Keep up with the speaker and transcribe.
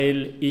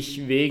Weil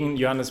ich wegen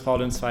Johannes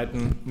Paul II.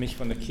 Mich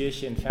von der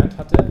Kirche entfernt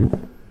hatte,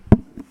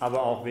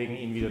 aber auch wegen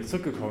ihm wieder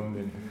zurückgekommen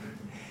bin.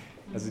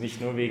 Also nicht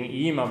nur wegen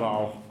ihm, aber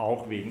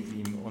auch wegen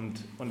ihm.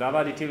 Und da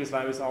war die Theologie des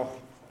Leibes auch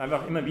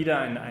einfach immer wieder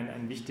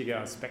ein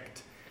wichtiger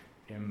Aspekt.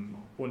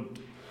 Und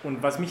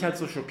was mich halt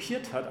so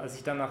schockiert hat, als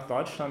ich dann nach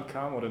Deutschland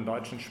kam oder im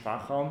deutschen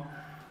Sprachraum,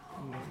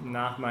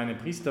 nach meiner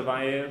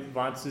Priesterweihe,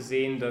 war zu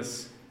sehen,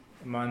 dass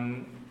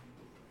man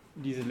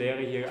diese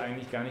Lehre hier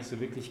eigentlich gar nicht so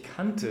wirklich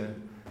kannte.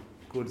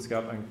 Gut, es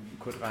gab einen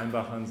Kurt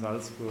Reinbacher in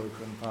Salzburg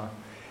und ein paar.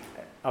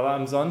 Aber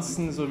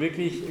ansonsten so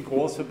wirklich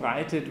groß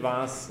verbreitet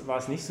war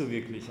es nicht so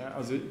wirklich. Ja?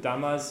 Also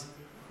damals,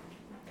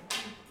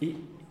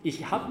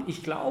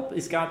 ich glaube,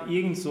 es gab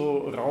irgend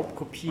so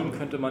Raubkopien,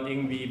 könnte man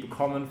irgendwie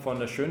bekommen von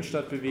der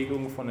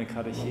Schönstadtbewegung, von den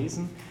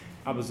Katechesen.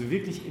 Aber so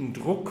wirklich in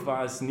Druck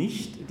war es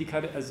nicht.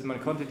 Also man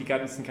konnte die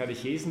ganzen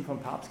Katechesen vom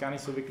Papst gar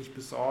nicht so wirklich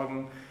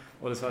besorgen.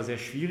 Oder es war sehr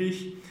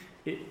schwierig.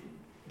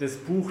 Das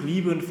Buch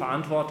Liebe und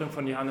Verantwortung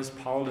von Johannes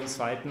Paul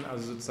II.,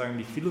 also sozusagen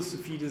die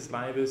Philosophie des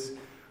Leibes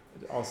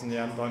aus dem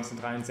Jahr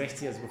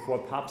 1963, also bevor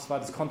er Papst war,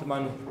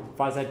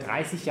 war seit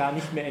 30 Jahren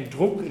nicht mehr in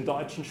Druck im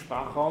deutschen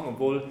Sprachraum,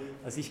 obwohl,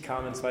 als ich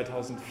kam in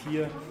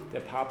 2004, der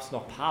Papst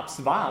noch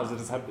Papst war. Also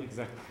das habe ich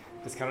gesagt,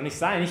 das kann doch nicht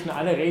sein. Nicht nur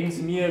alle reden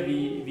zu mir,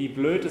 wie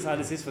blöd das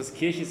alles ist, was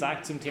Kirche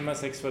sagt zum Thema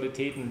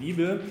Sexualität und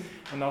Liebe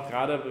und auch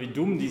gerade, wie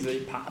dumm dieser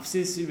Papst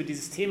ist, über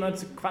dieses Thema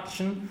zu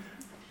quatschen.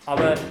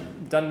 Aber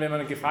dann, wenn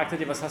man gefragt hat,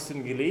 ja, was hast du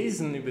denn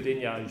gelesen über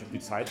den? Ja, ich habe die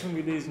Zeitung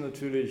gelesen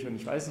natürlich und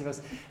ich weiß nicht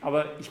was.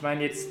 Aber ich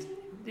meine jetzt,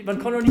 man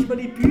kann doch nicht mal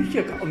die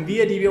Bücher kaufen. Und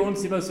die wir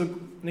uns immer so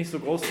nicht so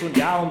groß tun,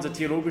 ja, unsere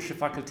theologische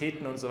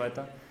Fakultäten und so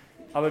weiter.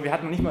 Aber wir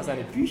hatten noch nicht mal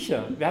seine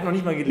Bücher. Wir hatten noch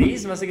nicht mal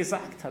gelesen, was er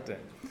gesagt hatte.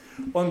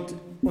 Und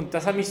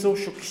das hat mich so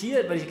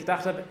schockiert, weil ich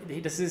gedacht habe,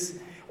 hey, das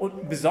ist,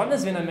 und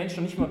besonders wenn ein Mensch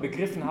noch nicht mal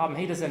begriffen haben,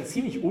 hey, das ist eine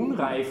ziemlich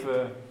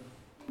unreife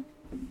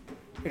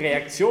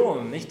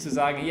Reaktion, nicht zu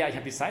sagen, ja, ich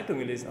habe die Zeitung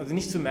gelesen, also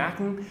nicht zu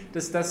merken,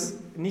 dass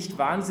das nicht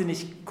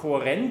wahnsinnig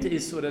kohärent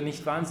ist oder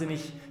nicht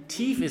wahnsinnig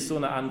tief ist, so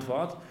eine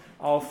Antwort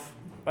auf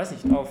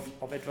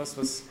etwas,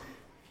 was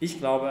ich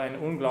glaube, eine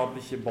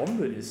unglaubliche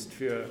Bombe ist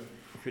für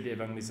die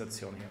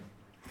Evangelisation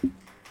hier.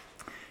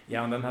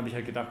 Ja, und dann habe ich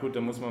halt gedacht, gut,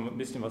 da muss man ein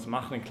bisschen was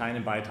machen, einen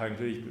kleinen Beitrag,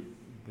 natürlich,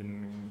 ich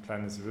bin ein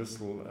kleines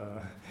Würstel,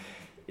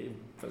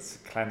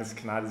 was kleines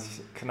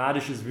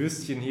kanadisches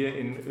Würstchen hier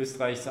in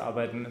Österreich zu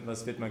arbeiten,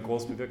 was wird man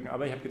groß bewirken.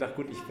 Aber ich habe gedacht,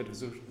 gut, ich werde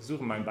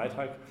versuchen, meinen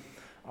Beitrag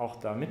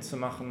auch da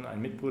mitzumachen.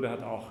 Ein Mitbruder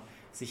hat auch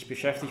sich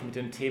beschäftigt mit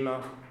dem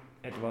Thema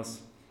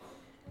etwas.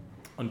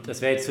 Und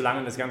das wäre jetzt zu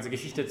lange, das ganze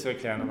Geschichte zu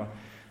erklären, aber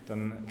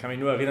dann kann mich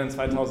nur erinnern,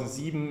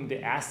 2007, der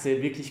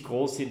erste wirklich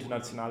große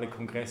internationale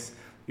Kongress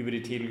über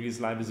die Theologie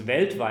des Leibes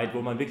weltweit,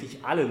 wo man wirklich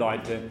alle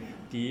Leute,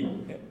 die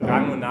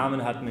Rang und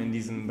Namen hatten in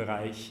diesem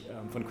Bereich,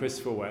 von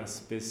Christopher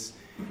West bis,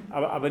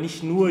 aber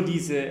nicht nur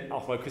diese,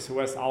 auch weil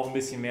Christopher West auch ein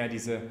bisschen mehr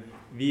diese,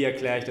 wie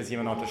erkläre ich, dass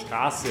jemand auf der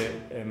Straße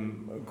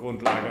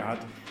Grundlage hat,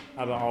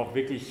 aber auch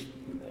wirklich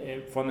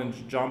von dem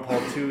John Paul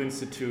II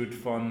Institute,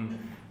 von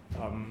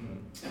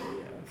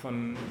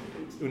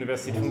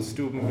Universität von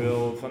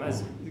Steubenville,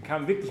 also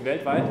kam wirklich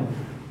weltweit.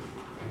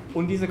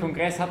 Und dieser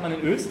Kongress hat man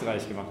in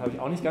Österreich gemacht, habe ich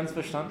auch nicht ganz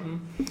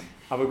verstanden.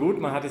 Aber gut,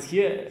 man hat es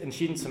hier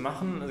entschieden zu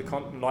machen, also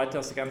konnten Leute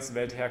aus der ganzen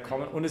Welt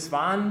herkommen. Und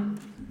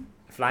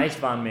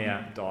vielleicht waren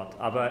mehr dort,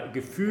 aber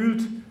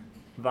gefühlt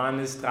waren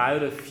es 3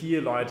 oder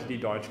 4 Leute, die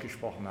Deutsch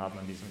gesprochen haben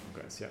an diesem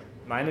Kongress. Ja.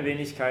 Meine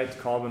Wenigkeit,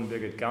 Corbin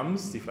Birgit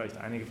Gams, die vielleicht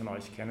einige von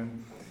euch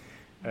kennen,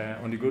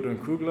 und die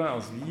Gudrun Kugler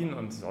aus Wien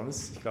und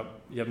sonst, ich glaube,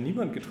 ich habe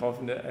niemanden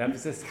getroffen, der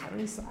gesagt, das kann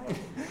nicht sein.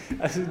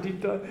 Also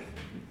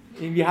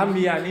wir haben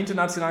hier einen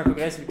internationalen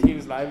Kongress mit Theologie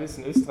des Leibes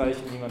in Österreich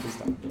und niemand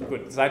ist da.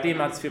 Gut, seitdem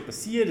hat es viel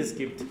passiert. Es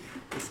gibt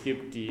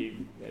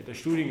der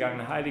Studiengang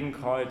nach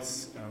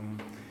Heiligenkreuz,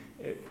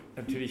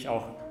 natürlich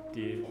auch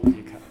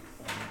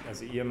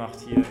also ihr macht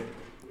hier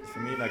die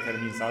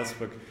Familienakademie in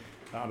Salzburg,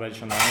 da arbeite ich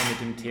schon lange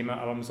mit dem Thema,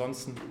 aber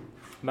ansonsten,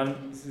 man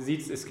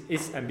sieht, es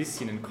ist ein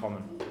bisschen entkommen.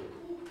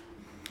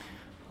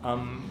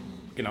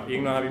 Genau,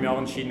 irgendwann habe ich mir auch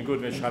entschieden,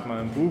 gut, wir schreiben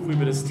mal ein Buch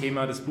über das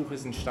Thema. Das Buch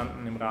ist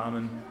entstanden im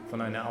Rahmen von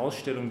einer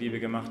Ausstellung, die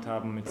wir gemacht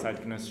haben mit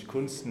zeitgenössischer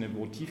Kunst in der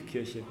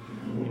Votivkirche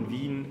in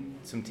Wien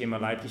zum Thema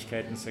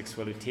Leiblichkeit und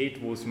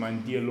Sexualität, wo es um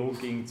einen Dialog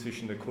ging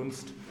zwischen der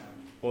Kunst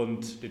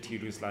und der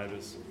Theologie des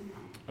Leibes.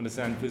 Und es ist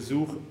ein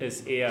Versuch,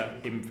 es eher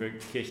eben für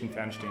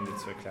Kirchenfernstehende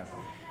zu erklären.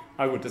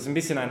 Aber gut, das ist ein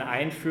bisschen eine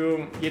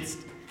Einführung. Jetzt,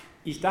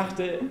 ich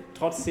dachte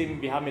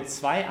trotzdem, wir haben jetzt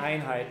 2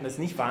 Einheiten, das ist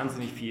nicht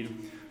wahnsinnig viel,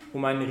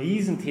 um ein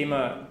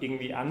Riesenthema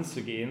irgendwie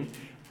anzugehen.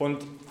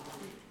 Und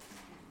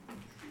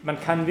man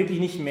kann wirklich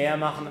nicht mehr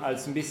machen,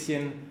 als ein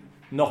bisschen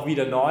noch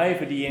wieder neu,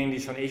 für diejenigen,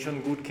 die es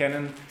schon gut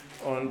kennen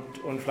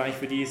und vielleicht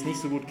für die, die es nicht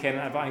so gut kennen,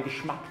 einfach einen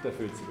Geschmack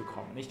dafür zu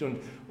bekommen. Nicht?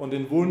 Und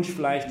den Wunsch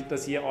vielleicht,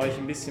 dass ihr euch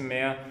ein bisschen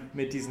mehr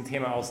mit diesem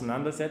Thema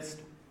auseinandersetzt.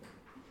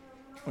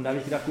 Und da habe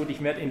ich gedacht, gut,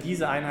 ich werde in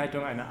dieser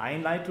Einleitung eine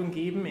Einleitung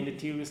geben in die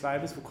Theologie des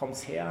Leibes. Wo kommt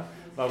es her?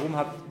 Warum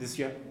hat das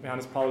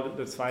Johannes Paul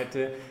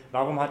II.,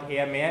 warum hat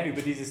er mehr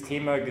über dieses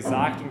Thema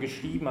gesagt und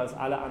geschrieben als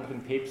alle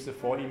anderen Päpste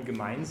vor ihm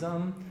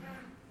gemeinsam?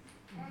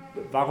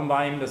 Warum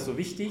war ihm das so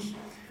wichtig?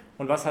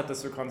 und was hat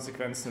das für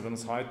Konsequenzen für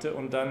uns heute?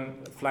 Und dann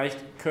vielleicht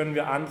können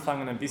wir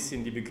anfangen, ein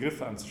bisschen die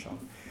Begriffe anzuschauen.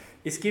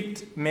 Es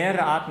gibt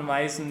mehrere Arten und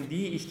Weisen,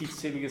 wie ich die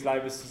Theologie des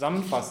Leibes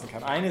zusammenfassen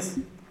kann. Eines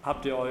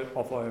habt ihr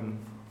auf euren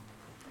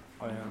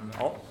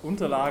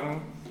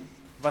Unterlagen,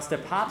 was der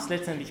Papst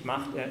letztendlich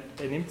macht.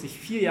 Er nimmt sich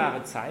 4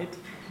 Jahre Zeit,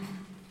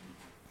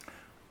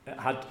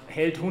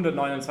 hält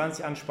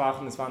 129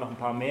 Ansprachen, es waren noch ein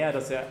paar mehr,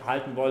 dass er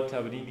halten wollte,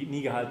 aber die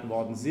nie gehalten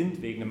worden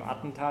sind, wegen einem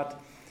Attentat.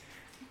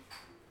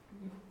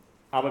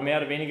 Aber mehr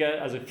oder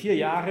weniger, also 4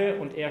 Jahre,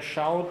 und er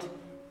schaut,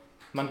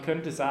 man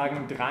könnte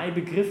sagen, 3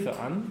 Begriffe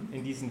an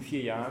in diesen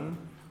 4 Jahren,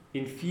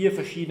 in 4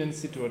 verschiedenen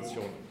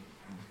Situationen.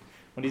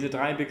 Und diese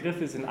 3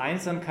 Begriffe sind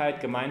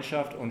Einsamkeit,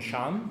 Gemeinschaft und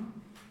Scham.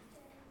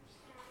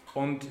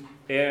 Und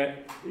er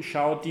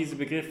schaut diese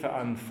Begriffe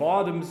an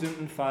vor dem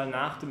Sündenfall,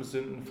 nach dem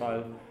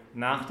Sündenfall,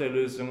 nach der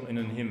Lösung in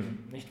den Himmel.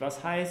 Nicht?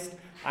 Was heißt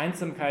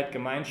Einsamkeit,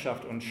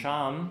 Gemeinschaft und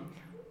Scham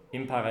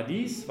im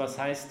Paradies? Was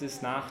heißt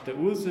es nach der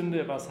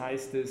Ursünde? Was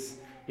heißt es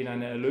in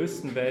einer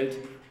erlösten Welt?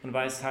 Und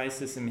was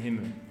heißt es im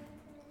Himmel?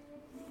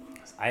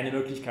 Das ist eine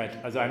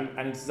Möglichkeit. Also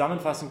eine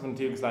Zusammenfassung von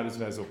Theologie des Leibes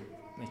wäre so.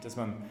 Nicht,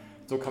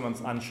 so kann man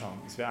es anschauen.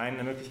 Das wäre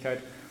eine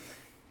Möglichkeit.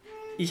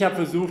 Ich habe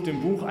versucht,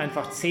 im Buch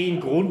einfach 10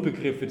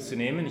 Grundbegriffe zu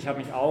nehmen. Ich habe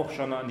mich auch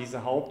schon an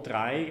diese Haupt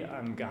 3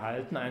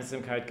 gehalten: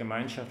 Einsamkeit,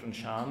 Gemeinschaft und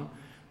Scham.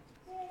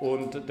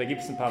 Und da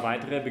gibt es ein paar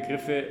weitere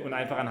Begriffe und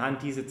einfach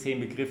anhand dieser 10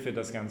 Begriffe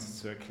das Ganze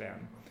zu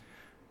erklären.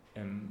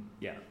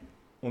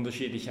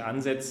 Unterschiedliche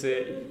Ansätze.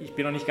 Ich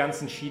bin noch nicht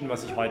ganz entschieden,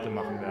 was ich heute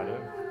machen werde.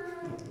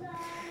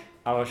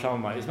 Aber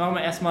schauen wir mal. Jetzt machen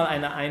wir erstmal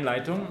eine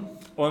Einleitung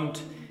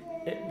und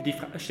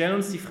stellen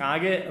uns die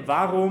Frage,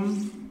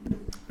 warum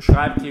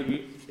schreibt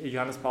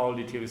Johannes Paul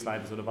die Theologie des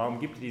Leibes oder warum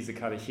gibt er diese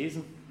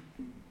Katechesen?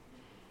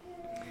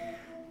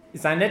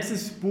 Sein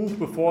letztes Buch,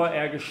 bevor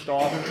er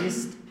gestorben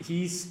ist,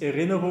 hieß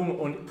Erinnerung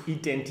und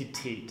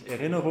Identität.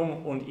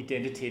 Erinnerung und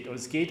Identität. Und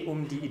es geht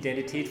um die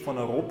Identität von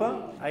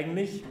Europa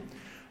eigentlich.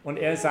 Und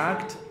er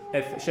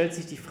stellt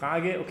sich die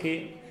Frage,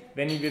 okay,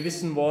 wenn wir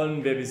wissen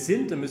wollen, wer wir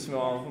sind, dann müssen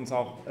wir uns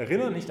auch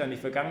erinnern, nicht an die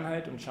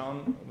Vergangenheit und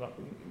schauen,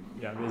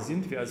 ja, wer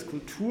sind wir als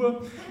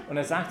Kultur. Und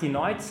er sagt, die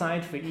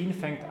Neuzeit für ihn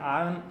fängt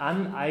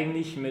an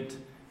eigentlich mit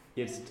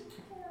jetzt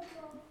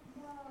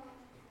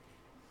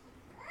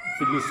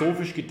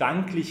philosophisch,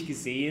 gedanklich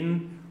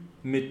gesehen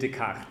mit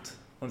Descartes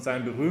und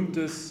sein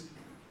berühmtes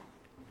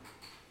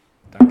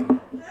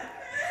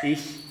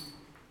Ich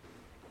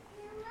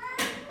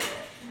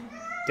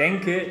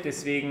denke,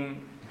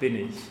 deswegen bin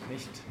ich.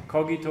 Nicht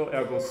cogito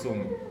ergo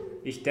sum.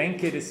 Ich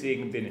denke,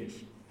 deswegen bin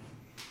ich.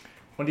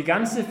 Und die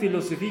ganze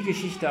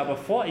Philosophiegeschichte aber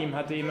vor ihm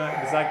hatte immer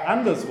gesagt,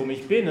 andersrum,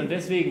 ich bin und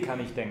deswegen kann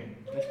ich denken.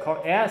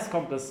 Erst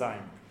kommt das Sein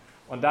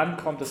und dann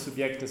kommt das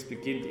Subjekt, das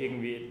beginnt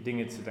irgendwie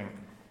Dinge zu denken.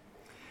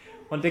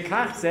 Und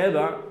Descartes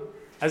selber,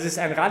 also es ist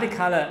ein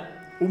radikaler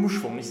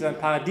Umschwung, es ist ein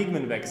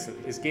Paradigmenwechsel.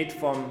 Es geht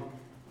von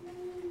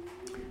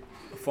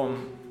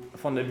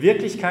der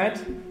Wirklichkeit,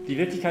 die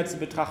Wirklichkeit zu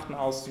betrachten,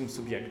 aus zum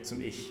Subjekt,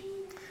 zum Ich.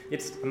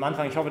 Jetzt am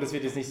Anfang, ich hoffe, das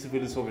wird jetzt nicht zu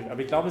philosophisch, aber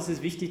ich glaube, es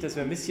ist wichtig, dass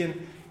wir ein bisschen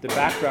den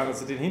Background,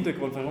 also den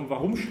Hintergrund,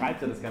 warum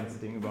schreibt er das ganze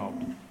Ding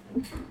überhaupt?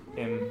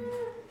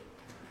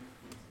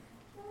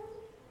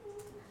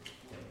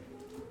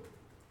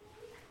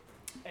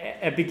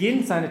 Er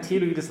beginnt seine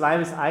Theologie des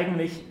Leibes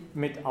eigentlich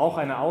mit auch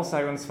einer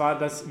Aussage, und zwar,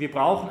 dass wir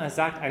brauchen, er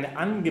sagt, eine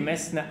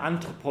angemessene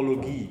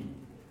Anthropologie.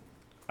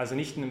 Also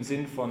nicht in dem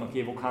Sinn von,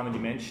 okay, wo kamen die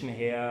Menschen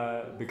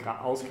her,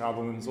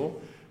 Ausgrabungen und so,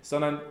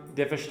 sondern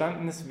der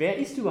Verständnis, wer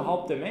ist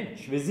überhaupt der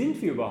Mensch? Wer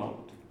sind wir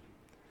überhaupt?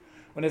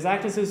 Und er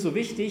sagt, es ist so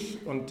wichtig,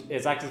 und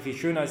er sagt es viel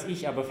schöner als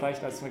ich, aber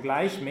vielleicht als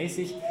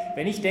vergleichmäßig,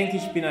 wenn ich denke,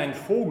 ich bin ein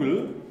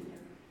Vogel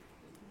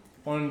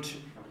und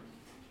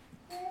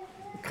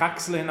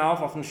kraxle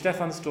hinauf auf den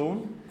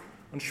Stephansdom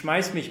und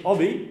schmeiß mich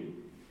obbi,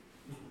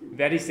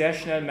 werde ich sehr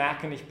schnell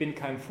merken, ich bin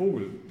kein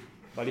Vogel,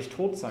 weil ich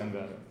tot sein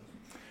werde.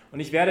 Und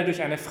ich werde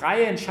durch eine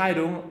freie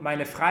Entscheidung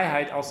meine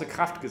Freiheit außer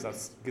Kraft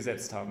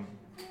gesetzt haben,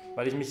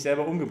 weil ich mich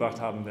selber umgebracht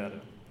haben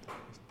werde.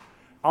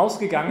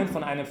 Ausgegangen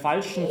von einer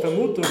falschen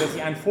Vermutung, dass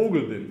ich ein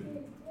Vogel bin.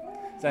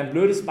 Das ist ein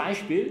blödes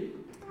Beispiel,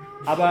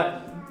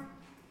 aber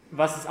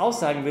was es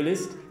aussagen will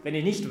ist, wenn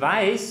ich nicht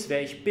weiß,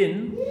 wer ich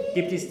bin,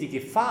 gibt es die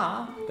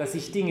Gefahr, dass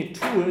ich Dinge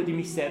tue, die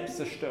mich selbst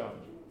zerstören.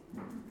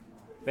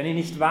 Wenn ich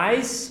nicht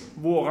weiß,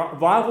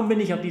 warum bin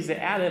ich auf dieser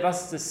Erde,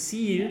 was ist das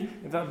Ziel,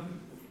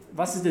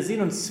 was ist der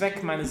Sinn und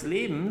Zweck meines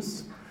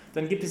Lebens,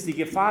 dann gibt es die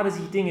Gefahr, dass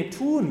ich Dinge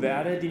tun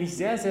werde, die mich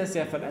sehr, sehr,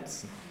 sehr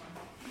verletzen.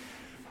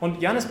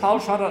 Und Johannes Paul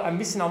schaut ein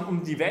bisschen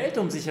um die Welt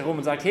um sich herum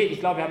und sagt, hey, ich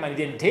glaube, wir haben ein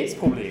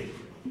Identitätsproblem.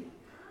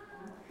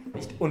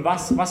 Und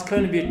was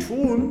können wir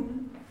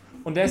tun?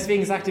 Und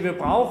deswegen sagt er, wir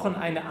brauchen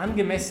eine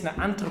angemessene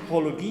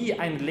Anthropologie,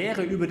 eine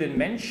Lehre über den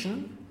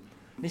Menschen.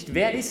 Nicht,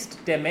 wer ist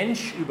der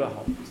Mensch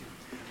überhaupt?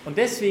 Und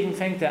deswegen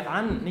fängt er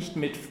an, nicht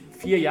mit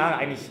 4 Jahren,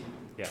 eigentlich,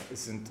 ja,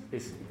 es sind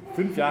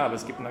 5 Jahre, aber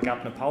es gab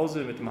eine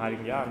Pause mit dem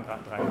Heiligen Jahr in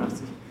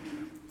 83,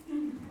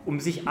 um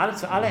sich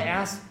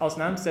zuallererst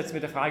auseinanderzusetzen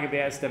mit der Frage,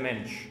 wer ist der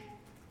Mensch?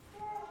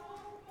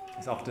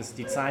 Das ist auch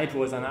die Zeit,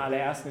 wo er seine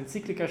allerersten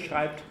Enzyklika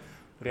schreibt,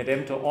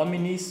 Redemptor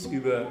Hominis,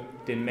 über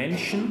den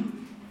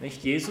Menschen.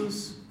 Nicht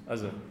Jesus,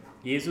 also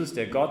Jesus,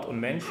 der Gott und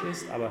Mensch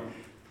ist, aber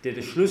der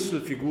die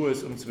Schlüsselfigur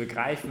ist, um zu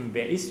begreifen,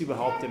 wer ist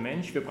überhaupt der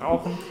Mensch. Wir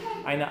brauchen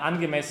eine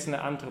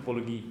angemessene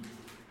Anthropologie.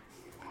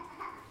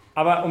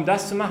 Aber um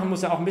das zu machen,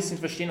 muss er auch ein bisschen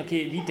verstehen,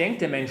 okay, wie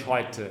denkt der Mensch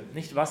heute?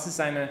 Nicht?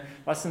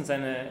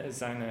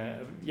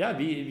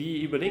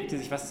 Wie überlegt er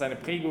sich, was sind seine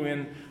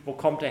Prägungen, wo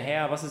kommt er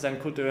her, was ist sein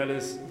kultureller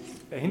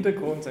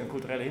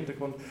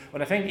Hintergrund.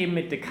 Und er fängt eben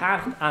mit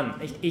Descartes an.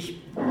 Nicht?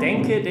 Ich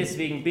denke,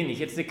 deswegen bin ich.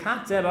 Jetzt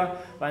Descartes selber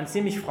war ein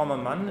ziemlich frommer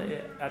Mann,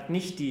 er hat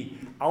nicht die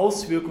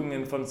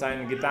Auswirkungen von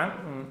seinen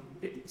Gedanken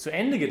zu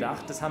Ende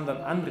gedacht, das haben dann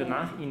andere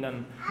nach ihm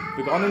dann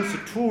begonnen zu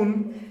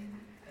tun.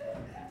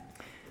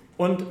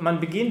 Und man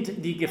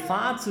beginnt die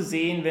Gefahr zu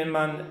sehen, wenn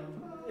man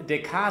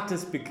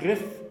Descartes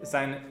Begriff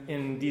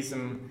in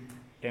diesem,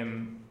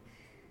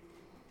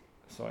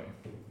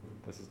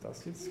 was ist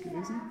das jetzt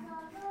gewesen?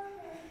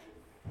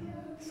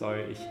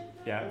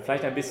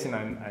 Vielleicht ein bisschen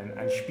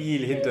ein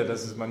Spiel hinter,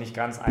 dass es man nicht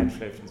ganz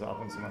einschläft und so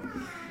ab und zu mal.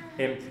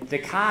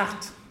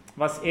 Descartes,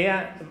 was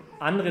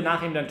andere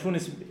nach ihm dann tun,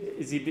 ist,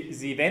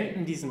 sie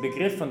wenden diesen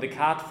Begriff von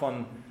Descartes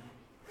von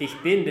ich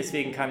bin,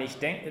 deswegen kann ich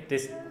denken,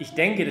 ich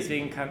denke,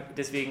 deswegen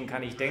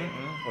kann ich denken,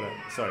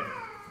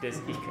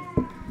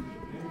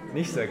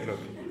 nicht sehr klug.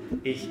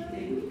 Ich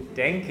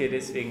denke,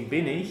 deswegen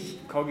bin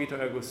ich, cogito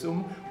ergo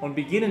sum, und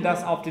beginnen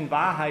das auf den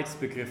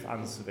Wahrheitsbegriff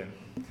anzuwenden.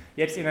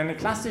 Jetzt in einer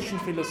klassischen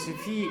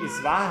Philosophie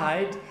ist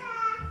Wahrheit,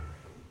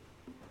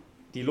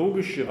 die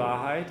logische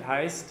Wahrheit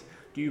heißt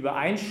die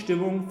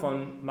Übereinstimmung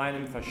von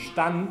meinem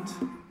Verstand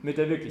mit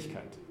der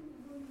Wirklichkeit.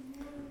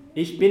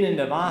 Ich bin in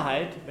der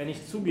Wahrheit, wenn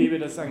ich zugebe,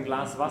 das ist ein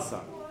Glas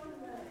Wasser.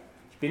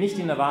 Ich bin nicht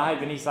in der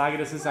Wahrheit, wenn ich sage,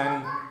 das ist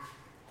ein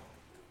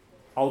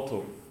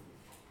Auto.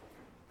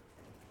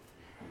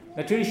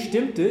 Natürlich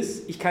stimmt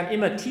es, ich kann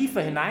immer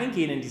tiefer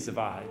hineingehen in diese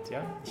Wahrheit.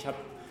 Ja?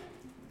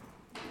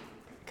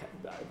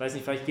 Weiß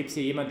nicht, vielleicht gibt es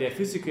hier jemanden, der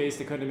Physiker ist,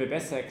 der könnte mir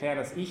besser erklären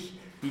als ich,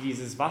 wie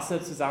dieses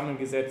Wasser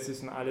zusammengesetzt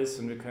ist und alles.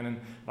 Und wir können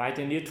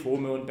weiter in die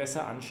Atome und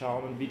besser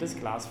anschauen und wie das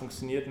Glas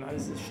funktioniert und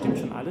alles. Das stimmt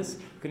schon alles.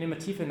 Wir können immer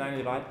tiefer hinein in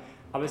die Wahrheit.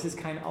 Aber es ist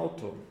kein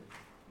Auto.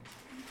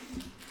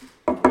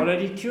 Oder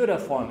die Tür da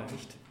vorne.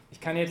 Nicht? Ich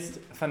kann jetzt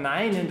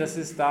verneinen, dass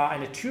es da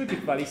eine Tür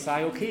gibt, weil ich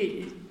sage,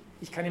 okay,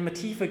 ich kann immer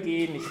tiefer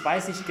gehen, ich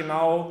weiß nicht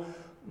genau,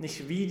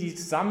 wie die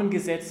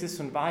zusammengesetzt ist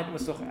und Wahrheit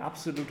ist doch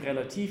absolut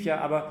relativ, ja,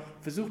 aber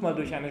versuch mal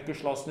durch eine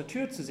geschlossene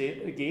Tür zu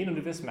gehen und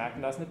du wirst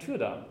merken, da ist eine Tür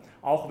da.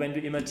 Auch wenn du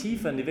immer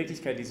tiefer in die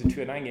Wirklichkeit diese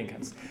Tür hineingehen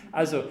kannst.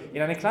 Also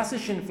in einem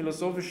klassischen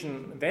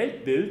philosophischen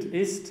Weltbild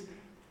ist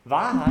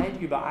Wahrheit,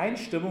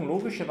 Übereinstimmung,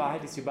 logische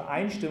Wahrheit ist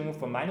Übereinstimmung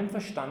von meinem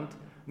Verstand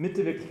mit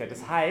der Wirklichkeit.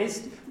 Das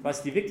heißt,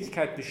 was die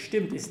Wirklichkeit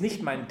bestimmt, ist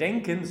nicht mein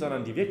Denken,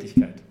 sondern die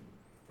Wirklichkeit.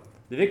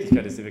 Die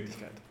Wirklichkeit ist die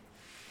Wirklichkeit.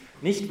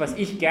 Nicht, was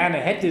ich gerne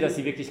hätte, dass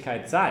die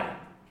Wirklichkeit sei.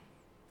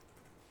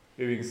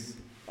 Übrigens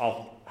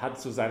hat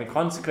so seine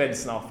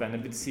Konsequenzen auch für eine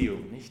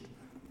Beziehung, nicht?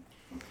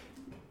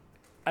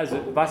 Also,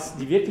 was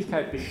die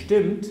Wirklichkeit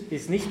bestimmt,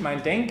 ist nicht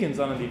mein Denken,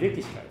 sondern die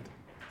Wirklichkeit.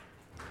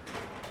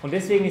 Und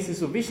deswegen ist es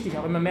so wichtig,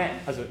 auch immer mehr,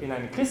 also in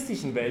einem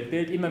christlichen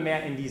Weltbild, immer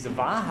mehr in diese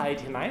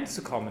Wahrheit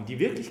hineinzukommen, die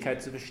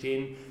Wirklichkeit zu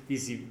verstehen, wie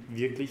sie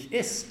wirklich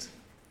ist.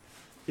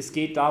 Es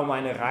geht da um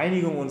eine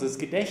Reinigung unseres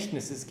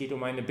Gedächtnisses, es geht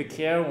um eine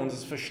Bekehrung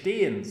unseres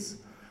Verstehens.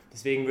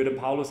 Deswegen würde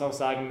Paulus auch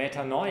sagen,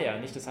 Metanoia,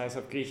 nicht? Das heißt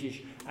auf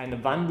Griechisch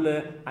eine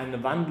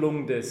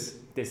Wandlung des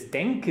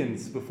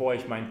Denkens, bevor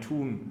ich mein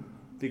Tun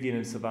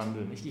beginne zu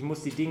wandeln. Nicht? Ich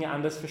muss die Dinge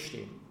anders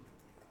verstehen.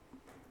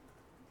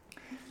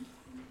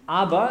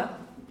 Aber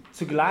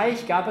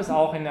zugleich gab es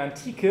auch in der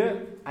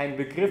Antike einen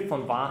Begriff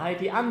von Wahrheit,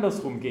 die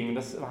andersrum ging.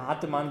 Das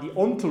hatte man die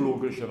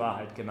ontologische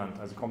Wahrheit genannt.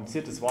 Also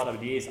kompliziertes Wort, aber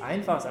die ist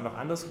einfach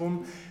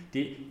andersrum.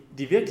 Die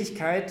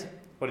Wirklichkeit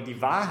oder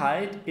die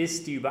Wahrheit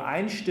ist die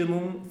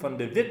Übereinstimmung von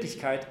der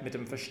Wirklichkeit mit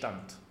dem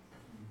Verstand.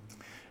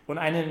 Und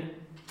einen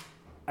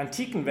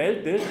antiken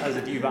Weltbild,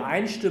 also die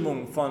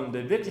Übereinstimmung von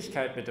der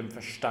Wirklichkeit mit dem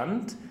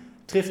Verstand,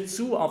 trifft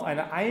zu auf ein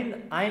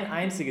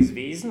einziges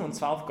Wesen, und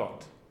zwar auf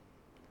Gott.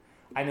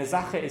 Eine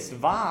Sache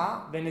ist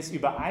wahr, wenn es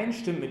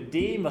übereinstimmt mit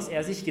dem, was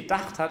er sich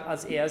gedacht hat,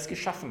 als er es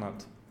geschaffen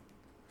hat.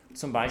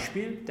 Zum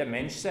Beispiel der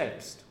Mensch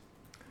selbst.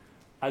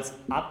 Als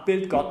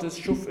Abbild Gottes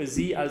schuf er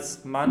sie,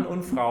 als Mann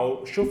und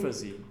Frau schuf er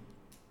sie.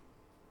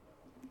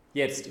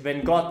 Jetzt,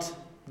 wenn Gott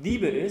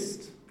Liebe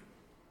ist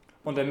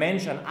und der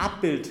Mensch ein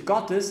Abbild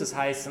Gottes, das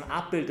heißt ein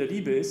Abbild der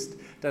Liebe ist,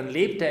 dann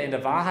lebt er in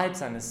der Wahrheit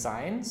seines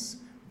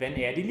Seins, wenn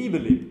er die Liebe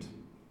lebt.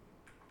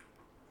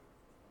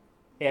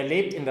 Er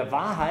lebt in der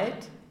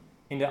Wahrheit,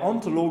 in der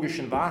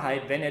ontologischen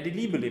Wahrheit, wenn er die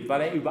Liebe lebt,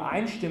 weil er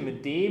übereinstimmt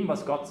mit dem,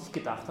 was Gott sich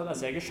gedacht hat,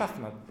 als er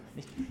geschaffen hat.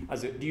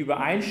 Also die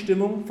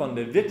Übereinstimmung von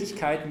der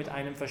Wirklichkeit mit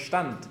einem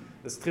Verstand,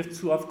 das trifft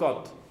zu auf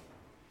Gott.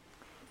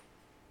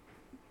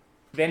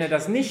 Wenn er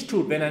das nicht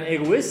tut, wenn er ein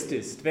Egoist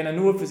ist, wenn er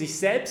nur für sich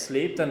selbst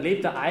lebt, dann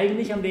lebt er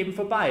eigentlich am Leben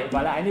vorbei,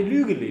 weil er eine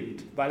Lüge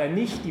lebt, weil er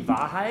nicht die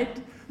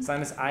Wahrheit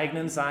seines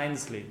eigenen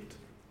Seins lebt.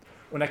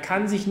 Und er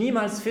kann sich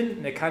niemals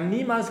finden, er kann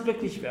niemals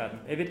glücklich werden,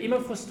 er wird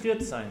immer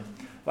frustriert sein,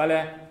 weil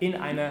er in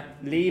einer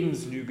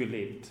Lebenslüge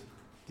lebt,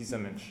 dieser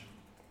Mensch.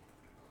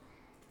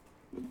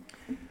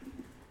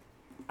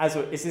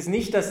 Also es ist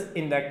nicht, dass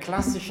in der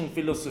klassischen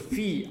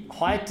Philosophie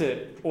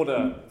heute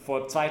oder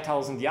vor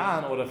 2000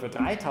 Jahren oder vor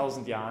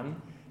 3000 Jahren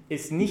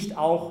es nicht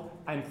auch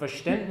ein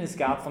Verständnis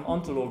gab von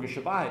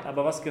ontologischer Wahrheit.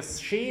 Aber was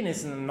geschehen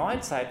ist in der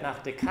Neuzeit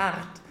nach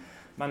Descartes,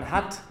 man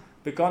hat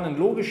begonnen,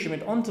 logische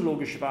mit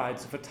ontologischer Wahrheit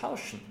zu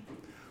vertauschen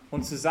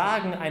und zu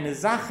sagen, eine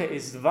Sache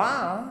ist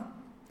wahr,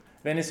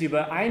 wenn es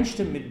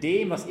übereinstimmt mit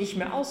dem, was ich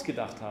mir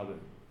ausgedacht habe.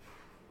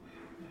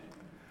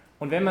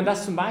 Und wenn man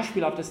das zum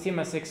Beispiel auf das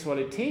Thema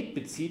Sexualität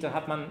bezieht, dann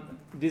hat man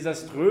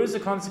desaströse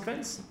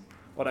Konsequenzen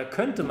oder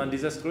könnte man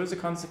desaströse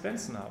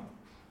Konsequenzen haben.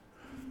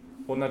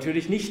 Und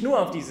natürlich nicht nur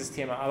auf dieses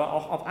Thema, aber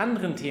auch auf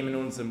anderen Themen in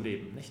unserem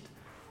Leben, nicht?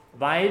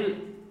 Weil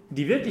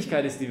die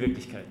Wirklichkeit ist die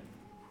Wirklichkeit.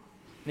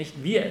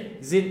 Nicht? Wir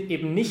sind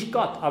eben nicht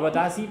Gott, aber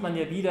da sieht man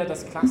ja wieder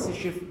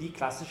die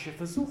klassische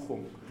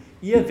Versuchung.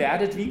 Ihr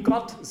werdet wie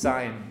Gott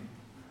sein.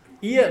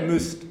 Ihr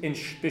müsst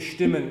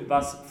bestimmen,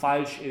 was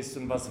falsch ist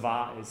und was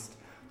wahr ist.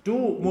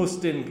 Du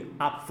musst den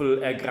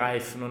Apfel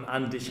ergreifen und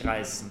an dich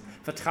reißen.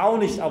 Vertrau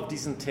nicht auf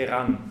diesen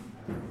Tyrann.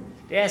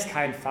 Er ist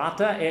kein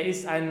Vater, er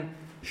ist ein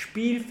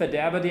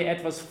Spielverderber, der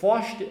etwas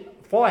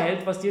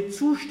vorhält, was dir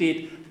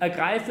zusteht.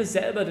 Ergreife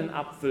selber den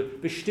Apfel,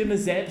 bestimme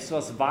selbst,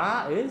 was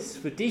wahr ist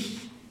für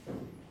dich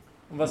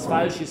und was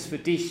falsch ist für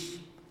dich.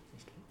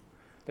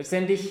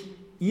 Letztendlich,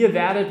 ihr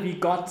werdet wie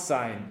Gott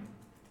sein.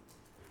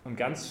 Und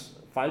ganz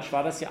falsch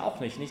war das ja auch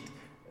nicht.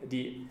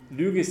 Die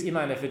Lüge ist immer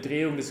eine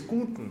Verdrehung des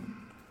Guten.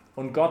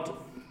 Und Gott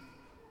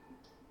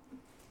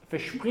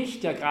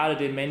verspricht ja gerade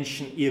den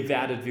Menschen, ihr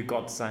werdet wie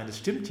Gott sein. Das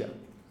stimmt ja.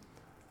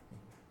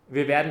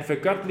 Wir werden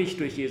vergöttlicht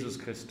durch Jesus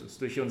Christus,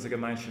 durch unsere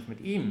Gemeinschaft mit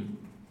ihm.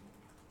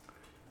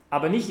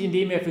 Aber nicht,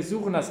 indem wir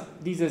versuchen,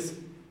 dieses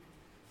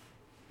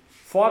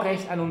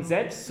Vorrecht an uns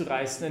selbst zu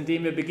reißen,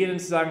 indem wir beginnen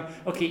zu sagen,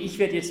 okay, ich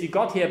werde jetzt wie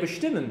Gott her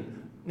bestimmen,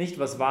 nicht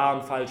was wahr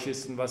und falsch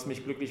ist und was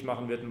mich glücklich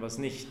machen wird und was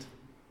nicht.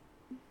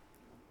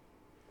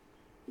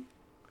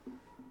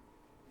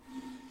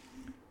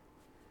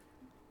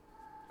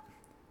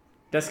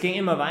 Das ging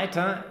immer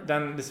weiter,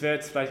 das wäre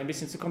jetzt vielleicht ein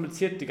bisschen zu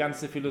kompliziert, die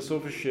ganze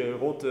philosophische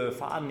rote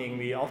Faden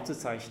irgendwie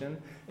aufzuzeichnen.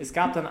 Es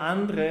gab dann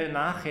andere,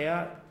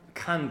 nachher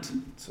Kant,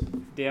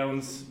 der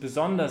uns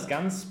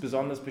ganz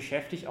besonders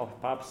beschäftigt, auch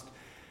Papst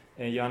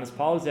Johannes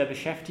Paul sehr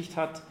beschäftigt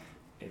hat,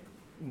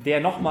 der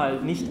nochmal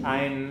nicht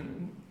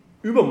ein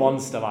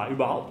Übermonster war,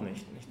 überhaupt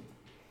nicht.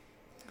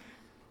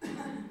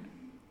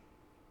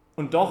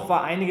 Und doch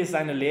war einiges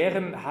seiner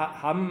Lehren,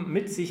 haben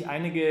mit sich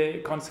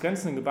einige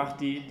Konsequenzen gebracht,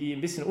 die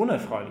ein bisschen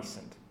unerfreulich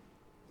sind.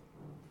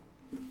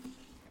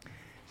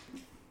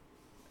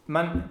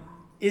 Man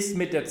ist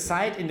mit der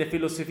Zeit in der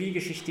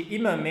Philosophiegeschichte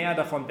immer mehr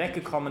davon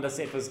weggekommen, dass es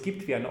etwas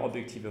gibt wie eine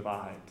objektive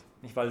Wahrheit.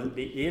 Nicht, weil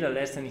jeder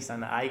letztendlich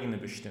seine eigene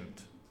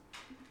bestimmt.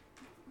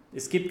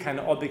 Es gibt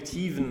keine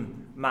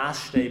objektiven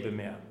Maßstäbe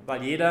mehr,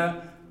 weil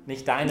jeder,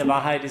 nicht deine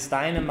Wahrheit ist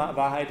deine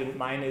Wahrheit und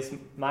meine ist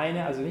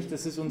meine, also nicht,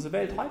 das ist unsere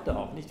Welt heute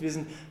auch. Nicht?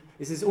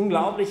 Es ist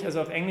unglaublich, also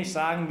auf Englisch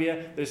sagen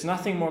wir, there's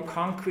nothing more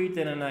concrete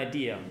than an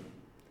idea.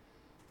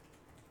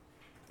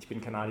 Ich bin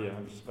Kanadier,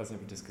 ich weiß nicht,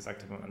 ob ich das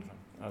gesagt habe am Anfang.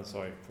 Also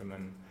sorry, ich bin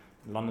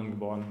in London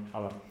geboren,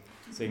 aber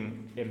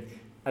deswegen eben.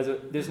 Also,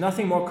 there's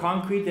nothing more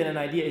concrete than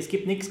an idea. Es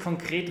gibt nichts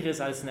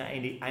Konkreteres als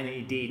eine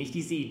Idee. Nicht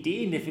diese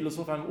Ideen der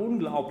Philosophen haben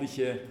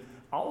unglaubliche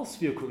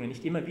Auswirkungen,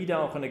 nicht immer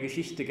wieder auch in der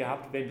Geschichte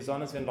gehabt,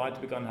 besonders wenn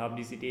Leute begonnen haben,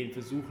 diese Ideen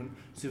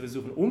zu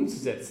versuchen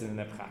umzusetzen in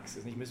der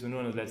Praxis. Nicht müssen wir nur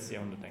an das letzte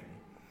Jahrhundert denken.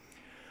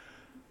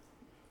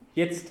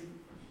 Jetzt,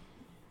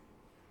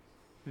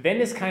 wenn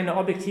es keine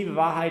objektive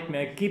Wahrheit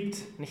mehr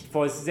gibt, nicht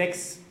vor im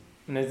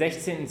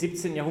 16., und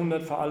 17.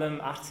 Jahrhundert, vor allem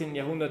im 18.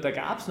 Jahrhundert, da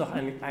gab es noch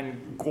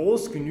einen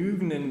groß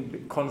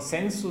genügenden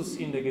Konsensus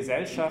in der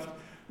Gesellschaft,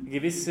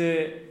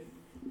 gewisse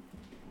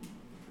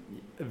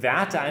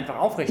Werte einfach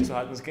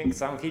aufrechtzuerhalten. Es kann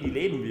sagen, okay, die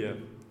leben wir.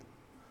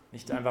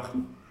 Nicht einfach.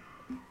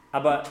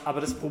 Aber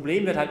das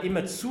Problem wird halt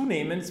immer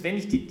zunehmend, wenn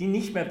ich die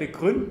nicht mehr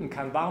begründen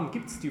kann, warum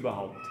gibt es die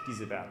überhaupt,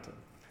 diese Werte?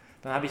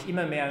 Dann habe ich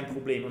immer mehr ein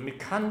Problem. Und mit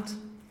Kant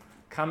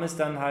kam es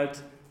dann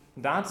halt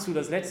dazu,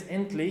 dass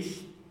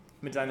letztendlich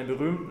mit seinen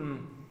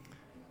berühmten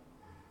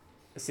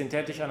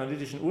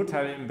synthetisch-analytischen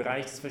Urteilen im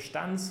Bereich des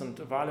Verstands und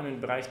vor allem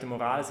im Bereich der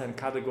Moral, sein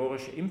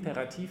kategorischer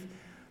Imperativ,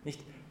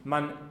 nicht,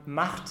 man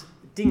macht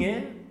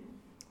Dinge,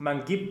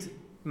 man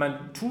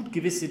tut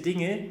gewisse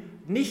Dinge,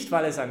 nicht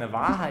weil es eine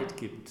Wahrheit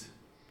gibt,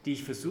 die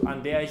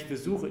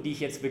ich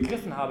jetzt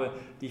begriffen habe,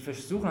 die ich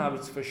versuchen habe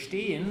zu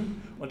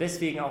verstehen und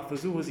deswegen auch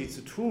versuche, sie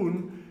zu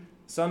tun,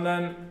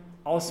 sondern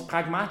aus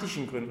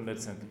pragmatischen Gründen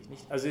letztendlich.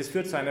 Nicht? Also es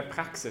führt zu einer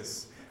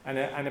Praxis,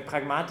 eine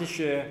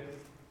pragmatische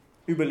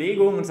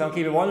Überlegung und sagen,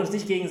 okay, wir wollen uns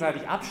nicht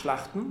gegenseitig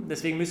abschlachten,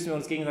 deswegen müssen wir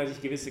uns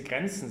gegenseitig gewisse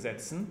Grenzen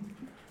setzen.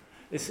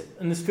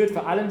 Und es führt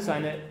vor allem zu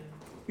einer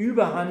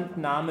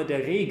Überhandnahme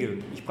der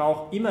Regeln. Ich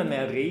brauche immer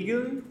mehr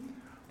Regeln,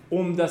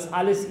 um das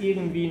alles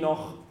irgendwie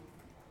noch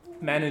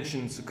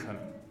managen zu können.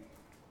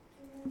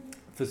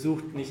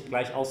 Versucht nicht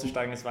gleich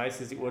auszusteigen, es weiß,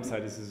 es ist die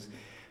Uhrzeit, es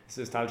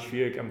ist halt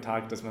schwierig am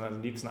Tag, dass man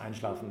am liebsten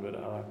einschlafen würde.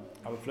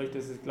 Aber vielleicht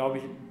ist es, glaube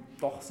ich,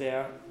 doch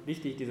sehr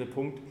wichtig, dieser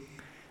Punkt.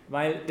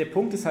 Weil der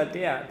Punkt ist halt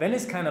wenn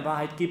es keine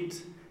Wahrheit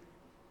gibt,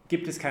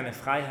 gibt es keine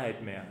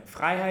Freiheit mehr.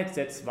 Freiheit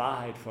setzt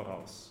Wahrheit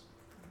voraus.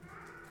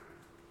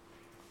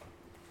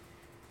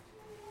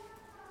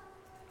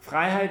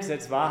 Freiheit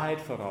setzt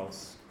Wahrheit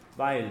voraus,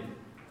 weil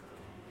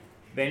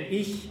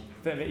ich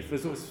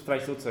versuche es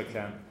vielleicht so zu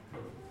erklären,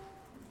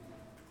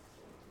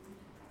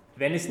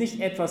 wenn es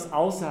nicht etwas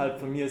außerhalb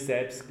von mir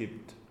selbst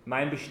gibt,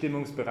 mein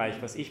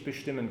Bestimmungsbereich, was ich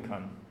bestimmen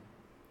kann,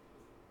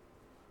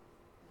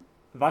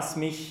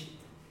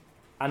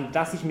 an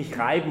das ich mich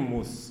reiben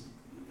muss,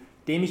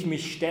 dem ich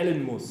mich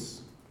stellen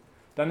muss,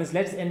 dann ist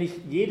letztendlich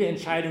jede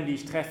Entscheidung, die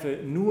ich treffe,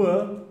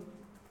 nur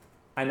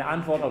eine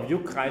Antwort auf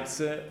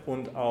Juckreize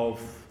und auf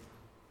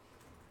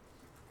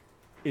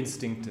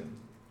Instinkte.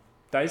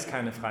 Da ist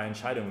keine freie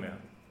Entscheidung mehr.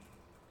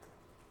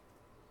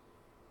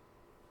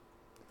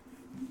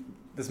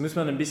 Das muss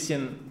man ein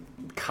bisschen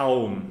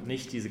kauen,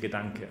 nicht diese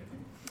Gedanke.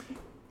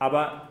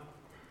 Aber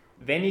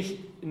wenn ich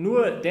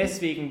nur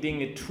deswegen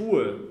Dinge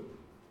tue,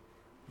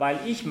 weil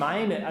ich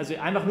also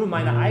einfach nur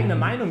meiner eigenen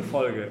Meinung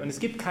folge und es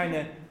gibt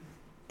keine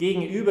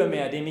Gegenüber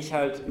mehr, dem ich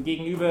halt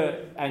gegenüber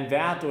ein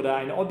Wert oder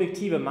ein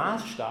objektiver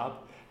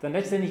Maßstab, dann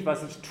letztendlich,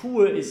 was ich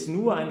tue, ist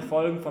nur ein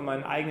Folgen von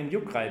meinen eigenen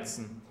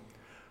Juckreizen.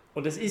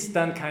 Und es ist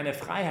dann keine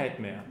Freiheit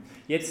mehr.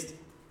 Jetzt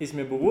ist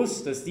mir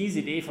bewusst, dass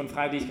diese Idee von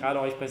Freiheit, die ich gerade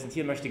euch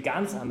präsentieren möchte,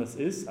 ganz anders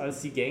ist,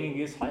 als die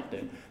gängige ist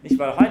heute. Nicht,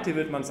 weil heute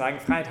würde man sagen,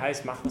 Freiheit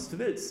heißt, mach, was du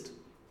willst.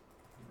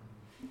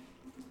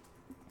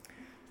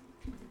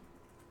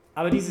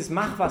 Aber dieses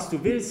Mach, was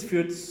du willst,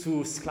 führt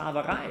zu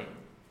Sklaverei.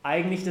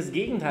 Eigentlich das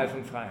Gegenteil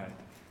von Freiheit.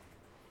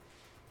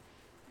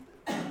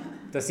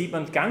 Das sieht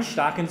man ganz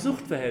stark in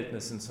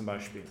Suchtverhältnissen zum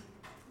Beispiel.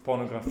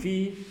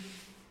 Pornografie,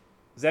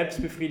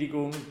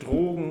 Selbstbefriedigung,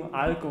 Drogen,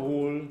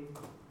 Alkohol.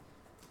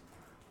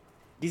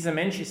 Dieser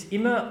Mensch ist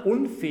immer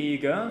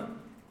unfähiger,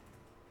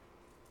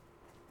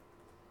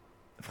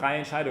 freie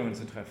Entscheidungen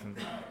zu treffen,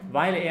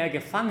 weil er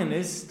gefangen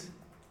ist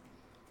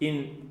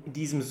in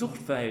diesem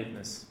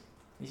Suchtverhältnis,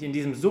 nicht in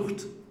diesem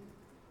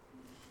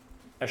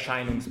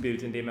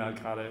Suchterscheinungsbild, in dem er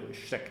gerade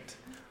steckt.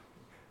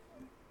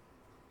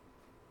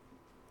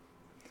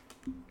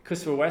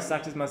 Christopher West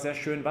sagt es mal sehr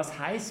schön, was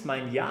heißt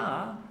mein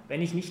Ja,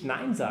 wenn ich nicht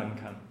Nein sagen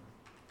kann?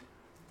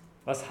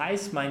 Was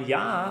heißt mein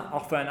Ja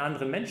auch für einen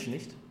anderen Menschen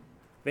nicht,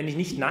 wenn ich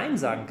nicht Nein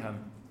sagen kann?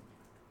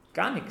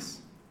 Gar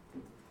nichts.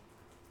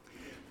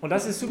 Und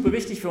das ist super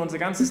wichtig für unser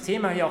ganzes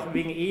Thema hier auch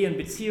wegen Ehe und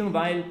Beziehung,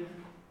 weil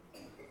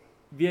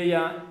wir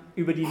ja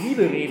über die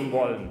Liebe reden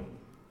wollen.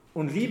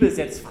 Und Liebe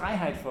setzt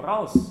Freiheit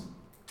voraus,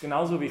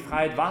 genauso wie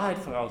Freiheit Wahrheit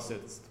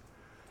voraussetzt.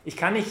 Ich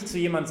kann nicht zu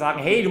jemandem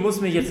sagen, hey, du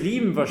musst mich jetzt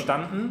lieben,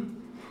 verstanden?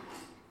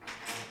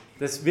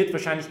 Das wird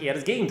wahrscheinlich eher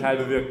das Gegenteil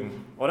bewirken,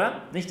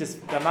 oder?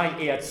 Da mache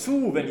ich eher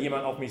zu, wenn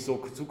jemand auf mich so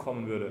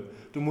zukommen würde.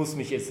 Du musst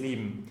mich jetzt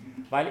lieben.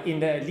 Weil in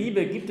der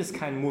Liebe gibt es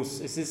kein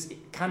Muss.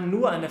 Kann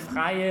nur eine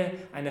freie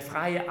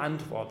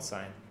Antwort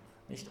sein,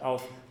 nicht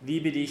auf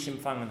Liebe, die ich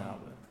empfangen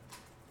habe.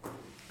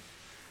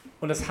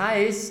 Und das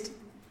heißt,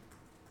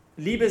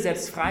 Liebe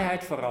setzt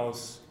Freiheit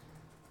voraus.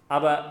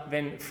 Aber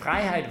wenn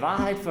Freiheit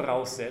Wahrheit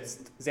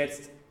voraussetzt,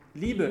 setzt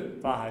Liebe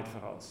Wahrheit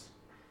voraus.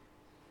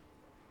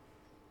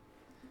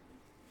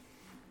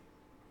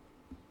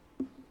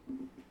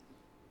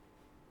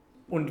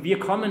 Und wir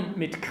kommen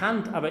mit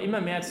Kant aber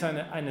immer mehr zu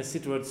einer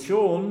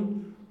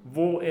Situation,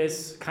 wo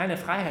es keine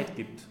Freiheit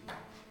gibt.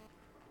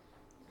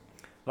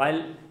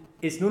 Weil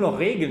es nur noch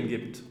Regeln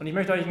gibt. Und ich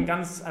möchte euch ein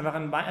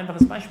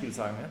einfaches Beispiel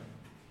sagen. Ja?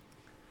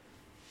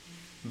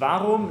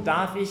 Warum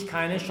darf ich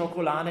keine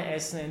Schokolade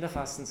essen in der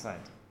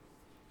Fastenzeit?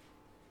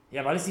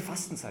 Ja, weil es die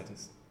Fastenzeit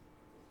ist.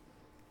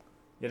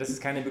 Ja, das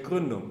ist keine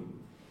Begründung.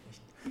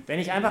 Wenn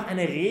ich einfach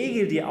eine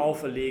Regel dir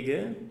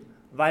auferlege,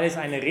 weil es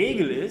eine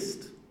Regel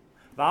ist,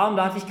 warum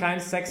darf ich keinen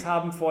Sex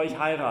haben, bevor ich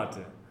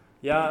heirate?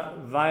 Ja,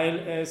 weil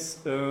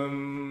es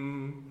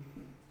in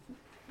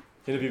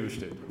der Bibel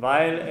steht.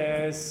 Weil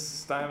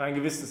es mein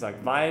Gewissen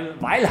sagt.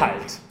 Weil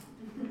halt.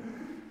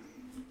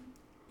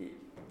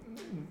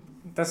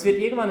 Das wird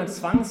irgendwann eine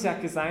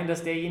Zwangsjacke sein,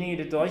 dass derjenige,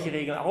 der solche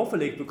Regeln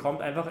auferlegt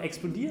bekommt, einfach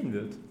explodieren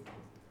wird.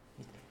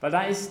 Weil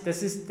das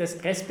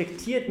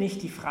respektiert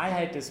nicht die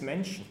Freiheit des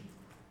Menschen.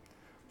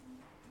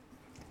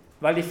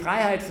 Weil die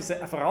Freiheit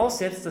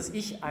voraussetzt, dass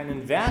ich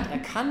einen Wert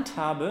erkannt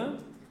habe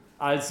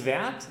als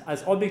Wert,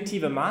 als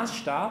objektiver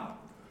Maßstab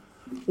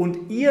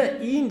und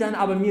ihn dann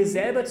aber mir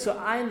selber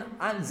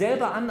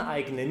selber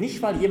aneigne.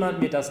 Nicht, weil jemand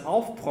mir das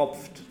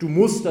aufpropft, du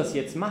musst das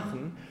jetzt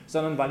machen,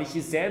 sondern weil ich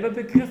es selber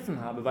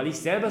begriffen habe, weil ich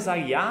selber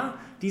sage, ja,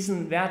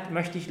 diesen Wert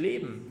möchte ich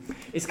leben.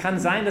 Es kann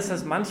sein, dass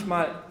das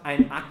manchmal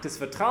ein Akt des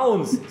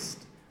Vertrauens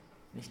ist.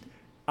 Nicht?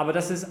 Aber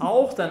das ist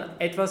auch dann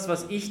etwas,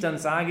 was ich dann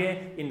sage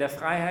in der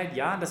Freiheit,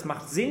 ja, das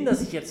macht Sinn,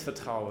 dass ich jetzt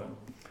vertraue.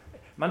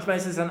 Manchmal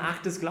ist es ein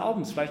Akt des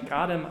Glaubens, vielleicht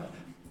gerade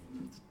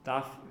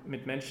darf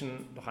mit Menschen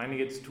noch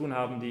einige zu tun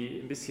haben,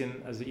 die ein bisschen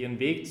ihren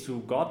Weg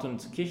zu Gott und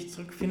zur Kirche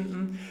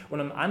zurückfinden. Und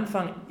am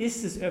Anfang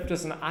ist es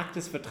öfters ein Akt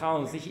des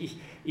Vertrauens.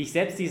 Ich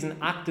setze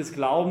diesen Akt des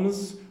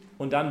Glaubens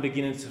und dann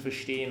beginne zu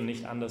verstehen,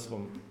 nicht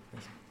andersrum,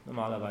 nicht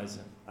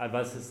normalerweise.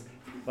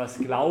 Was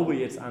Glaube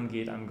jetzt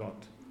angeht an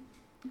Gott.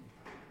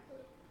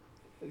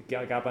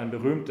 gab ein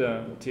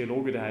berühmter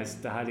Theologe, der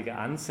heißt der heilige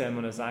Anselm,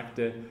 und er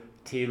sagte,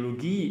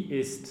 Theologie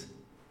ist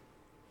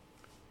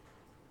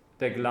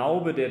der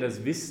Glaube, der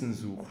das Wissen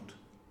sucht.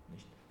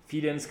 Nicht?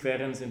 Fidens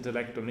querens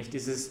intellectum. Nicht?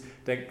 Das ist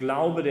der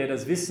Glaube, der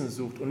das Wissen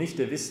sucht und nicht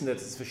der Wissen, der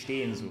das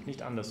Verstehen sucht.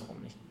 Nicht andersrum.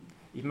 Nicht?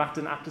 Ich mache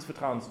den Akt des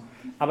Vertrauens.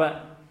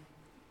 Aber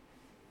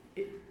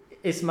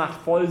es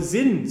macht voll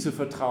Sinn zu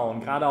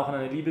vertrauen, gerade auch in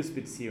einer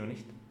Liebesbeziehung,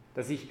 nicht?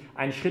 Dass ich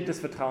einen Schritt des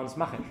Vertrauens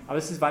mache. Aber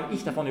es ist, weil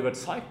ich davon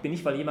überzeugt bin,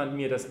 nicht weil jemand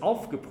mir das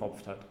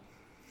aufgepropft hat.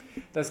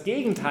 Das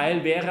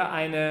Gegenteil wäre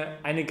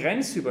eine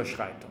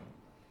Grenzüberschreitung.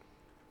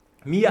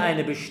 Mir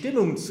eine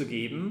Bestimmung zu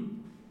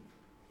geben,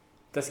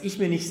 dass ich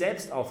mir nicht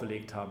selbst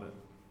auferlegt habe.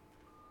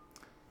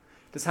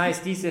 Das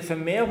heißt, diese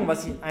Vermehrung,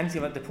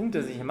 der Punkt,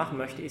 den ich hier machen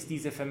möchte, ist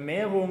diese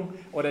Vermehrung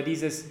oder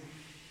dieses,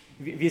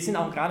 wir sind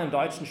auch gerade im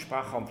deutschen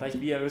Sprachraum,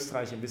 vielleicht wir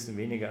Österreicher ein bisschen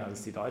weniger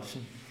als die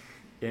Deutschen,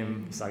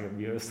 ich sage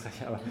wir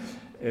Österreicher, aber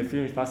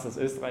fühle mich fast als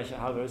Österreicher,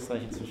 halbe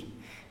Österreicher inzwischen.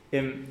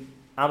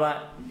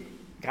 Aber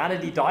gerade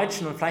die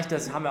Deutschen, und vielleicht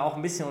haben wir auch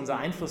ein bisschen unser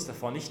Einfluss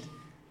davon, nicht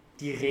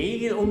die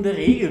Regel um der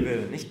Regel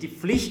willen, nicht die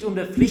Pflicht um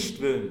der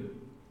Pflicht willen.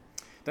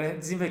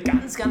 Da sind wir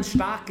ganz, ganz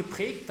stark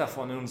geprägt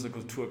davon in unserem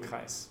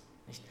Kulturkreis.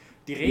 Nicht?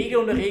 Die Regel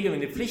um der Regel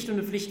willen, die Pflicht um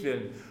der Pflicht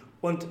willen.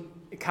 Und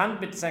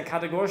Kant mit seinem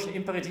kategorischen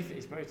Imperativ,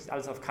 ich möchte nicht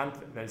alles auf Kant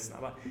wälzen,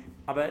 aber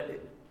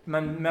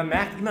man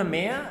merkt immer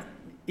mehr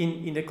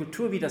in der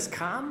Kultur, wie das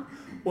kam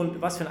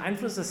und was für einen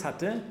Einfluss das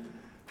hatte.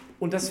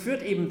 Und das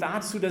führt eben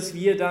dazu, dass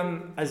wir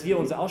dann, als wir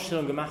unsere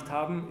Ausstellung gemacht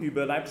haben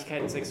über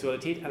Leiblichkeit und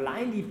Sexualität,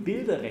 allein die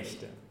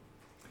Bilderrechte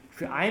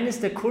für eines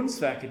der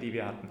Kunstwerke, die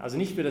wir hatten, also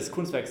nicht für das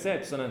Kunstwerk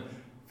selbst, sondern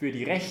für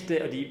die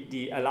Rechte,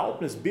 die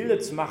Erlaubnis, Bilder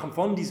zu machen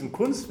von diesem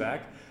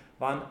Kunstwerk,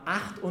 waren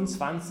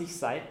 28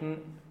 Seiten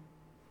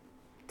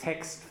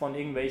Text von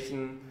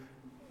irgendwelchen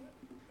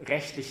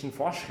rechtlichen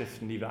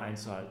Vorschriften, die wir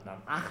einzuhalten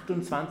haben.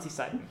 28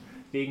 Seiten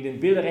wegen den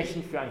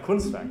Bilderrechten für ein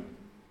Kunstwerk.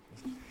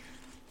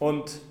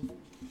 Und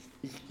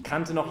ich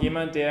kannte noch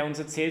jemanden, der uns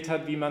erzählt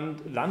hat, wie man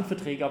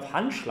Landverträge auf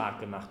Handschlag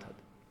gemacht hat.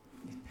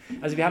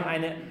 Also wir haben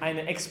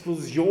eine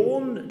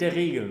Explosion der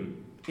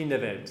Regeln in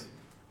der Welt.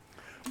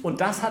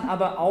 Und das hat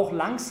aber auch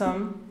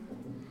langsam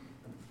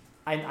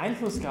einen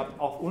Einfluss gehabt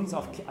auf uns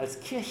als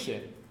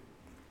Kirche.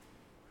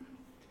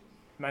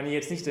 Ich meine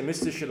jetzt nicht der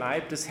mystische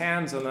Leib des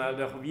Herrn,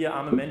 sondern auch wir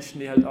arme Menschen,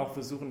 die halt auch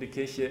versuchen, die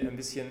Kirche ein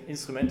bisschen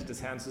Instrumente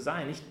des Herrn zu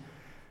sein. Nicht?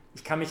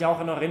 Ich kann mich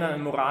auch noch erinnern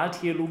an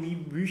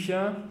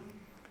Moraltheologie-Bücher.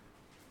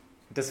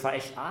 Das war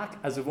echt arg,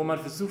 also wo man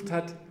versucht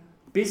hat,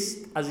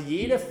 also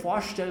jede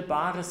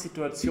vorstellbare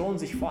Situation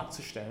sich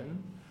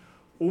vorzustellen,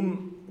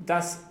 um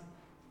das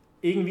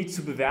irgendwie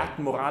zu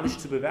bewerten, moralisch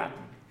zu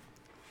bewerten.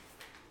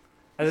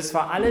 Also es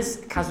war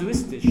alles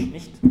kasuistisch,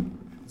 nicht?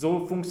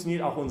 So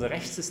funktioniert auch unser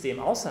Rechtssystem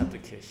außerhalb der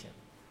Kirche.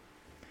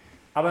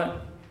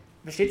 Aber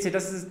versteht ihr,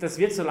 das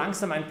wird so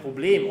langsam ein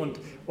Problem und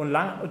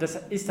das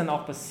ist dann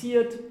auch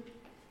passiert,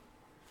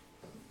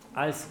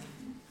 als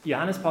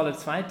Johannes Paul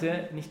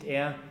II., nicht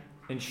er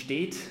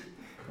entsteht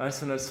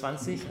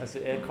 1920, also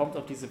er kommt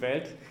auf diese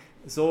Welt,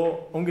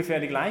 so ungefähr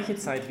die gleiche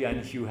Zeit wie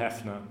ein Hugh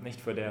Hefner,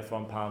 nicht der vor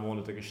ein paar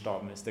Monaten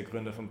gestorben ist, der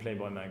Gründer von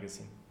Playboy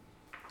Magazine.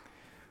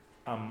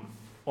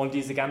 Und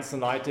diese ganzen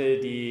Leute,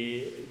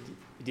 die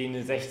in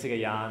den 60er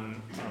Jahren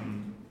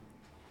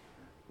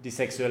die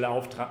sexuelle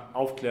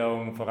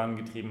Aufklärung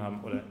vorangetrieben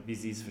haben, oder wie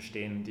sie es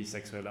verstehen, die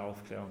sexuelle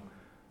Aufklärung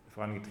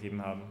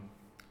vorangetrieben haben.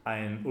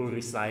 Ein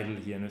Ulrich Seidel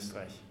hier in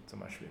Österreich zum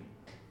Beispiel.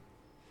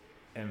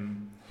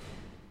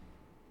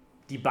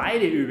 Die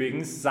beide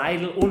übrigens,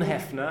 Seidel und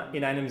Hefner,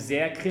 in einem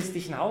sehr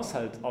christlichen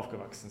Haushalt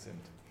aufgewachsen sind.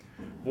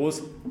 Wo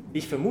es,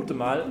 ich vermute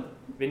mal,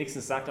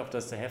 wenigstens sagt auch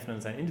das der Hefner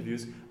in seinen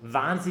Interviews,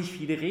 wahnsinnig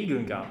viele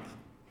Regeln gab.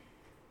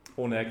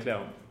 Ohne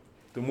Erklärung.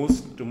 Du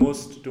musst.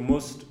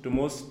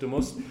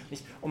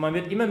 Nicht? Und man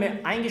wird immer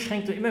mehr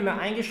eingeschränkt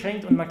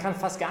und man kann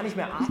fast gar nicht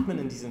mehr atmen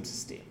in diesem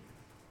System.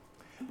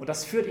 Und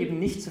das führt eben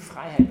nicht zur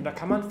Freiheit. Und da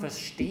kann man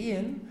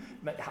verstehen,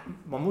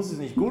 man muss es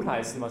nicht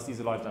gutheißen, was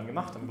diese Leute dann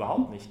gemacht haben,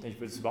 überhaupt nicht. Ich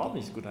will es überhaupt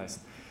nicht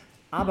gutheißen.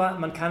 Aber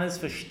man kann es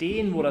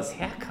verstehen, wo das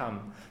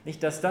herkam.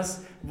 Nicht, dass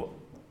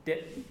der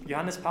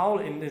Johannes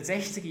Paul in den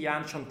 60er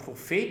Jahren schon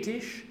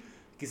prophetisch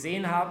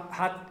gesehen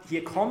hat,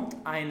 hier kommt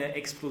eine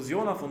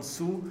Explosion auf uns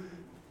zu,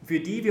 für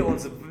die wir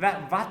uns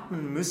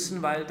wappnen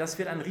müssen, weil das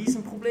wird ein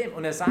Riesenproblem.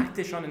 Und er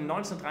sagte schon in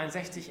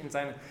 1963 in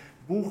seinem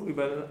Buch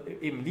über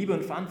eben Liebe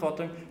und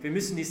Verantwortung, wir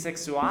müssen die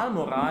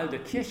Sexualmoral der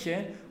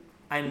Kirche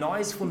ein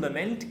neues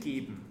Fundament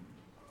geben.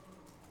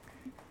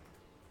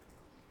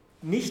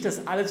 Nicht,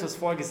 dass alles, was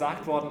vorher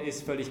gesagt worden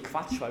ist, völlig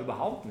Quatsch war,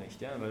 überhaupt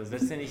nicht. Ja? Weil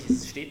letztendlich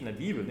steht in der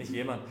Bibel, nicht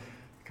jemand,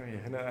 ich kann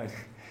mich erinnern,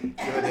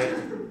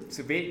 der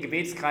zu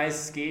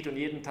Gebetskreis geht und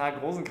jeden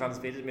Tag Rosenkranz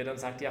betet, mir dann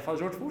sagt, ja, Frau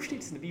George, wo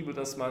steht es in der Bibel,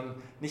 dass man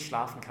nicht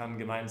schlafen kann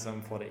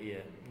gemeinsam vor der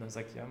Ehe? Und dann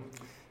sagt ja,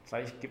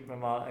 vielleicht gibt mir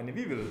mal eine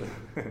Bibel.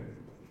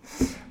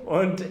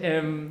 Und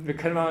wir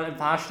können mal ein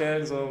paar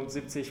Stellen, so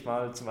 70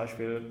 Mal zum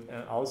Beispiel,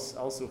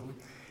 aussuchen.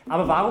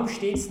 Aber warum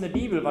steht es in der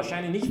Bibel?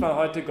 Wahrscheinlich nicht, weil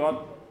heute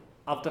Gott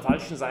auf der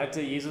falschen Seite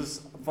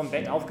Jesus vom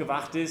Bett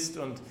aufgewacht ist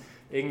und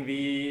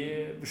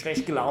irgendwie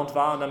schlecht gelaunt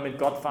war und dann mit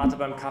Gott Vater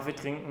beim Kaffee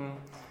trinken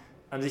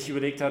an sich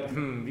überlegt hat,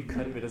 wie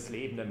können wir das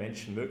Leben der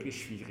Menschen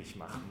möglichst schwierig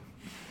machen?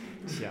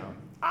 Tja,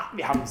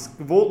 wir haben es,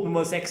 Gebot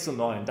Nummer 6 und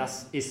 9,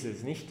 das ist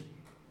es, nicht?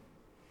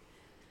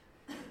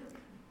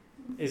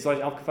 Ist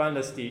euch aufgefallen,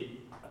 dass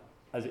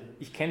also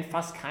ich kenne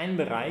fast keinen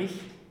Bereich,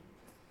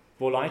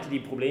 wo Leute, die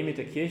Probleme mit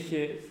der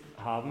Kirche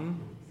haben,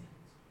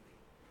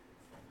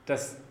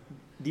 dass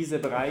dieser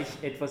Bereich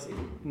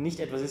nicht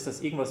etwas ist,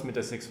 das irgendwas mit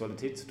der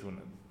Sexualität zu tun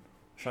hat.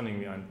 Schon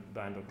irgendwie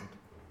beeindruckend.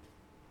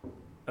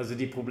 Also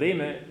die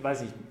Probleme,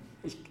 weiß ich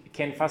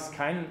kenne fast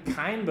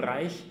keinen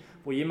Bereich,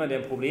 wo jemand, der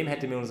ein Problem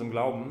hätte mit unserem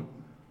Glauben,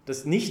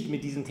 das nicht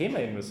mit diesem Thema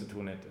irgendwas zu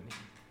tun hätte. Nicht?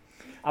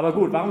 Aber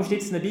gut, warum steht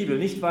es in der Bibel?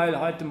 Nicht, weil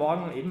heute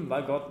Morgen eben,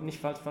 weil Gott nicht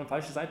von der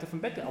falschen Seite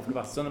vom Bett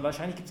aufgewacht ist, sondern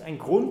wahrscheinlich gibt es einen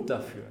Grund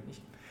dafür.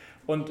 Nicht?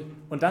 Und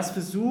das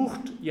versucht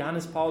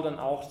Johannes Paul dann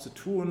auch zu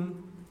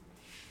tun,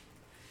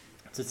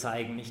 zu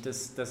zeigen, nicht,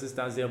 dass es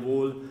da sehr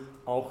wohl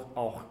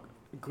auch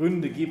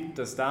Gründe gibt,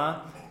 dass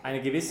da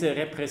eine gewisse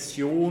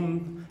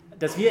Repression,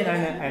 dass wir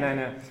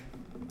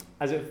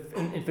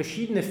in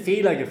verschiedene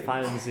Fehler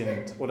gefallen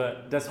sind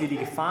oder dass wir die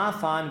Gefahr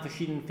fahren, in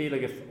verschiedene Fehler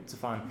zu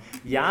fahren.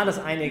 Ja, das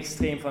eine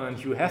Extrem von einem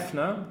Hugh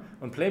Hefner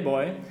und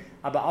Playboy,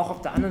 aber auch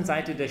auf der anderen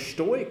Seite der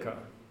Stoiker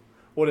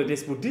oder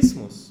des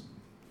Buddhismus.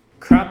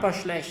 Körper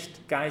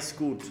schlecht, Geist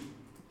gut.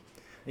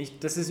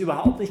 Das ist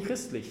überhaupt nicht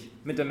christlich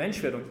mit der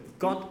Menschwerdung.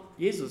 Gott,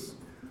 Jesus,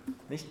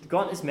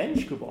 Gott ist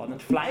Mensch geworden,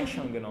 hat Fleisch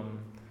angenommen.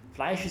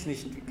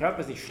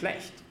 Körper ist nicht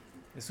schlecht,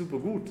 ist super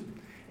gut.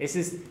 Es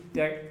ist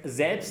der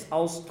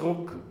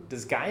Selbstausdruck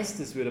des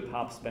Geistes, würde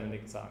Papst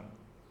Benedikt sagen,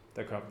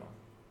 der Körper.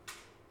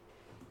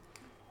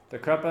 Der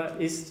Körper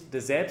ist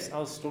der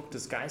Selbstausdruck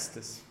des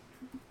Geistes.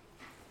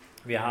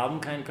 Wir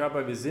haben keinen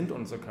Körper, wir sind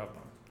unser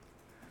Körper.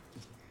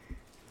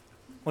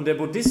 Und der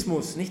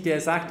Buddhismus, der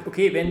sagt,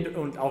 okay,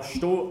 und auch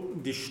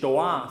die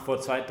Stoa vor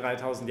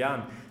 2.000, 3.000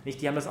 Jahren,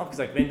 die haben das auch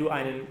gesagt,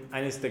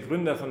 eines der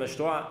Gründer von der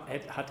Stoa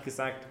hat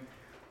gesagt,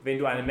 wenn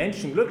du einen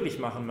Menschen glücklich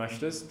machen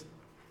möchtest,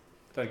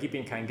 dann gib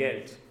ihm kein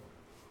Geld,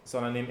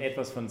 sondern nimm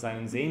etwas von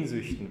seinen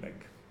Sehnsüchten weg.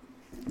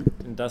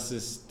 Denn das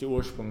ist der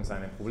Ursprung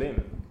seiner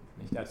Probleme.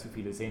 Er hat zu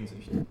viele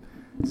Sehnsüchte.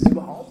 Das ist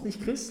überhaupt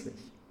nicht christlich.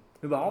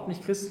 Überhaupt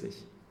nicht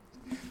christlich.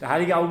 Der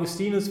heilige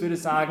Augustinus würde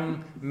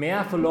sagen,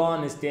 mehr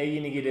verloren ist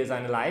derjenige, der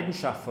seine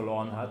Leidenschaft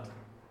verloren hat,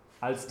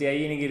 als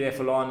derjenige, der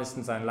verloren ist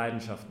in seinen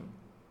Leidenschaften.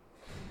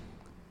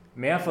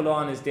 Mehr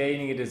verloren ist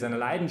derjenige, der seine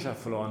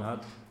Leidenschaft verloren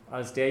hat,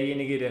 als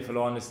derjenige, der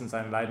verloren ist in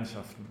seinen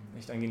Leidenschaften.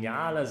 Nicht ein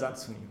genialer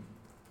Satz von ihm.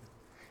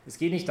 Es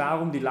geht nicht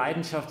darum, die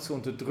Leidenschaft zu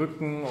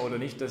unterdrücken oder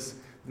nicht, das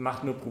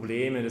macht nur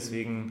Probleme,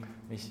 deswegen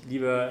nicht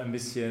lieber ein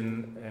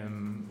bisschen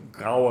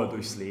grauer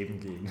durchs Leben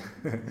gehen,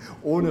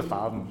 ohne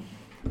Farben.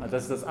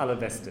 Das ist das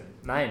Allerbeste.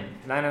 Nein.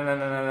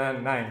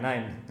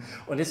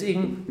 Und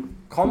deswegen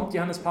kommt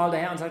Johannes Paul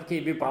daher und sagt,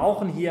 okay, wir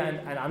brauchen hier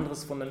ein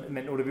anderes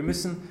Fundament oder wir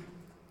müssen,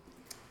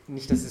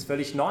 nicht, dass es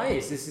völlig neu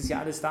ist, es ist ja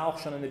alles da auch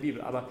schon in der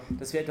Bibel, aber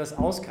dass wir etwas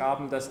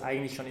ausgraben, das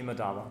eigentlich schon immer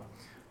da war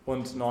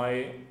und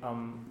neu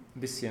ein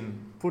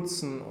bisschen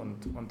putzen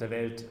und der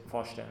Welt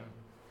vorstellen.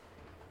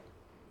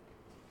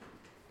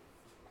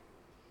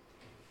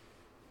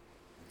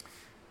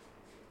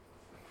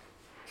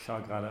 Ich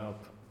schaue gerade,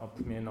 ob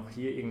mir noch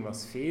hier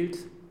irgendwas fehlt.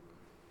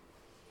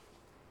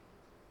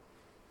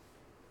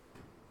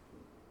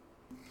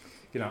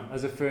 Genau,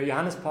 also für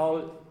Johannes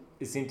Paul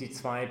sind die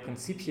zwei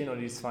Prinzipien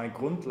oder die zwei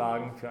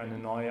Grundlagen für eine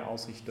neue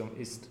Ausrichtung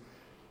ist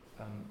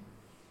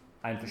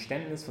ein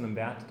Verständnis von dem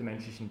Wert der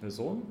menschlichen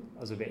Person,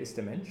 also wer ist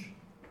der Mensch,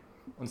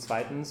 und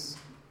zweitens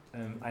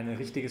ein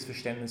richtiges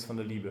Verständnis von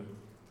der Liebe.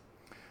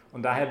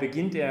 Und daher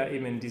beginnt er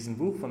eben in diesem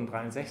Buch von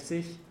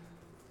 63,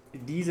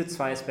 diese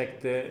zwei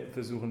Aspekte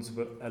versuchen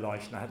zu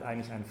erleuchten. Er hat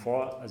eigentlich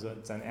also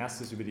sein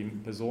erstes über die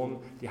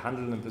Person, die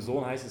handelnde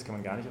Person heißt, das kann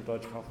man gar nicht auf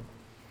Deutsch kaufen.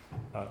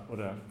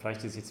 Oder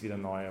vielleicht ist es jetzt wieder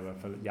neu, aber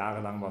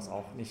jahrelang war es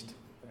auch nicht,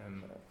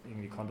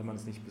 irgendwie konnte man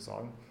es nicht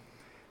besorgen.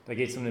 Da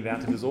geht es um eine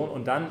Werte Person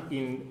und dann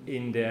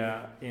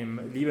im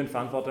Liebe und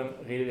Verantwortung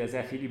redet er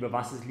sehr viel über,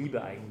 was ist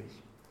Liebe eigentlich.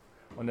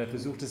 Und er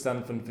versucht es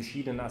dann von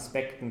verschiedenen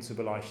Aspekten zu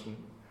beleuchten.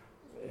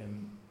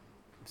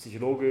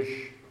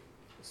 Psychologisch,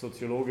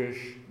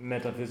 soziologisch,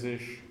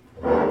 metaphysisch,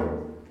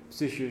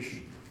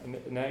 psychisch.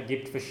 Er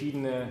gibt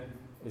verschiedene,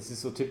 es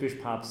ist so typisch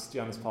Papst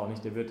Johannes Paul,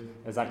 nicht?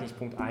 Er sagt nicht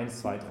Punkt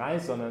 1, 2, 3,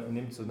 sondern er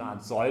nimmt so eine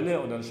Art Säule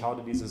und dann schaut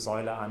er diese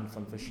Säule an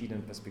von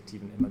verschiedenen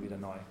Perspektiven immer wieder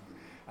neu.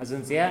 Also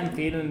ein sehr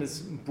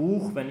empfehlendes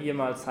Buch, wenn ihr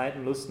mal Zeit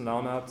und Lust und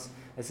Laune habt.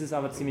 Es ist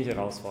aber ziemlich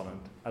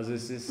herausfordernd. Also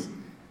es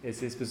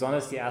ist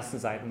besonders die ersten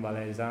Seiten, weil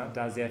er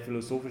da sehr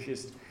philosophisch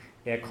ist.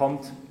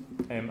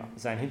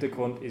 Sein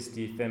Hintergrund ist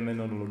die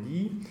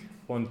Phänomenologie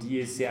und die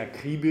ist sehr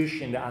akribisch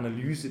in der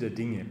Analyse der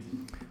Dinge.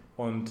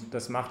 Und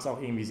das macht es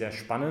auch irgendwie sehr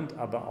spannend,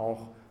 aber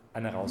auch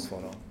eine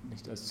Herausforderung,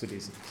 nicht als zu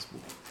lesen, das Buch.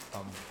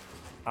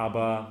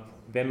 Aber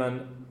wenn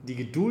man die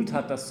Geduld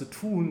hat, das zu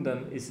tun,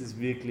 dann ist es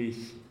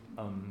wirklich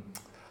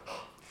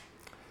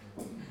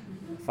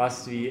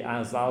fast wie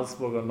ein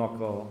Salzburger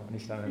Nockerl,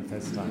 nicht an einem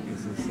Festtag,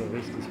 es ist so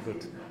richtig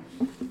gut.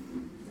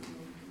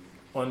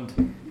 Und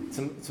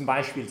zum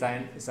Beispiel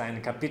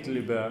sein Kapitel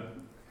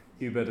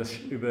über das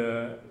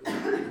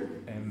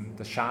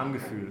Das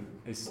Schamgefühl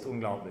ist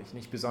unglaublich.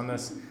 Nicht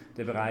besonders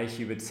der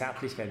Bereich über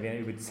Zärtlichkeit, wer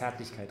über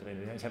Zärtlichkeit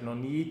redet. Ich habe noch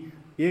nie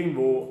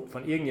irgendwo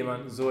von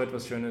irgendjemandem so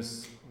etwas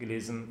Schönes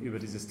gelesen über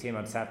dieses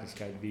Thema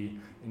Zärtlichkeit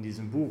wie in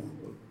diesem Buch.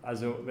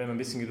 Also wenn man ein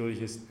bisschen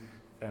geduldig ist,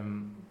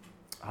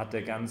 hat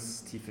er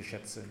ganz tiefe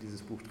Schätze,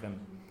 dieses Buch drin.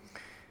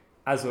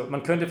 Also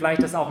man könnte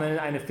vielleicht das auch nennen,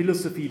 eine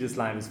Philosophie des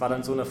Leibes. War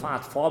dann so eine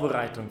Art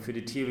Vorbereitung für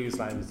die Theologie des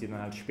Leibes, die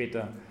dann halt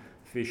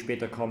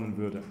später kommen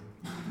würde.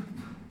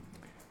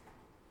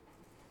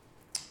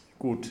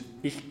 Gut,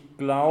 ich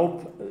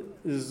glaube,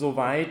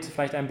 soweit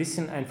vielleicht ein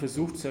bisschen ein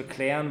Versuch zu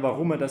erklären,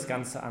 warum er das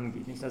Ganze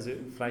angeht. Nicht? Also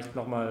vielleicht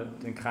nochmal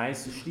den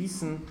Kreis zu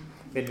schließen.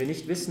 Wenn wir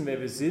nicht wissen,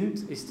 wer wir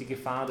sind, ist die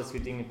Gefahr, dass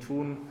wir Dinge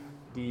tun,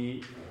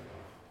 die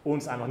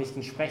uns einfach nicht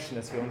entsprechen,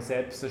 dass wir uns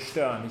selbst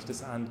zerstören. Nicht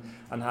das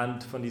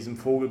anhand von diesem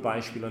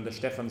Vogelbeispiel und der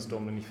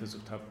Stephansdom, den ich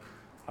versucht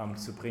habe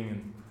zu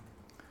bringen.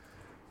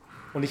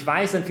 Und ich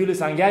weiß, dann viele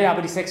sagen, ja,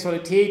 aber die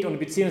Sexualität und die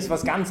Beziehung ist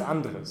was ganz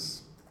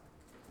anderes.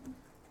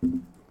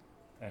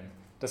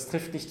 Das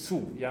trifft nicht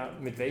zu. Ja?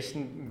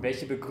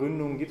 Welche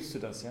Begründung gibst du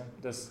das? Ja?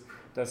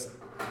 Dass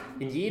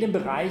in jedem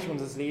Bereich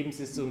unseres Lebens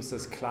ist uns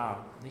das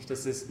klar. Nicht,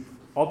 dass es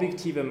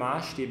objektive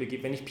Maßstäbe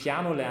gibt. Wenn ich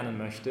Piano lernen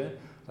möchte,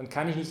 dann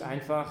kann ich nicht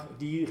einfach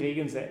die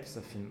Regeln selbst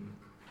erfinden.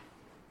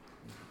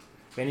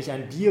 Wenn ich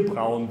ein Bier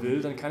brauen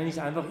will, dann kann ich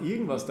nicht einfach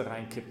irgendwas da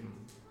reinkippen.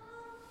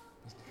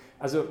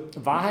 Also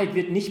Wahrheit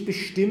wird nicht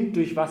bestimmt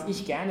durch was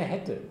ich gerne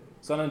hätte,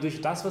 sondern durch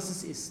das, was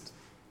es ist.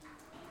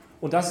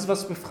 Und das ist,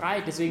 was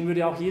befreit. Deswegen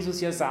würde auch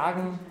Jesus ja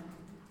sagen,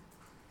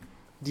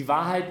 die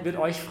Wahrheit wird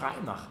euch frei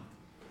machen.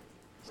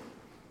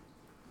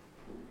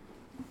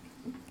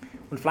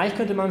 Und vielleicht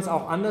könnte man es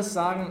auch anders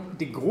sagen,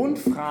 die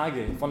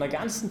Grundfrage von der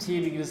ganzen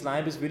Theologie des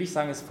Leibes, würde ich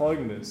sagen, ist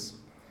folgendes.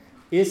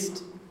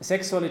 Ist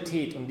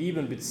Sexualität und Liebe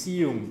und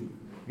Beziehung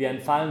wie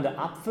ein fallender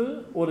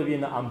Apfel oder wie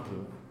eine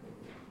Ampel?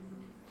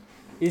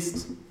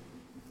 Ist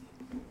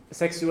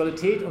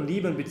Sexualität und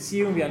Liebe und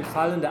Beziehung wie ein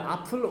fallender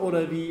Apfel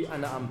oder wie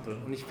eine Ampel?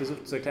 Und ich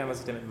versuche zu erklären,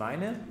 was ich damit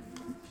meine.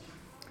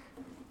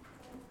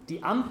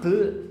 Die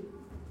Ampel,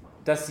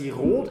 dass sie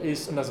rot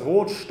ist und das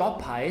Rot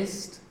Stopp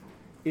heißt,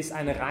 ist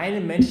eine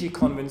reine menschliche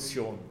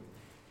Konvention.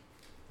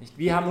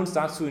 Wir haben uns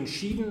dazu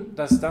entschieden,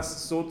 dass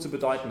das so zu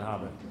bedeuten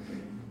habe.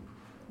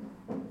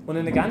 Und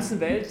in der ganzen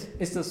Welt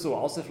ist das so,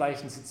 außer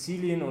vielleicht in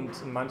Sizilien und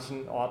in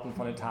manchen Orten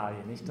von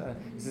Italien. Nicht?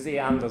 Es ist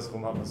eher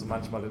andersrum, hat man so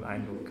manchmal den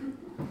Eindruck.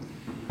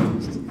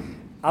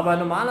 Aber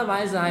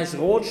normalerweise heißt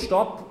Rot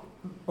Stopp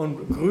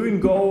und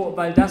Grün Go,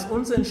 weil das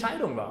unsere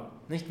Entscheidung war.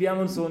 Nicht? Wir haben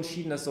uns so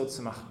entschieden, das so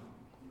zu machen.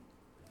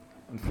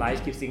 Und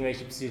vielleicht gibt es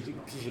irgendwelche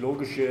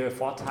psychologische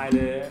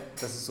Vorteile,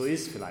 dass es so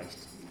ist vielleicht.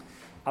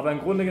 Aber im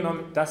Grunde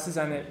genommen, das ist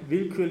eine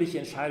willkürliche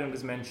Entscheidung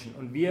des Menschen.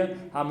 Und wir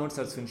haben uns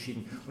dazu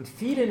entschieden. Und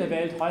viele in der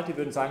Welt heute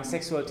würden sagen,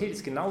 Sexualität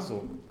ist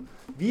genauso.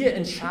 Wir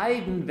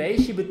entscheiden,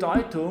 welche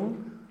Bedeutung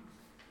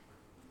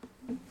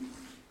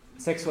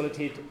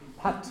Sexualität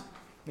hat.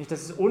 Nicht,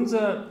 das ist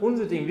unser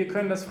Ding. Wir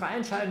können das frei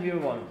entscheiden, wie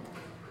wir wollen.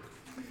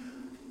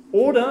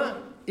 Oder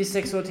ist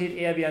Sexualität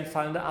eher wie ein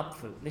fallender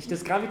Apfel? Nicht?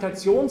 Das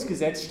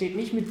Gravitationsgesetz steht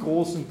nicht mit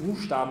großen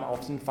Buchstaben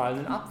auf den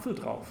fallenden Apfel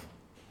drauf.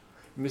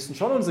 Wir müssen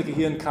schon unser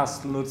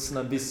Gehirnkastel nutzen,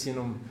 ein bisschen,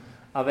 um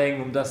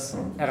das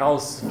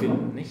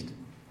herauszufinden. Nicht?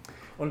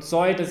 Und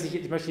sorry, dass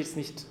ich möchte jetzt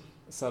nicht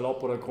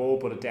salopp oder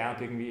grob oder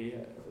derb irgendwie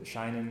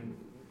scheinen.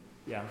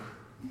 Ja.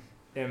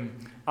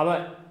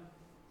 Aber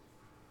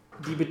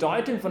die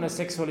Bedeutung von der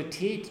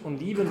Sexualität und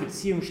Liebe und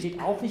Beziehung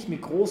steht auch nicht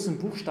mit großen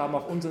Buchstaben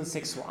auf unseren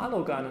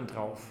Sexualorganen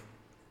drauf.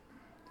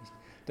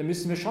 Da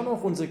müssen wir schon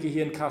auch unser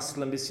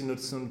Gehirnkastel ein bisschen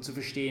nutzen, um zu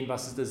verstehen,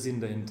 was ist der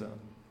Sinn dahinter.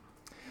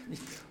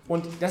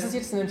 Und das ist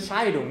jetzt eine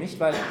Entscheidung, nicht?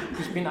 Weil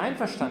ich bin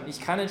einverstanden,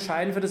 ich kann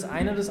entscheiden für das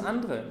eine oder das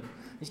andere.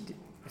 Nicht?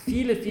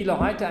 Viele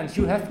heute, ein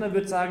Hugh Hefner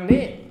wird sagen,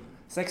 nee,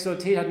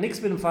 Sexualität hat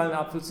nichts mit dem fallenden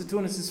Apfel zu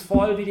tun, es ist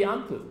voll wie die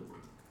Ampel.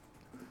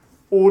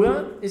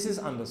 Oder ist es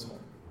andersrum?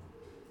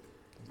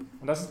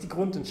 Und das ist die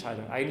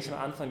Grundentscheidung, eigentlich am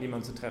Anfang, die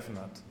man zu treffen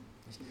hat.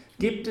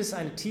 Gibt es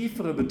eine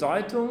tiefere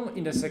Bedeutung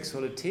in der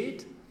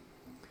Sexualität,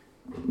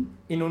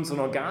 in unseren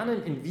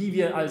Organen, in wie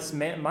wir als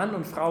Mann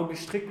und Frau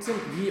gestrickt sind,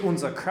 wie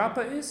unser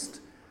Körper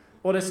ist,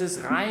 oder ist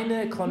es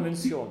reine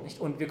Konvention?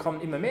 Nicht? Und wir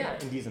kommen immer mehr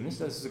in diesem, nicht?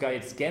 Das ist sogar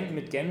jetzt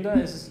mit Gender,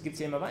 geht es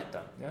ja immer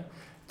weiter. Ja?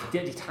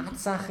 Die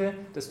Tatsache,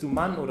 dass du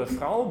Mann oder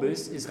Frau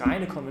bist, ist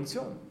reine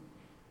Konvention.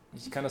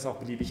 Ich kann das auch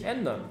beliebig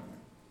ändern,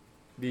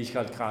 wie ich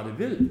halt gerade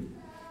will.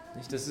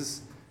 Nicht? Das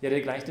ist ja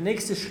der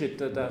nächste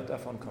Schritt, der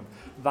davon kommt.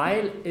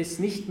 Weil es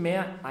nicht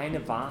mehr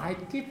eine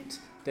Wahrheit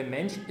gibt. Der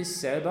Mensch ist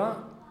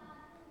selber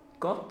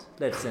Gott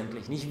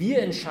letztendlich. Nicht wir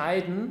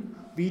entscheiden,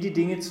 wie die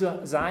Dinge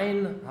zu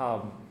sein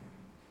haben.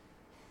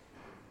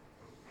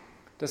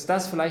 Dass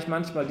das vielleicht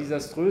manchmal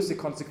desaströse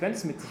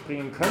Konsequenzen mit sich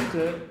bringen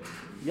könnte,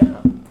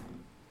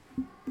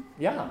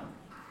 ja,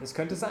 das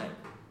könnte sein.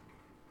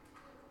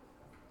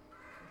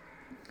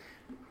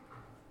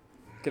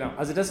 Genau,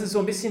 also das ist so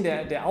ein bisschen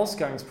der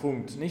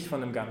Ausgangspunkt, nicht,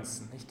 von dem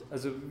Ganzen. Nicht?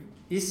 Also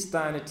ist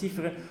da eine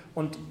tiefere...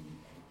 Und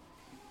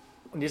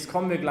jetzt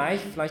kommen wir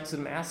gleich vielleicht zu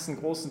dem ersten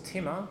großen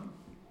Thema.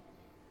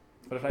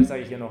 Oder vielleicht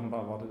sage ich hier noch ein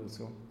paar Worte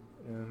dazu.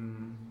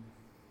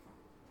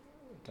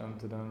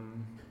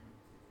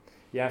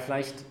 Ja,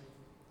 vielleicht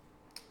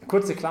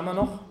kurze Klammer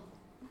noch.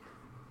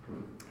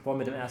 Wollen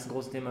wir mit dem ersten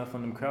großen Thema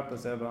von dem Körper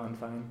selber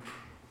anfangen.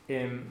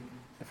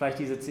 Vielleicht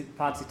diese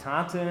paar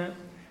Zitate.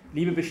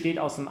 Liebe besteht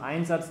aus dem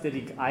Einsatz, der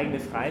die eigene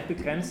Freiheit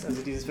begrenzt.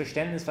 Also dieses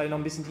Verständnis, vielleicht noch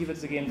ein bisschen tiefer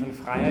zu gehen von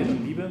Freiheit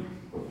und Liebe.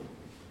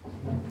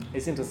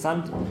 Ist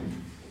interessant,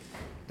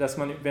 dass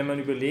man, wenn man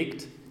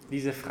überlegt,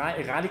 dieser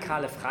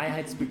radikale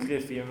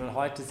Freiheitsbegriff, wie man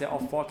heute sehr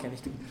oft vorkennt,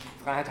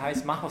 Freiheit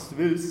heißt, mach was du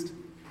willst,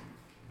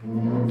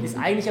 ist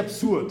eigentlich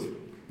absurd.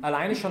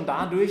 Alleine schon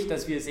dadurch,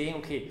 dass wir sehen,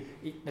 okay,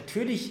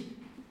 natürlich,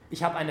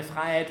 ich habe eine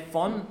Freiheit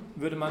von,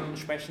 würde man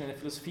sprechen in der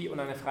Philosophie, und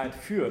eine Freiheit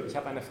für. Ich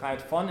habe eine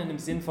Freiheit von in dem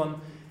Sinn von,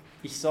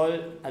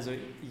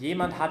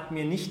 jemand hat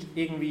mir nicht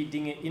irgendwie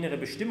innere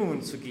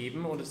Bestimmungen zu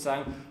geben oder zu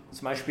sagen,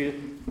 zum Beispiel,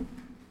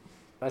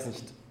 weiß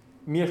nicht,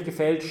 mir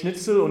gefällt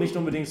Schnitzel und nicht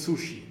unbedingt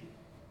Sushi.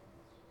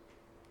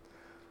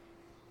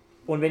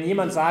 Und wenn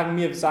jemand sagen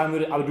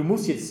würde, aber du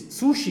musst jetzt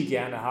Sushi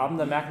gerne haben,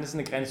 dann merken, das ist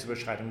eine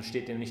Grenzüberschreitung, das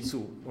steht dir nicht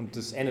zu. Und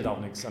das ändert auch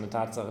nichts an der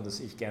Tatsache, dass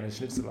ich gerne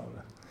Schnitzel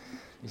habe.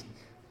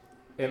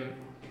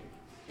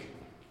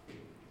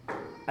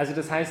 Also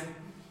das heißt,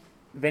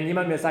 wenn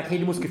jemand mir sagt, hey,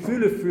 du musst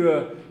Gefühle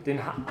für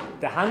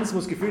der Hans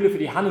muss Gefühle für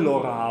die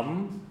Hannelore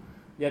haben,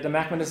 ja, dann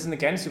merkt man, das ist eine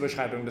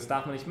Grenzüberschreitung, das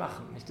darf man nicht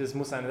machen. Das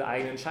muss seine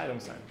eigene Entscheidung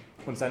sein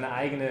und seine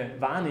eigene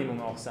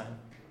Wahrnehmung auch sein.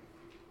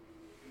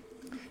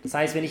 Das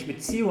heißt, wenn ich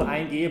Beziehung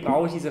eingehe,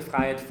 brauche ich diese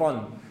Freiheit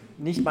von.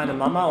 Nicht meine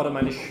Mama oder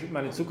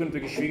meine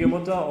zukünftige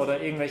Schwiegermutter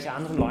oder irgendwelche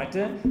anderen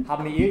Leute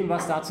haben mir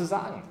irgendwas da zu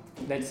sagen,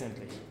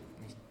 letztendlich.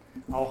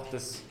 Auch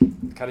das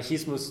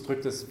Katechismus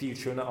drückt das viel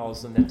schöner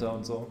aus und netter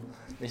und so.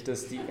 Nicht,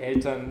 dass die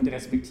Eltern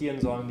respektieren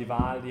sollen die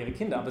Wahl ihrer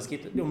Kinder, aber es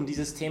geht um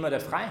dieses Thema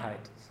der Freiheit.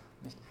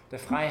 Nicht? Der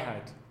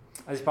Freiheit.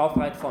 Also ich brauche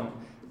Freiheit von.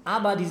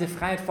 Aber diese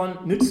Freiheit von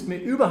nützt mir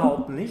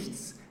überhaupt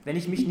nichts, wenn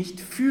ich mich nicht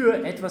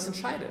für etwas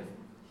entscheide.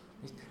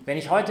 Nicht? Wenn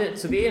ich heute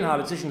zu wählen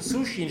habe zwischen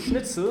Sushi und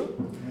Schnitzel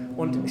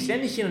und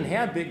ständig hin und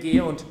her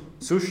gehe und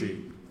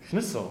Sushi,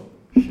 Schnitzel,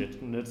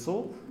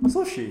 Schnitzel,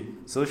 Sushi,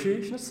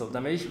 Sushi, Schnitzel,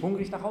 dann werde ich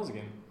hungrig nach Hause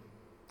gehen,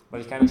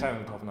 weil ich keine Entscheidung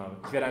getroffen habe.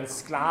 Ich werde ein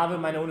Sklave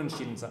meiner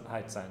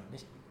Unentschiedenheit sein.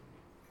 Nicht?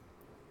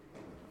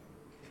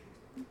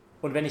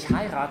 Und wenn ich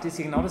heirate, ist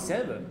hier genau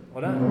dasselbe,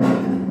 oder?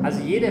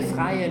 Also jede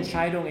freie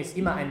Entscheidung ist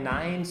immer ein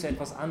Nein zu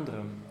etwas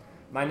anderem.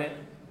 Meine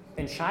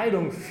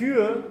Entscheidung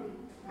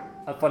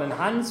von den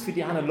Hans für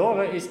die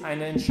Hannelore ist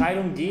eine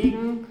Entscheidung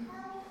gegen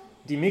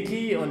die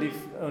Mickey und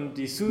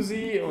die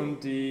Susi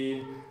und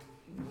die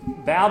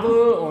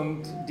Bärbel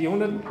und die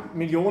 100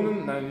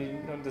 Millionen, nein,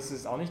 das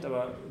ist auch nicht,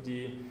 aber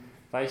die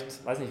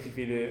vielleicht, weiß nicht wie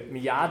viele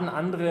Milliarden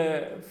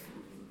andere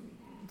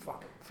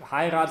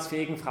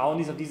heiratsfähigen Frauen,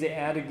 die es auf dieser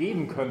Erde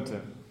geben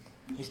könnte.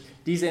 Nicht?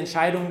 Diese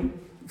Entscheidung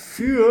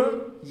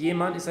für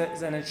jemand ist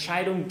eine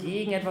Entscheidung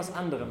gegen etwas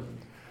anderem.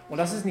 Und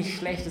das ist nicht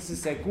schlecht, das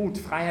ist sehr gut.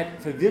 Freiheit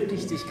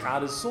verwirklicht sich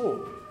gerade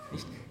so.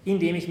 Nicht?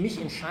 Indem ich mich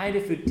entscheide,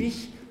 für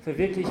dich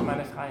verwirkliche ich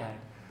meine Freiheit.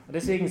 Und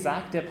deswegen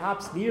sagt der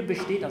Papst, Liebe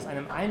besteht aus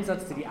einem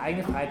Einsatz, der die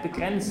eigene Freiheit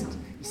begrenzt.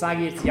 Ich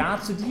sage jetzt Ja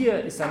zu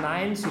dir, ist ein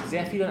Nein zu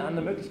sehr vielen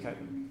anderen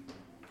Möglichkeiten.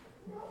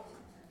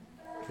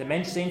 Der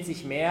Mensch sehnt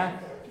sich mehr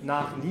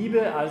nach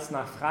Liebe als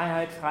nach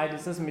Freiheit. Freiheit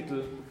ist das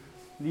Mittel,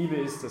 Liebe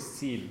ist das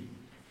Ziel.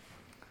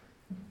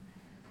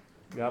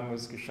 Wir haben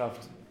es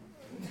geschafft,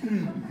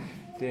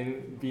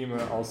 den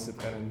Beamer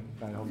auszubrennen.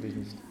 Nein, hoffentlich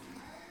nicht.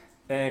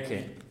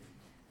 Okay.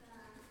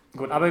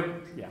 Gut, aber ja,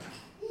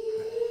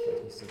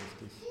 vielleicht nicht so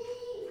richtig.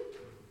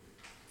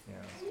 Ja,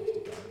 ist vielleicht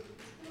egal.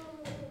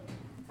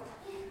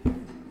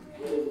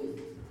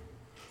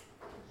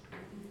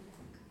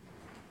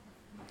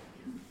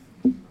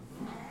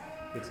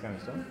 Geht's gar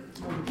nicht, oder?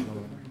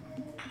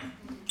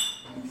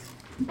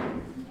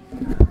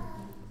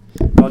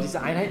 Oh,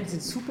 diese Einheiten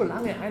sind super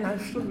lange, 1,5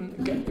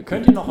 Stunden.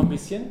 Könnt ihr noch ein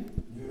bisschen?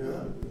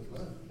 Ja.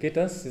 Geht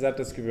das? Ihr seid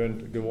das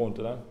gewohnt,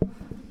 oder?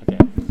 Okay,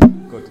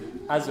 gut.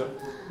 Also,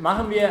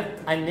 machen wir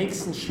einen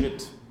nächsten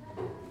Schritt.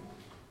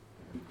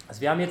 Also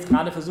wir haben jetzt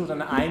gerade versucht,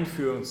 eine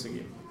Einführung zu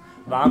geben.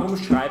 Warum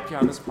schreibt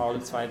Johannes Paul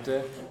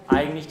II.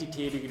 Eigentlich die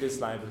Theologie des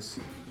Leibes?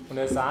 Und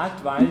er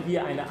sagt, weil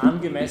wir eine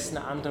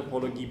angemessene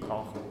Anthropologie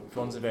brauchen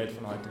für unsere Welt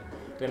von heute.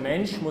 Der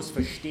Mensch muss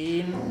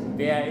verstehen,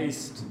 wer er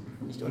ist.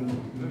 Und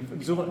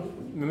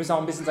wir müssen auch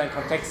ein bisschen seinen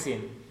Kontext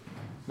sehen.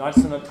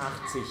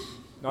 1980,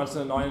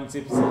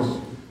 1979,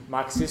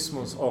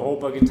 Marxismus,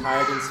 Europa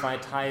geteilt in 2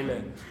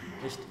 Teile.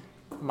 Nicht?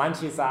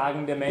 Manche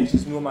sagen, der Mensch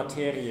ist nur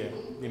Materie,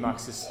 die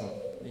Marxisten.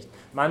 Nicht?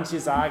 Manche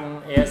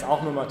sagen, er ist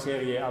auch nur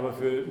Materie, aber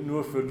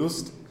nur für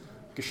Lust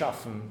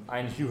geschaffen,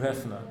 ein Hugh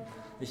Hefner.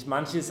 Nicht?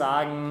 Manche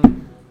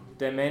sagen,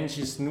 der Mensch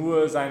ist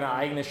nur seine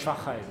eigene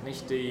Schwachheit.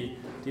 Nicht? Die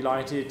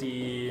Leute,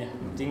 die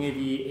Dinge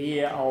wie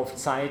Ehe auf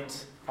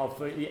Zeit,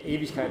 auf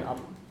Ewigkeit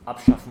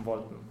abschaffen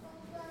wollten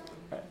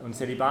und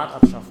Zölibat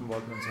abschaffen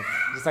wollten und so.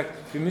 Das sagt,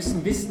 wir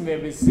müssen wissen,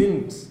 wer wir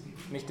sind.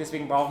 Nicht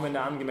deswegen brauchen wir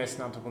eine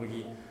angemessene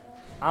Anthropologie.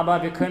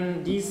 Aber wir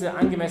können diese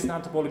angemessene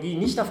Anthropologie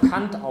nicht auf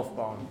Kant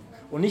aufbauen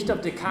und nicht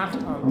auf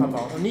Descartes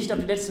aufbauen und nicht auf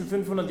die letzten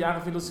 500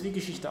 Jahre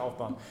Philosophiegeschichte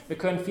aufbauen. Wir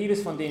können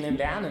vieles von denen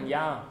lernen,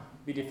 ja,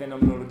 wie die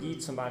Phänomenologie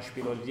zum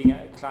Beispiel oder die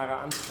Dinge klarer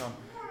anzuschauen.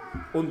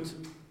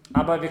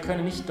 Aber wir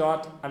können nicht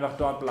einfach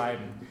dort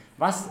bleiben.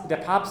 Was der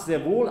Papst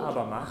sehr wohl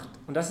aber macht,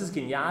 und das ist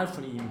genial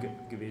von ihm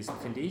gewesen,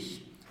 finde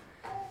ich,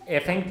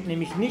 er fängt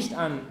nämlich nicht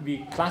an,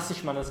 wie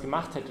klassisch man das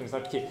gemacht hätte und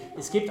sagt, okay,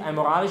 es gibt ein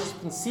moralisches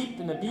Prinzip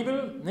in der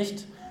Bibel,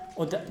 nicht?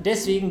 Und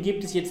deswegen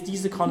gibt es jetzt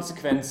diese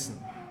Konsequenzen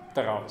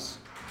daraus.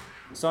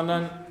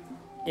 Sondern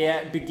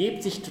er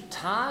begebt sich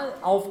total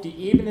auf die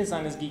Ebene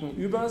seines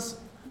Gegenübers,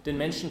 den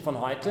Menschen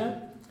von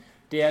heute,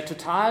 der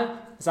total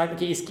sagt,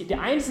 okay, die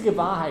einzige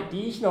Wahrheit,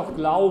 die ich noch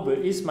glaube,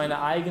 ist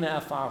meine eigene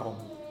Erfahrung.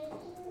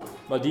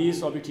 Weil die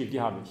ist objektiv, die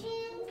habe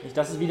ich.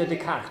 Das ist wieder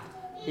Descartes.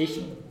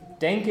 Ich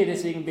denke,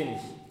 deswegen bin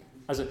ich.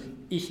 Also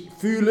ich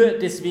fühle,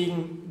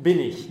 deswegen bin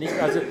ich. Nicht?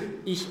 Also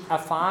ich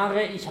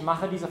erfahre, ich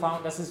mache diese Erfahrung,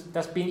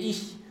 das bin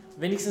ich.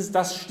 Wenigstens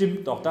das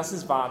stimmt doch, das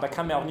ist wahr, da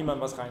kann mir auch niemand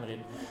was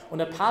reinreden. Und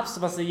der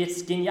Papst, was er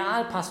jetzt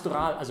genial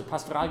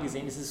pastoral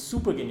gesehen, ist es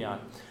super genial,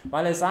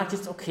 weil er sagt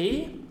jetzt,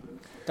 okay,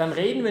 dann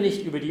reden wir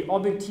nicht über die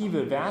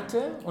objektive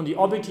Werte und die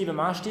objektive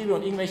Maßstäbe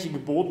und irgendwelche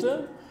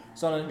Gebote,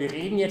 sondern wir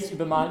reden jetzt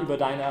mal über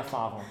deine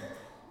Erfahrung.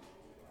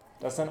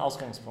 Das ist sein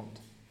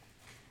Ausgangspunkt.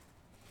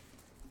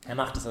 Er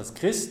macht es als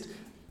Christ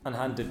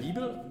anhand der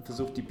Bibel,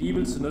 versucht die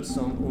Bibel zu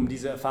nutzen, um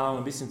diese Erfahrung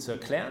ein bisschen zu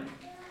erklären,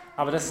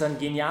 aber das ist ein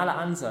genialer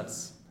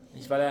Ansatz.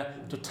 Nicht, weil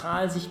er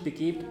total sich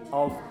begebt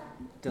auf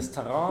das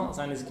Terrain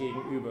seines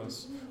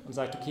Gegenübers und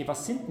sagt, okay,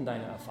 was sind denn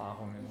deine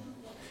Erfahrungen?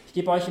 Ich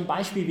gebe euch ein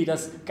Beispiel, wie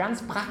das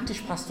ganz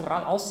praktisch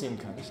pastoral aussehen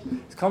kann.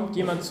 Es kommt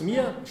jemand zu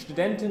mir,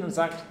 Studentin, und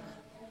sagt,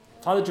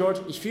 Father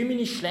George, ich fühle mich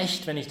nicht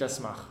schlecht, wenn ich das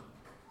mache.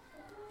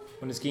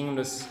 Und es ging um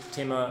das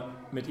Thema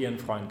mit ihrem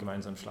Freund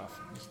gemeinsam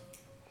schlafen.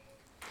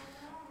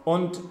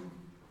 Und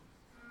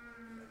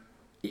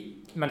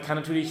man kann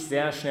natürlich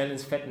sehr schnell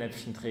ins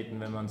Fettnäpfchen treten,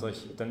 wenn man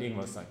dann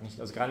irgendwas sagt. Nicht?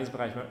 Also gerade in diesem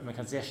Bereich, man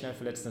kann sehr schnell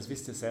verletzen, das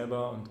wisst ihr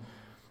selber. Und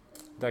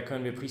da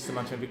können wir Priester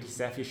manchmal wirklich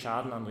sehr viel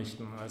Schaden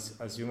anrichten.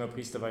 Als junger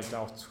Priester war ich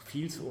da auch zu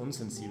viel zu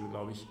unsensibel,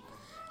 glaube ich.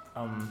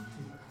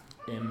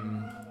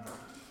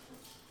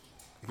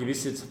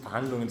 Gewisse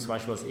Verhandlungen zum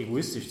Beispiel als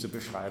egoistisch zu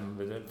beschreiben.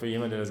 Für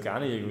jemanden, der das gar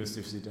nicht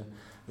egoistisch sieht,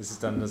 das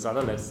ist dann das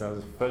allerletzte,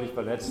 also völlig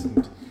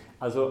verletzend.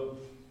 Also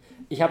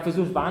ich habe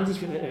versucht,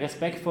 wahnsinnig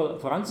respektvoll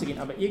voranzugehen,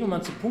 aber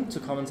irgendwann zum Punkt zu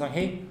kommen und sagen,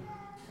 hey,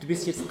 du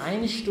bist jetzt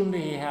 1 Stunde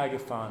hierher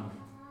gefahren,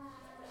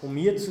 um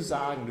mir zu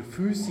sagen, du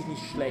fühlst dich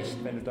nicht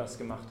schlecht, wenn du das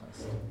gemacht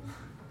hast.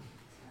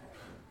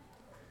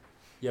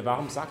 Ja,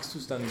 warum sagst du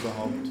es dann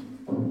überhaupt?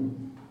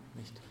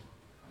 Nicht?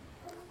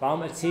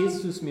 Warum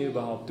erzählst du es mir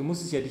überhaupt? Du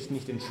musst es ja dich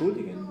nicht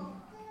entschuldigen.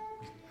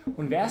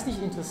 Und wäre es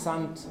nicht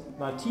interessant,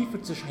 mal tiefer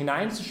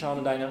hineinzuschauen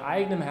in deinem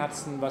eigenen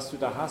Herzen, was du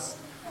da hast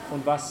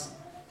und was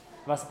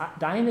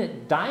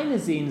deine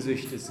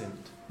Sehnsüchte sind.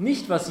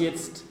 Nicht, was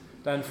jetzt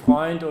dein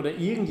Freund oder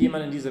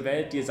irgendjemand in dieser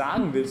Welt dir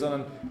sagen will,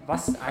 sondern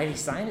was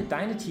eigentlich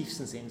deine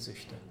tiefsten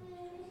Sehnsüchte.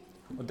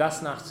 Und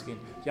das nachzugehen.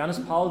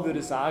 Johannes Paul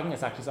würde sagen, er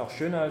sagt es auch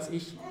schöner als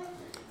ich,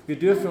 wir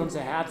dürfen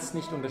unser Herz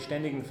nicht unter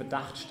ständigen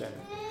Verdacht stellen.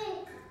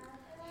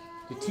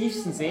 Die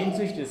tiefsten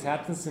Sehnsüchte des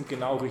Herzens sind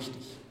genau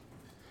richtig.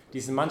 Die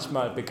sind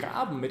manchmal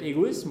begraben mit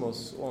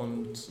Egoismus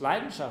und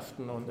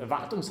Leidenschaften und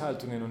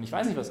Erwartungshaltungen und ich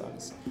weiß nicht was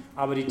alles.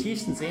 Aber die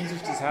tiefsten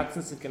Sehnsüchte des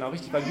Herzens sind genau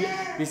richtig, weil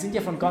wir sind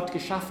ja von Gott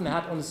geschaffen. Er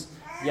hat uns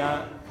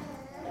ja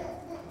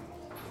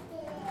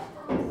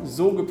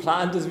so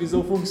geplant, dass wir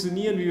so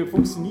funktionieren, wie wir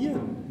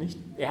funktionieren. Nicht?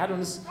 Er hat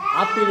uns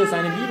Abbilder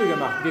seiner Liebe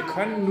gemacht. Wir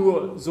können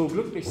nur so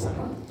glücklich sein.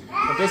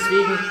 Und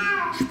deswegen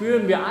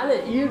spüren wir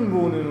alle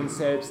irgendwo in uns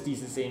selbst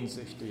diese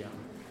Sehnsüchte. Ja.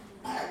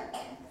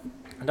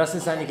 Und das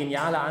ist ein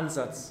genialer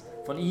Ansatz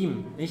von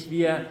ihm, nicht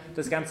wie er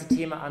das ganze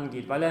Thema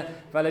angeht, weil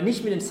er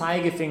nicht mit dem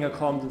Zeigefinger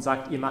kommt und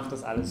sagt, ihr macht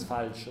das alles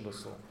falsch oder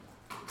so,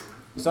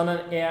 sondern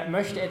er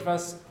möchte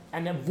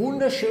eine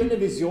wunderschöne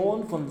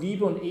Vision von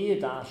Liebe und Ehe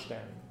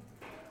darstellen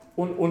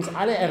und uns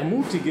alle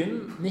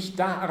ermutigen, nicht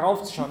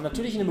darauf zu schauen.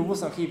 Natürlich in dem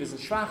Bewusstsein, okay, wir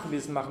sind schwach,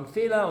 wir machen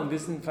Fehler und wir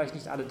sind vielleicht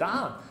nicht alle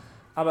da,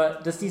 aber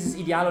dass dieses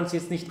Ideal uns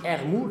jetzt nicht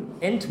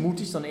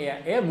entmutigt, sondern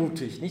eher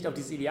ermutigt, nicht auf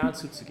dieses Ideal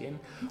zuzugehen.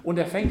 Und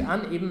er fängt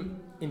an eben,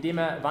 indem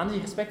er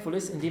wahnsinnig respektvoll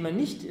ist, indem er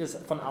nicht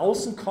von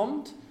außen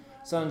kommt,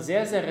 sondern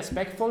sehr, sehr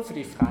respektvoll für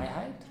die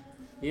Freiheit.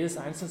 Jedes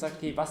Einzelne sagt,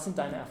 okay, was sind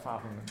deine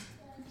Erfahrungen?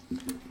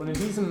 Und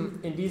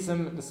in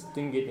diesem, das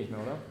Ding geht nicht mehr,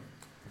 oder?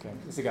 Okay,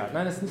 ist egal.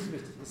 Nein, das ist nicht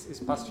wichtig,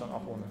 es passt schon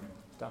auch ohne.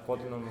 Da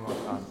wollte ich nur mal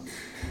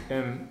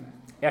fragen.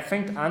 Er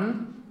fängt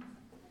an,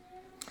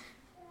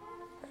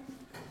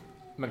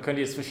 man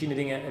könnte jetzt verschiedene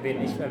Dinge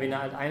erwähnen. Ich erwähne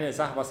halt eine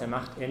Sache, was er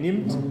macht. Er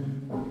nimmt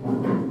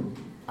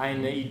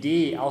eine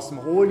Idee aus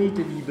dem Hohelied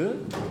der Liebe,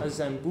 das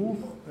ist ein Buch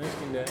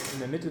nicht, in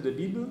der Mitte der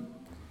Bibel,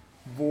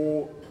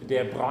 wo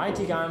der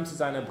Bräutigam zu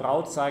seiner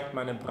Braut sagt,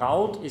 meine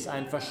Braut ist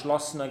ein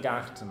verschlossener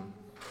Garten.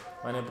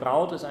 Meine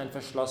Braut ist ein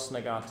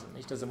verschlossener Garten.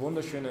 Nicht? Das ist ein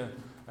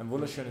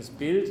wunderschönes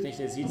Bild. Nicht?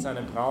 Er sieht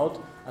seine Braut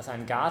als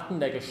einen Garten,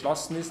 der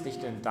geschlossen ist.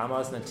 Nicht? Denn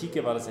damals in der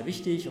Antike war das sehr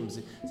wichtig, um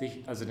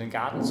also den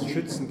Garten zu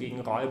schützen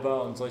gegen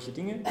Räuber und solche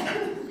Dinge.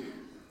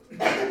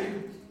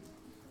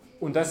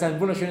 Und das ist ein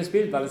wunderschönes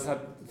Bild, weil es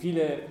hat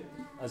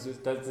das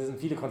sind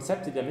viele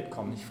Konzepte, die da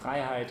mitkommen. Nicht?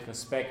 Freiheit,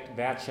 Respekt,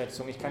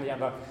 Wertschätzung. Ich kann nicht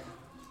einfach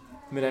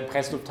mit einem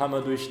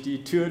Presslufthammer durch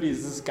die Tür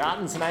dieses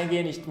Gartens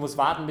hineingehen. Ich muss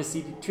warten, bis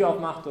sie die Tür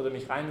aufmacht oder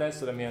mich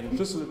reinlässt oder mir einen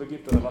Schlüssel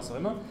übergibt oder was auch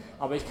immer.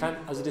 Aber ich kann,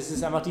 also das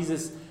ist einfach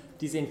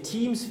diese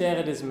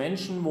Intimsphäre des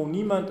Menschen, wo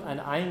niemand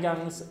eine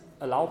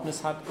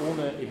Eingangserlaubnis hat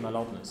ohne eben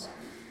Erlaubnis.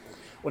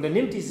 Und er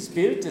nimmt dieses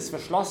Bild des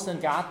verschlossenen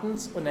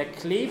Gartens und er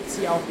klebt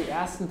sie auf die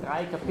ersten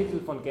 3 Kapitel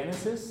von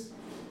Genesis,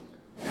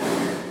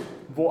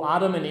 wo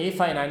Adam und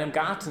Eva in einem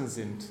Garten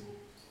sind.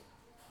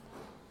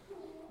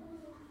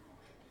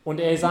 Und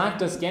er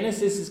sagt, dass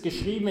Genesis ist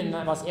geschrieben in,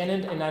 was er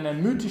nennt, in einer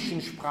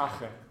mythischen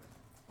Sprache.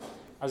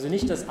 Also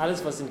nicht, dass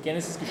alles, was in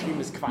Genesis geschrieben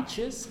ist, Quatsch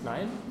ist,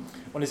 nein.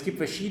 Und es gibt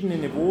verschiedene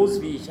Niveaus,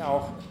 wie ich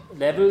auch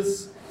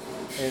Levels,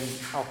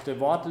 auch der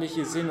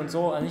wortliche Sinn und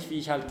so, nicht wie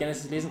ich halt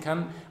Genesis lesen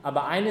kann,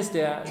 aber eines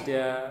der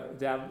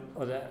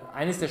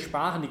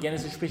Sprachen, die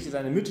Genesis spricht, ist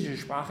eine mythische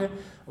Sprache.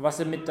 Und was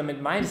er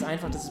damit meint, ist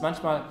einfach, dass es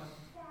manchmal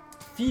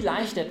viel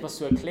leichter etwas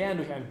zu erklären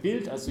durch ein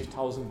Bild als durch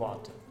 1000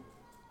 Worte.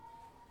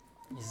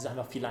 Es ist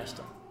einfach viel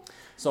leichter.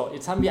 So,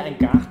 jetzt haben wir einen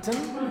Garten,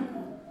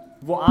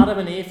 wo Adam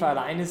und Eva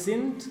alleine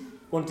sind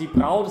und die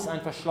Braut ist ein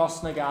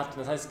verschlossener Garten.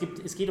 Das heißt,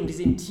 es geht um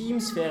diese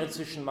Intimsphäre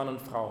zwischen Mann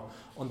und Frau.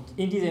 Und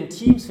in dieser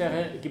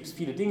Intimsphäre gibt es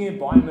viele Dinge,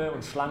 Bäume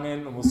und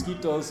Schlangen und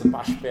Moskitos und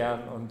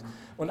Waschbären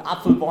und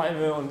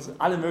Apfelbäume und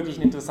alle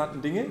möglichen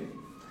interessanten Dinge.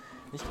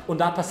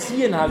 Und da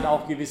passieren halt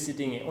auch gewisse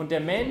Dinge. Und der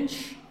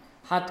Mensch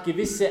hat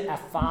gewisse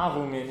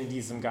Erfahrungen in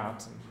diesem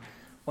Garten.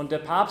 Und der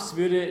Papst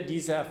würde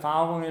diese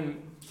Erfahrungen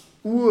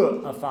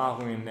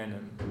Urerfahrungen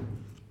nennen.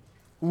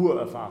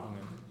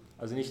 Urerfahrungen.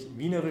 Also nicht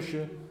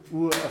wienerische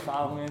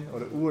Urerfahrungen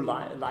oder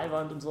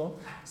Urleiwand und so,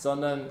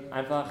 sondern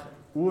einfach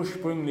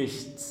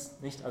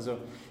ursprünglichst, nicht? Also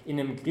in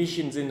dem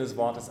griechischen Sinn des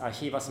Wortes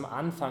Arche, was am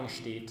Anfang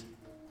steht.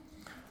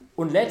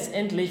 Und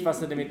letztendlich,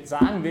 was er damit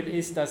sagen will,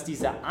 ist, dass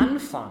dieser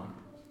Anfang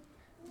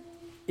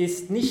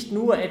ist nicht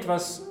nur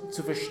etwas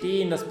zu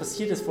verstehen, das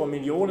passiert ist vor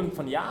Millionen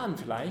von Jahren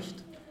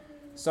vielleicht,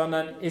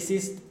 sondern es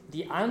ist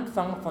der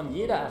Anfang von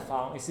jeder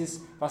Erfahrung. Es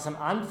ist, was am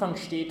Anfang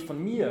steht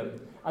von mir.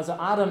 Also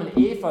Adam und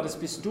Eva, das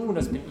bist du und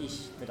das bin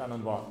ich, mit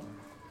anderen Worten.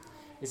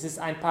 Es ist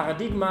ein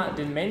Paradigma,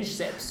 den Mensch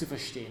selbst zu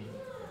verstehen.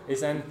 Es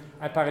ist ein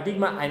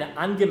Paradigma, eine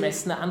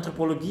angemessene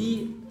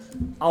Anthropologie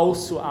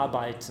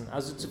auszuarbeiten.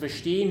 Also zu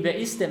verstehen, wer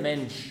ist der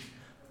Mensch?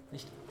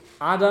 Nicht?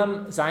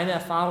 Adam, seine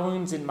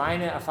Erfahrungen sind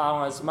meine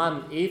Erfahrungen als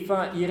Mann.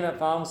 Eva, ihre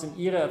Erfahrungen sind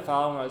ihre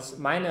Erfahrungen als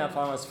meine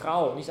Erfahrungen als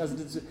Frau. Nicht? Also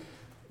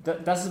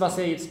das ist, was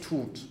er jetzt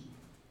tut.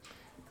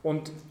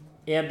 Und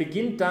er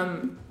beginnt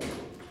dann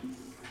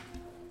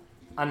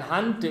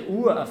anhand der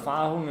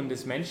Urerfahrungen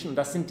des Menschen,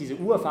 und diese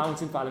Urerfahrungen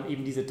sind vor allem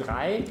eben diese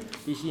 3,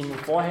 die ich Ihnen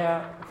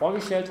vorher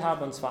vorgestellt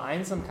habe, und zwar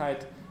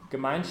Einsamkeit,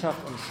 Gemeinschaft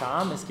und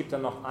Scham. Es gibt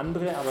dann noch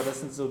andere, aber das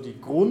sind so die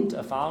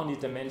Grunderfahrungen, die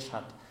der Mensch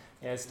hat.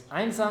 Er ist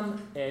einsam,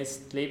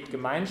 lebt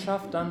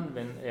Gemeinschaft dann,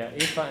 wenn er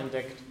Eva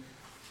entdeckt,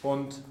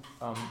 und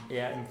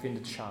er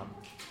empfindet Scham.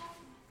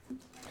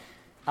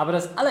 Aber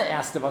das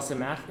allererste, was er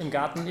merkt im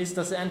Garten, ist,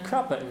 dass er ein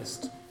Körper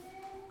ist.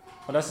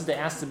 Und das ist der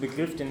erste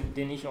Begriff,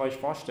 den ich euch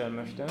vorstellen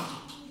möchte.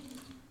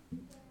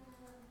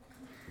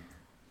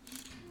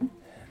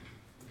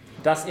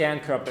 Dass er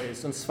ein Körper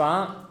ist. Und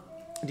zwar,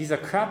 diese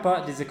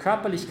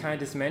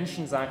Körperlichkeit des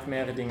Menschen sagt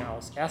mehrere Dinge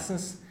aus.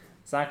 Erstens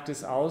sagt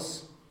es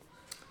aus,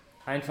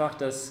 einfach,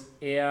 dass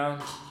er,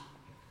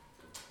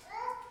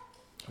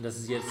 und das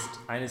ist jetzt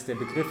eines der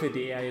Begriffe,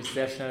 die er jetzt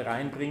sehr schnell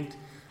reinbringt,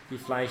 die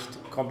vielleicht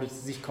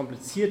sich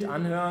kompliziert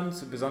anhören,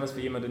 besonders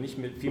für jemanden, der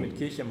nicht viel mit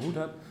Kirche am Hut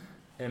hat.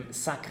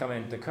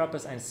 Sakrament. Der Körper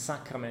ist ein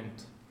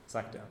Sakrament,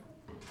 sagt er.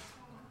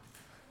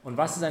 Und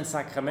was ist ein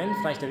Sakrament?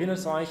 Vielleicht erinnert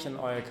es euch an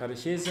euer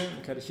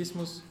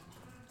Katechismus.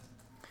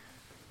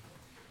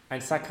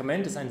 Ein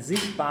Sakrament ist ein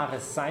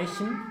sichtbares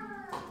Zeichen,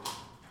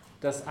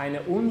 das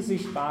eine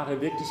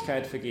unsichtbare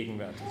Wirklichkeit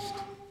vergegenwärtigt.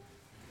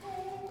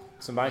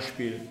 Zum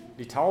Beispiel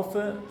die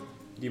Taufe,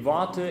 die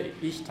Worte,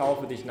 ich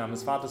taufe dich im Namen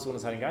des Vaters,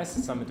 Sohnes, Heiligen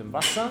Geistes, zusammen mit dem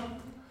Wasser.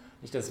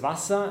 Nicht das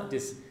Wasser,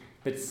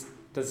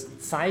 das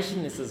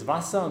Zeichen ist das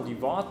Wasser, und die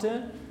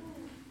Worte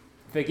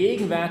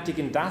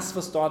vergegenwärtigen das,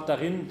 was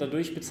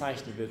dadurch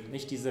bezeichnet wird.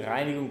 Nicht diese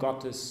Reinigung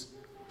Gottes,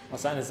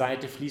 aus seiner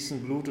Seite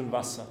fließen Blut und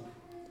Wasser.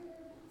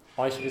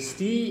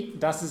 Eucharistie,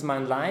 das ist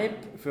mein Leib.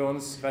 Für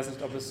uns, ich weiß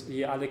nicht, ob es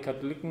hier alle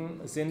Katholiken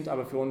sind,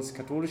 aber für uns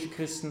katholische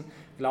Christen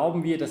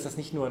glauben wir, dass das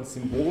nicht nur ein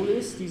Symbol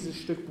ist, dieses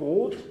Stück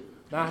Brot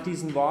nach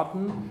diesen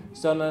Worten,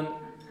 sondern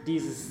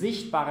dieses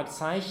sichtbare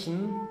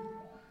Zeichen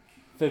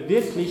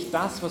verwirklicht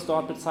das, was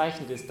dort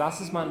bezeichnet ist.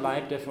 Das ist mein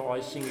Leib, der für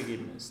euch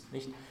hingegeben ist.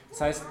 Nicht?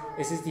 Das heißt,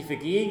 es ist die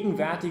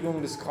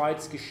Vergegenwärtigung des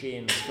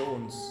Kreuzgeschehens für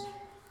uns.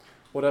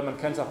 Oder man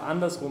kann es auch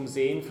andersrum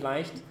sehen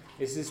vielleicht,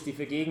 es ist die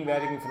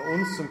Vergegenwärtigung von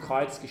uns zum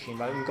Kreuzgeschehen,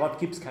 weil in Gott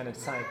gibt es keine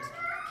Zeit.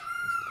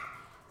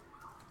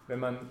 Wenn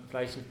man,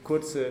 vielleicht eine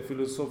kurze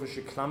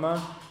philosophische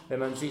Klammer, wenn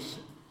man sich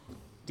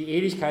die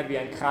Ewigkeit wie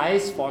ein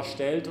Kreis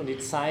vorstellt und die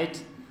Zeit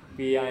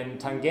wie eine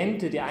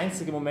Tangente, der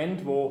einzige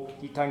Moment, wo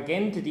die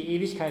Tangente die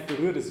Ewigkeit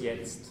berührt, ist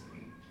jetzt.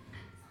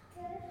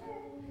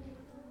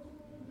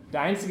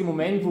 Der einzige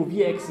Moment, wo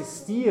wir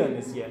existieren,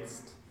 ist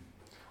jetzt.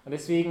 Und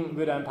deswegen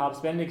würde ein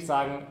Papst Benedikt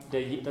sagen,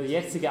 der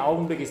jetzige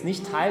Augenblick ist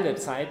nicht Teil der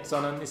Zeit,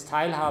 sondern ist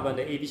Teilhaber an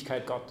der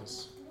Ewigkeit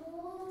Gottes.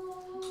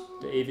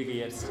 Der ewige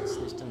Jetzt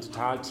ist nicht ein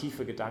total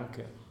tiefer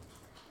Gedanke.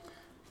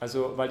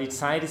 Also, weil die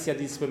Zeit ist ja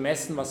dieses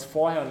Bemessen, was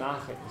vorher und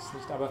nachher ist.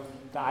 Nicht? Aber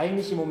der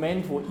eigentliche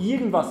Moment, wo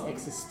irgendwas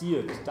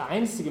existiert, der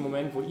einzige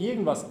Moment, wo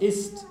irgendwas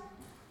ist,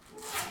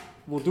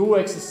 wo du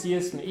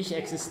existierst und ich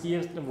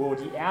existiert, wo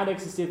die Erde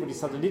existiert, wo die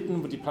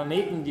Satelliten, wo die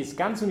Planeten, das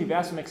ganze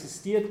Universum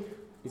existiert,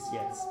 ist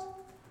jetzt.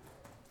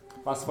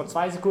 Was vor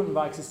 2 Sekunden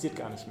war, existiert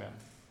gar nicht mehr.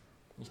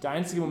 Nicht der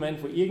einzige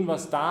Moment, wo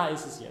irgendwas da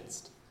ist, ist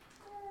jetzt.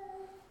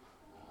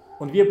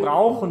 Und wir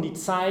brauchen die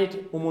Zeit,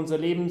 um unser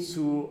Leben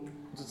zu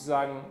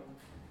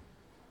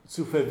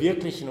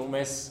verwirklichen,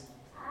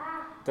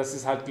 dass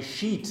es halt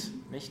geschieht,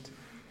 nicht?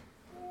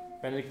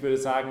 Benedikt würde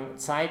sagen,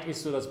 Zeit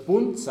ist so das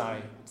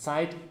Bundsein.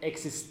 Zeit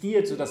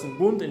existiert, sodass ein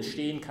Bund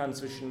entstehen kann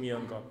zwischen mir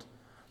und Gott.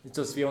 Nicht,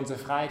 dass wir unsere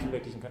Freiheit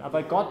verwirklichen können.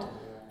 Aber Gott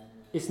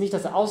ist nicht,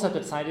 dass er außerhalb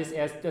der Zeit ist,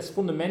 er ist das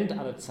Fundament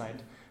aller Zeit.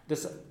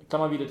 Das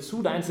Klammer wieder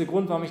zu, der einzige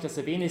Grund, warum ich das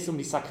erwähne, ist, um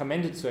die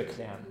Sakramente zu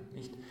erklären.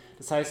 Nicht?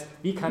 Das heißt,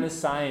 wie kann es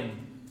sein,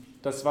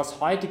 dass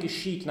was heute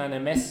geschieht in einer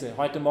Messe,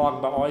 heute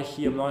Morgen bei euch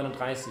hier um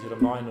 9.30 oder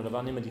um 9 oder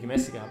wann immer die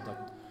Messe gehabt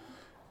habt,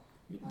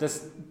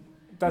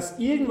 dass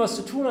irgendwas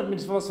zu tun hat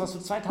mit etwas, was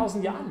vor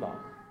 2000 Jahren war.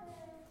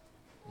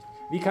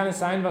 Wie kann es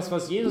sein,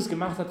 was Jesus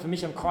gemacht hat für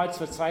mich am Kreuz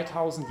vor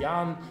 2000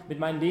 Jahren mit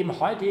meinem Leben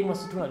heute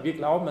irgendwas zu tun hat? Wir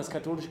glauben als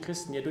katholische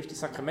Christen ja durch die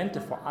Sakramente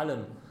vor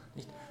allem.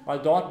 Nicht? Weil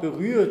dort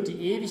berührt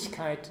die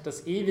Ewigkeit,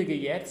 das ewige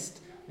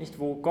Jetzt, nicht?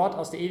 Wo Gott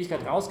aus der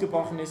Ewigkeit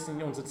rausgebrochen ist,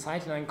 in unsere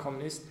Zeit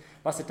hineingekommen ist,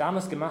 was er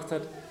damals gemacht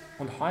hat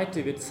und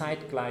heute wird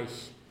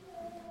zeitgleich.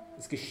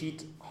 Es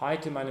geschieht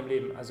heute in meinem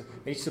Leben. Also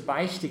wenn ich zur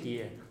Beichte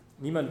gehe,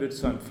 niemand wird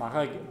zu einem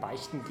Pfarrer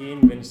beichten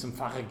gehen, wenn ich zum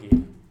Pfarrer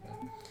gehe.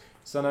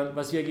 Sondern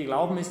was wir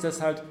glauben ist,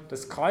 dass halt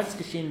das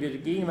Kreuzgeschehen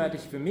wird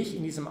gegenwärtig für mich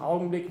in diesem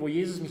Augenblick, wo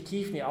Jesus mich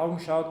tief in die Augen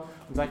schaut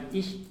und sagt,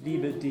 ich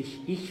liebe dich,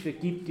 ich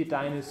vergib dir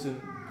deine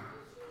Sünden.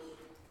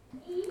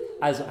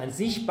 Also ein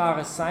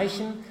sichtbares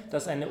Zeichen,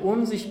 das eine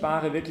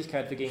unsichtbare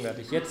Wirklichkeit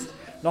vergegenwärtigt. Jetzt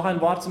noch ein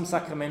Wort zum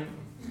Sakramenten,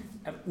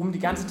 um die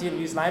ganze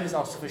Theologie des Leibes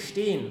auch zu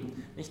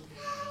verstehen. Nicht?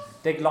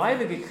 Der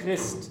gläubige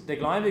Christ, der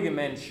gläubige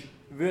Mensch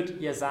wird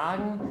ihr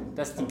sagen,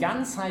 dass die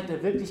Ganzheit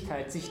der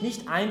Wirklichkeit sich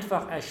nicht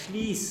einfach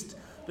erschließt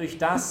durch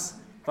das,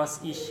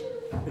 was ich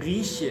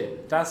rieche,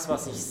 das,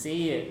 was ich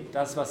sehe,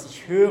 das, was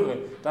ich höre,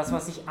 das,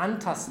 was ich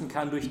antasten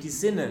kann durch die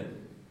Sinne,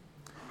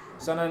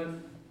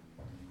 sondern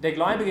der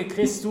gläubige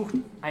Christ sucht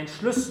einen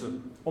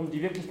Schlüssel, um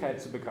die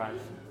Wirklichkeit zu begreifen.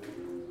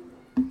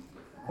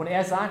 Und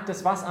er sagt,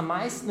 dass was am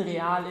meisten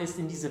real ist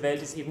in dieser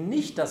Welt, ist eben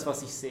nicht das,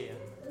 was ich sehe,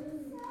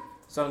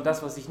 sondern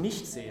das, was ich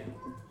nicht sehe.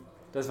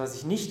 Das, was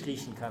ich nicht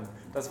riechen kann,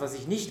 das, was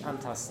ich nicht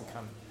antasten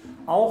kann.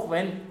 Auch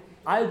wenn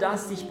all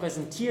das sich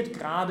präsentiert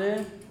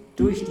gerade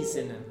durch die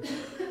Sinne.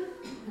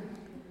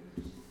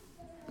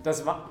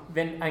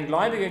 Wenn ein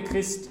gläubiger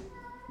Christ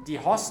die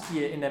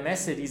Hostie in der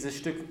Messe,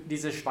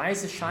 diese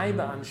weiße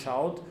Scheibe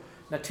anschaut,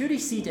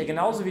 natürlich sieht er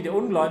genauso wie der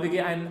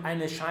Ungläubige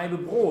eine Scheibe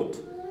Brot.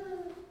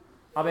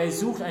 Aber er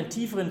sucht einen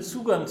tieferen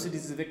Zugang zu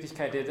dieser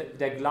Wirklichkeit,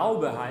 der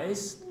Glaube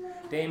heißt,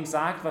 der ihm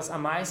sagt, was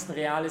am meisten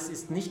real ist,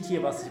 ist nicht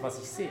hier, was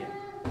ich sehe.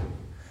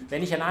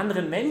 Wenn ich einen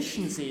anderen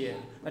Menschen sehe,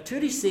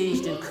 natürlich sehe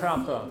ich den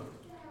Körper,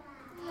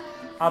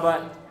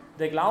 aber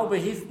der Glaube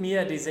hilft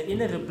mir, dieser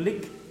innere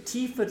Blick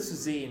tiefer zu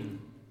sehen.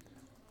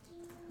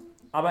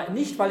 Aber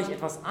nicht, weil ich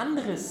etwas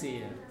anderes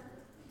sehe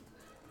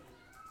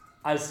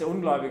als der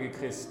ungläubige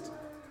Christ.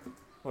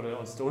 Oder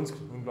als der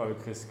ungläubige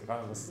Christ,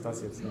 was ist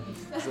das jetzt? Ne?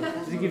 Also,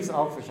 die gibt es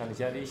auch wahrscheinlich,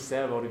 ja, ich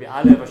selber oder wir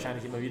alle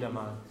wahrscheinlich immer wieder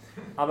mal.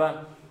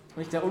 Aber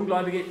nicht der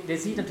Ungläubige, der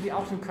sieht natürlich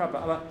auch den Körper,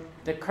 aber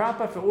der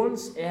Körper für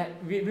uns,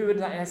 wir würden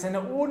sagen, er ist eine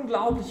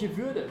unglaubliche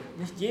Würde.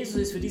 Nicht Jesus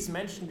ist für diesen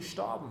Menschen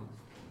gestorben.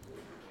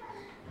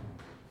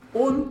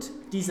 Und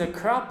dieser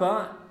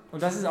Körper,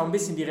 und das ist auch ein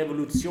bisschen die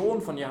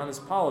Revolution von Johannes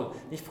Paul.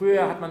 Nicht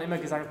früher hat man immer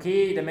gesagt,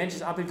 okay, der Mensch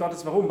ist Abbild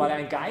Gottes, warum? Weil er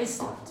einen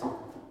Geist hat.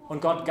 Und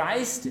Gott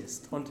Geist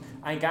ist. Und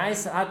ein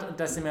Geist hat,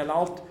 das ihm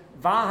erlaubt,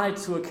 Wahrheit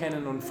zu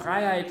erkennen und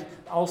Freiheit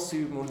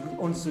auszuüben und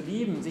uns zu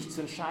lieben, sich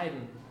zu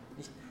entscheiden.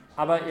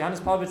 Aber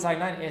Johannes Paul wird sagen,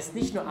 nein, er ist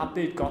nicht nur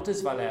Abbild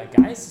Gottes, weil er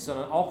Geist ist,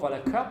 sondern auch, weil er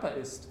Körper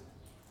ist.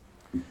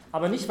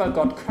 Aber nicht, weil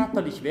Gott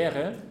körperlich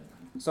wäre,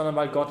 sondern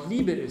weil Gott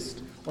Liebe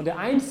ist. Und die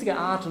einzige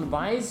Art und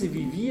Weise,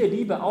 wie wir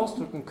Liebe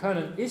ausdrücken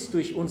können, ist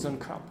durch unseren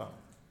Körper.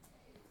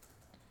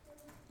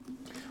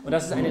 Und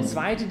das ist eine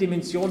zweite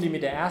Dimension, die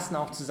mit der ersten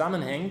auch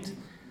zusammenhängt,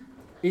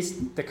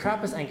 ist, der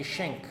Körper ist ein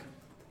Geschenk.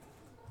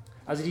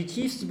 Also die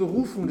tiefste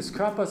Berufung des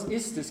Körpers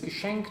ist es,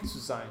 geschenkt zu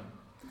sein.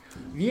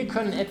 Wir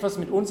können etwas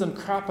mit unserem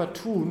Körper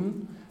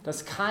tun,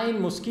 das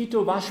kein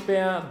Moskito,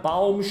 Waschbär,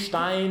 Baum,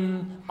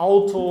 Stein,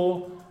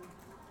 Auto,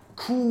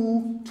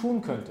 Kuh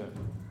tun könnte.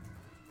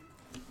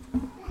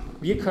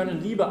 Wir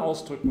können Liebe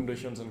ausdrücken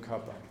durch unseren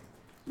Körper.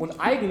 Und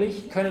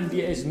eigentlich können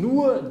wir es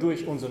nur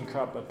durch unseren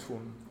Körper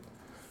tun.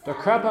 Der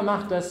Körper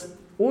macht das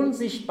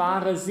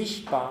Unsichtbare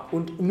sichtbar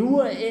und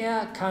nur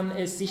er kann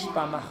es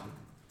sichtbar machen,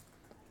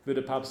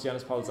 würde Papst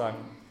Johannes Paul sagen,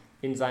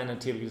 in seiner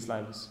Theologie des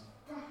Leibes.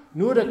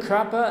 Nur der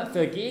Körper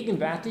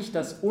vergegenwärtigt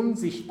das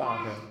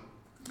Unsichtbare.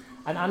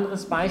 Ein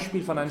anderes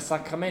Beispiel von einem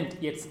Sakrament,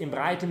 jetzt im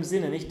breiten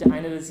Sinne, nicht der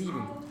eine der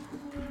 7.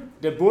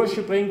 Der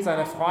Bursche bringt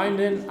seiner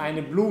Freundin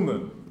eine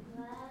Blume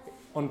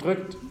und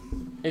drückt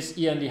es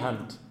ihr in die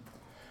Hand.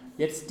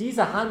 Jetzt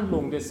diese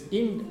Handlung des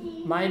in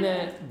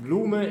meine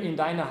Blume in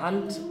deine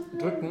Hand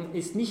drücken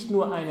ist nicht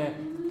nur eine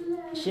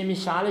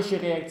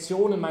chemikalische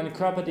Reaktion in meinem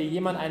Körper, der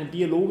jemand einem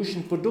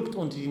biologischen Produkt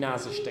unter die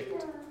Nase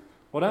steckt,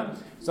 oder?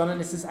 Sondern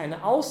es ist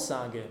eine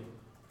Aussage.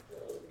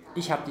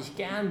 Ich habe dich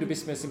gern, du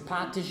bist mir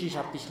sympathisch, ich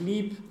habe dich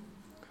lieb.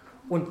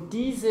 Und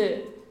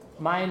diese,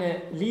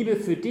 meine Liebe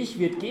für dich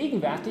wird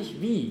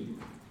gegenwärtig, wie?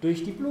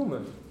 Durch die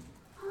Blume.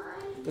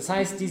 Das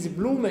heißt, diese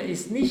Blume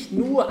ist nicht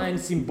nur ein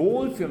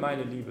Symbol für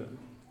meine Liebe,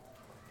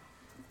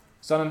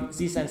 sondern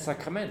sie ist ein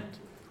Sakrament,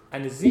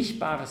 ein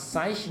sichtbares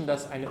Zeichen,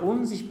 das eine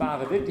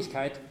unsichtbare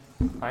Wirklichkeit,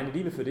 meine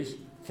Liebe für dich,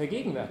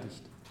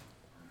 vergegenwärtigt.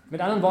 Mit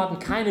anderen Worten,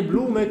 keine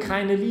Blume,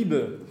 keine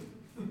Liebe.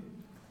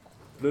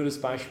 Blödes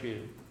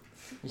Beispiel.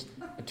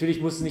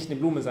 Natürlich muss es nicht eine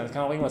Blume sein, es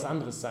kann auch irgendwas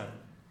anderes sein.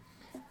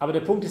 Aber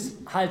der Punkt ist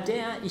halt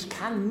ich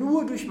kann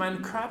nur durch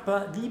meinen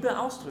Körper Liebe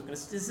ausdrücken.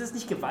 Das ist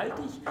nicht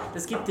gewaltig.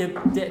 Das gibt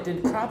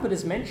den Körper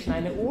des Menschen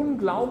eine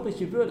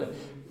unglaubliche Würde.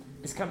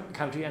 Es kann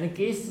natürlich eine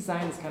Geste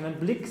sein, es kann ein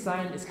Blick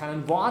sein, es kann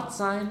ein Wort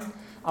sein.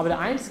 Aber die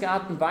einzige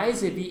Art und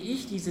Weise, wie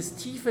ich dieses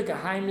tiefe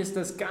Geheimnis,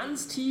 das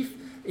ganz tief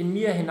in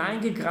mir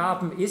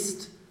hineingegraben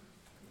ist,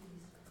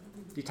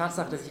 die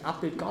Tatsache, dass ich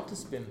Abbild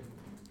Gottes bin,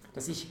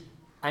 dass ich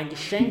ein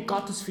Geschenk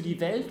Gottes für die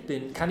Welt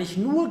bin, kann ich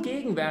nur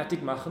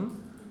gegenwärtig machen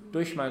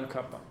durch meinen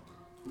Körper.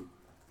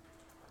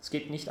 Es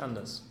geht nicht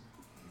anders.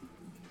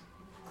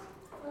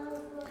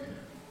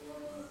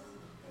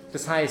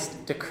 Das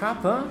heißt, der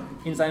Körper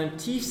in seinem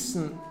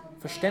tiefsten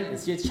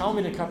Verständnis, jetzt schauen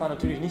wir den Körper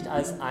natürlich nicht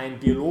als ein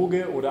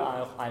Biologe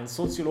oder auch ein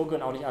Soziologe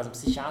und auch nicht als ein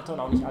Psychiater und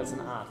auch nicht als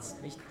ein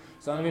Arzt, nicht?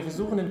 Sondern wir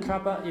versuchen den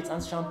Körper jetzt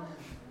anzuschauen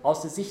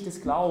aus der Sicht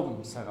des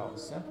Glaubens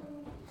heraus. Ja?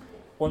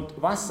 Und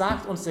was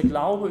sagt uns der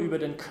Glaube über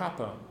den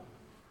Körper?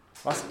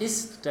 Was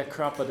ist der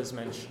Körper des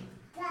Menschen?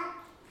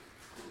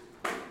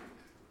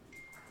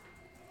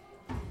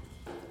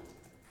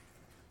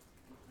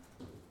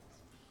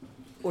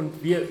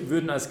 Und wir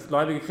würden als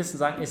gläubige Christen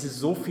sagen, es ist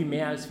so viel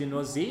mehr, als wir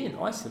nur sehen,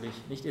 äußerlich.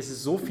 Nicht? Es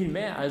ist so viel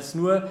mehr, als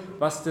nur,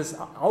 was das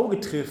Auge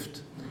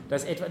trifft. Da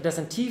ist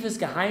ein tiefes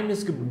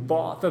Geheimnis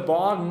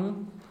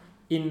verborgen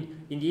in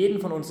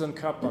jedem von unseren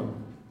Körpern.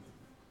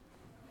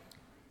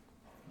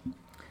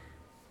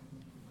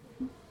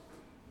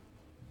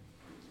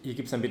 Hier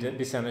gibt es ein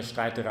bisschen eine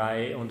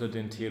Streiterei unter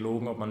den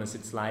Theologen, ob man es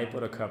jetzt Leib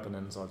oder Körper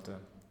nennen sollte.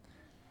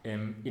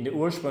 In der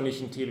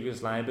ursprünglichen Theologie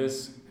des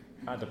Leibes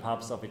hat der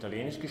Papst auf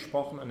Italienisch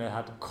gesprochen und er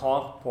hat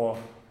corpo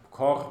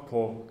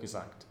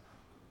gesagt.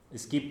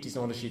 Es gibt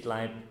diesen Unterschied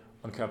Leib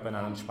und Körper in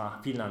anderen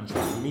Sprachen, vielen anderen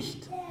Sprachen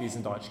nicht, wie es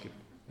in Deutsch gibt.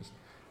 Nicht.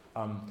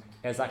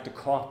 Er sagte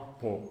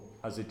corpo,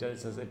 also das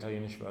ist das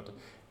italienische Wort.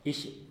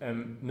 Ich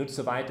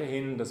nutze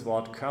weiterhin das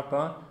Wort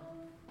Körper,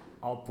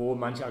 obwohl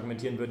manche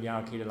argumentieren würden, ja,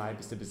 okay, der Leib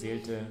ist der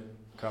beseelte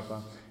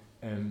Körper.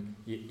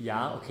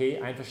 Ja,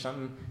 okay,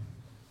 einverstanden.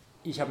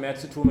 Ich habe mehr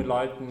zu tun mit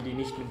Leuten, die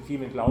nicht viel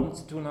mit Glauben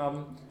zu tun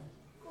haben,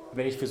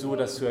 wenn ich versuche,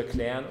 das zu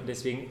erklären. Und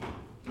deswegen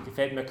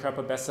gefällt mir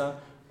Körper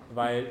besser,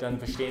 weil dann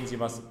verstehen sie,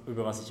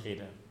 über was ich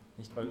rede.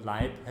 Nicht, weil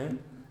Leib,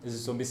 das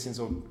ist so ein bisschen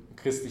so ein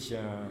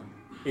christlicher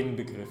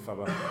Inbegriff.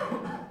 Aber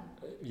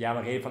ja,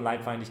 man redet von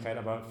Leibfeindlichkeit,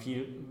 aber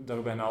viel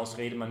darüber hinaus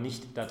redet man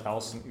nicht da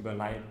draußen über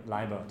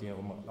Leiber, die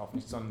herumlaufen,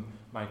 nicht, sondern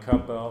mein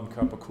Körper und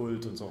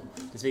Körperkult und so.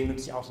 Deswegen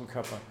nutze ich auch den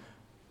Körper.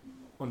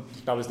 Und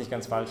ich glaube, das ist nicht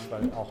ganz falsch,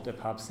 weil auch der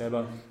Papst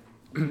selber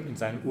in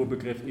seinem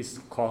Urbegriff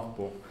ist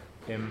corpo.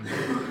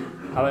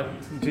 Aber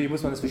natürlich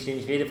muss man das verstehen,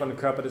 ich rede von dem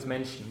Körper des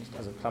Menschen, nicht?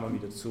 Also Klammer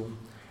wieder zu.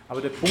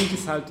 Aber der Punkt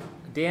ist halt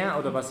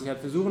oder was ich halt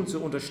versuche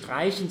zu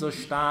unterstreichen so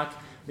stark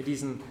mit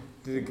diesem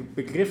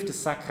Begriff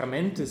des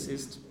Sakramentes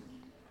ist,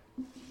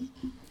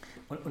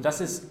 und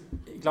das ist,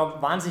 ich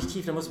glaube, wahnsinnig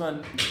tief,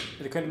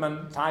 da könnte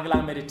man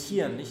tagelang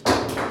meditieren, nicht?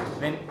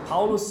 Wenn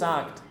Paulus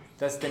sagt,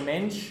 dass der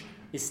Mensch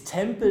ist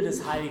Tempel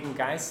des Heiligen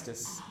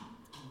Geistes,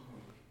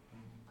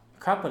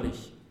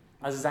 körperlich,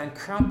 also sein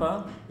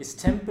Körper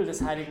ist Tempel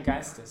des Heiligen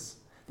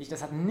Geistes.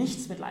 Das hat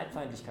nichts mit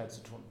Leibfeindlichkeit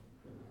zu tun.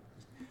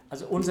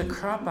 Also unser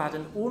Körper hat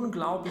eine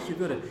unglaubliche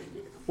Würde.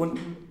 Und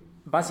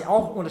was ich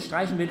auch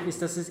unterstreichen will,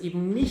 ist, dass es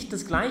eben nicht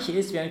das Gleiche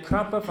ist wie ein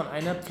Körper von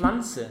einer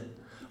Pflanze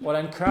oder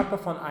ein Körper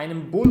von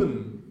einem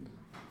Bullen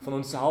von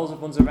uns zu Hause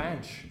auf unserer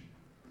Ranch.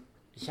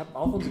 Ich habe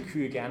auch unsere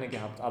Kühe gerne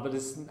gehabt, aber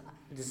das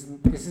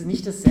ist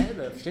nicht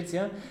dasselbe, versteht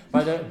ihr?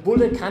 Weil der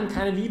Bulle kann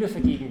keine Liebe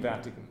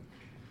vergegenwärtigen.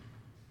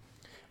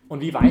 Und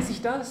wie weiß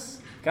ich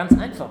das? Ganz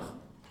einfach.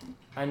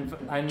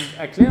 Eine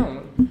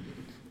Erklärung.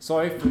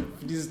 Sorry für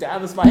dieses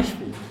derbes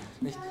Beispiel.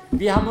 Nicht?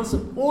 Wir haben uns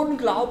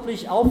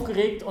unglaublich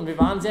aufgeregt und wir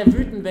waren sehr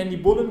wütend, wenn die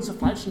Bullen zur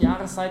falschen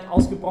Jahreszeit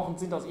ausgebrochen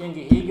sind aus ihren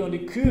Gehege und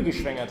die Kühe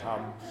geschwängert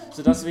haben,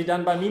 sodass wir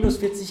dann bei minus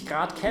 40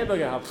 Grad Kälber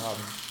gehabt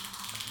haben.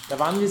 Da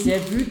waren wir sehr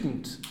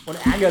wütend und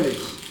ärgerlich.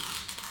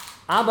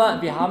 Aber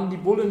wir haben die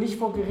Bullen nicht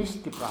vor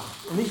Gericht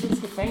gebracht und nicht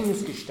ins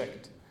Gefängnis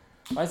gesteckt,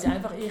 weil sie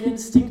einfach ihre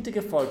Instinkte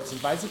gefolgt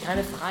sind, weil sie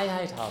keine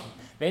Freiheit haben.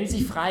 Wenn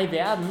sie frei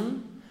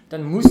werden,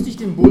 dann musste ich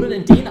den Bullen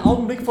in den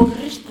Augenblick vor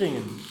Gericht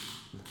bringen.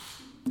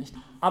 Nicht?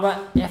 Aber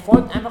er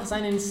folgt einfach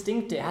seinen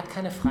Instinkte, er hat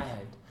keine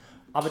Freiheit.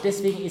 Aber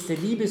deswegen ist er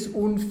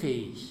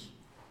liebesunfähig.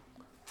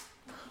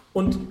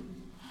 Und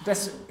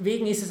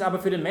deswegen ist es aber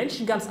für den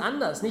Menschen ganz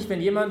anders. Nicht,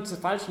 wenn jemand zur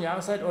falschen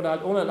Jahreszeit oder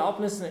halt ohne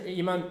Erlaubnis,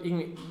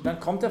 dann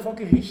kommt er vor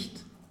Gericht.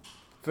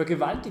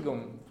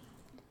 Vergewaltigung.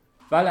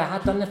 Weil er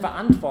hat dann eine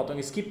Verantwortung.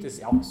 Es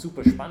ist auch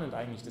super spannend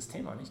eigentlich, das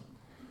Thema, nicht?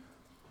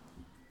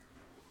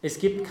 Es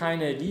gibt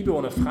keine Liebe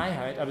ohne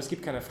Freiheit, aber es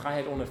gibt keine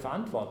Freiheit ohne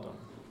Verantwortung.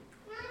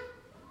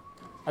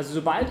 Also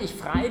sobald ich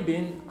frei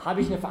bin,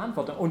 habe ich eine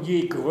Verantwortung. Und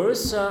je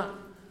größer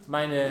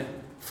meine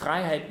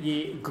Freiheit,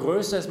 je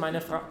größer ist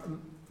meine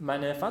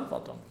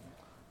Verantwortung.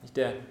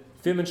 Der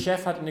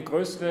Firmenchef hat eine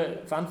größere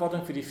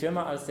Verantwortung für die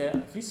Firma als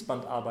der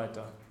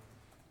Fließbandarbeiter.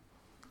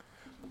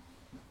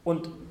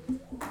 Und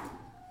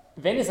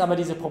wenn es aber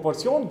diese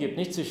Proportion gibt,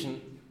 nicht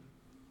zwischen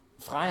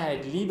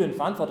Freiheit, Liebe und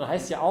Verantwortung,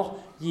 heißt ja auch,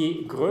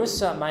 je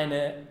größer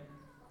meine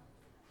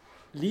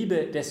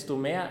Liebe, desto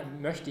mehr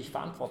möchte ich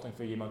Verantwortung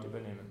für jemanden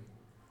übernehmen.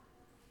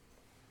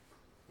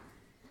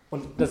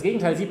 Und das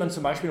Gegenteil sieht man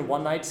zum Beispiel in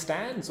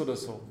One-Night-Stands oder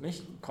so.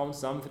 Nicht? Kommen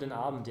zusammen für den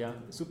Abend, ja,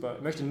 super.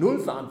 Ich möchte null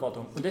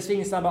Verantwortung. Und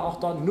deswegen ist aber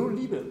auch dort null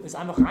Liebe. Ist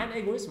einfach rein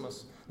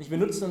Egoismus. Nicht? Wir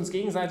nutzen uns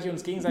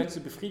gegenseitig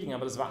zu befriedigen,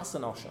 aber das war es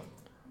dann auch schon.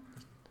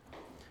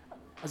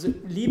 Also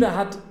Liebe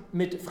hat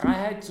mit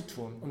Freiheit zu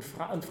tun und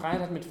Freiheit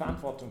hat mit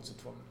Verantwortung zu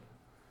tun.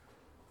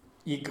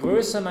 Je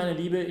größer meine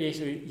Liebe,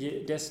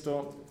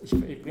 desto, ich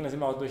bringe das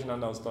immer auch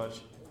durcheinander aus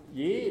Deutsch,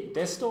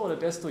 desto oder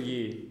desto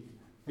je?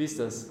 Wie ist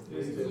das?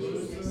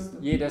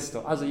 Je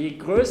desto. Also je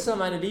größer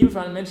meine Liebe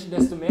für einen Menschen,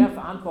 desto mehr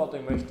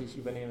Verantwortung möchte ich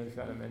übernehmen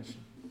für einen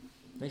Menschen.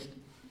 Nicht?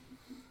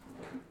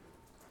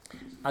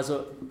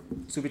 Also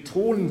zu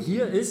betonen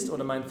hier ist,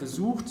 oder mein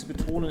Versuch zu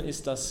betonen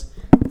ist, dass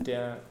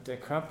der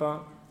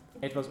Körper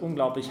etwas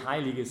unglaublich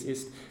Heiliges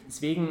ist.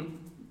 Deswegen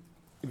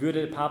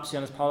würde Papst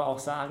Johannes Paul auch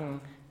sagen,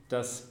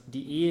 dass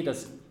die Ehe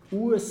das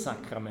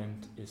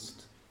Ursakrament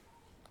ist.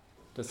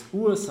 Das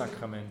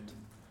Ursakrament.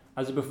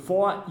 Also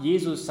bevor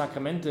Jesus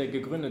Sakramente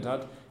gegründet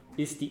hat,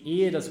 ist die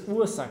Ehe das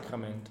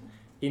Ursakrament.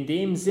 In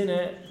dem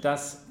Sinne,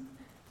 dass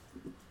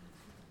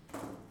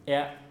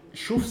er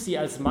schuf sie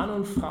als Mann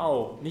und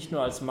Frau, nicht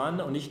nur als Mann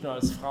und nicht nur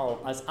als Frau,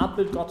 als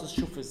Abbild Gottes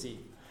schuf er sie.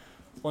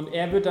 Und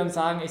er wird dann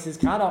sagen, es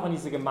ist gerade auch in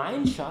dieser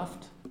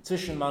Gemeinschaft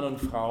zwischen Mann und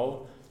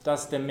Frau,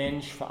 dass der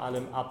Mensch vor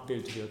allem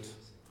Abbild wird.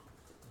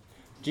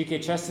 G.K.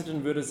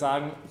 Chesterton würde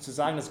sagen, zu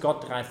sagen, dass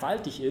Gott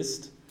dreifaltig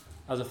ist,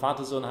 also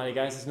Vater, Sohn,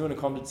 Heiliger Geist, ist nur eine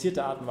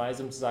komplizierte Art und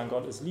Weise, um zu sagen,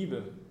 Gott ist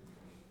Liebe.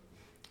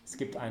 Es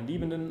gibt einen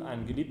Liebenden,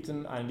 einen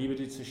Geliebten, eine Liebe,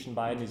 die zwischen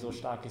beiden, die so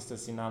stark ist,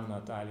 dass sie Namen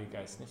hat, der Heilige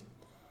Geist, nicht?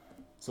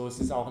 So ist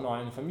es auch in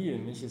euren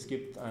Familien, nicht? Es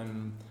gibt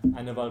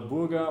eine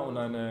Walburga und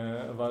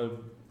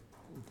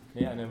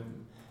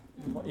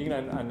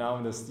irgendeinen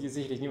Namen, das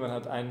sicherlich niemand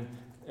hat,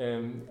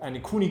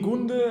 eine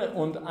Kunigunde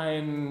und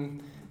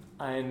ein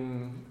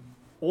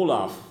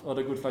Olaf,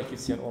 oder gut, vielleicht gibt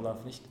es hier einen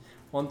Olaf, nicht?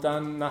 Und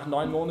dann nach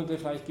 9 Monaten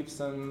vielleicht gibt es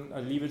dann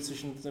eine Liebe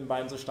zwischen den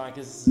beiden so stark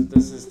ist,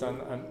 dass es dann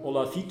ein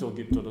Olafito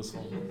gibt oder so.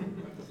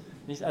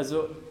 Nicht?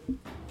 Also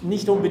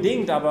nicht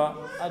unbedingt, aber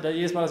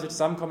jedes Mal, dass wir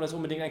zusammenkommen, dass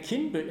unbedingt ein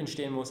Kind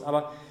entstehen muss.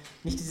 Aber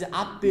nicht dieses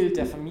Abbild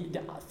der Familie.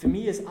 Der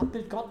Familie ist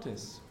Abbild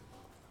Gottes.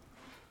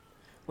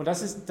 Und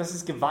das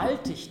ist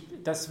gewaltig,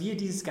 dass wir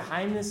dieses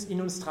Geheimnis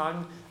in uns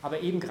tragen, aber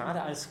eben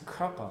gerade als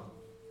Körper,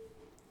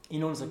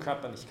 in unserer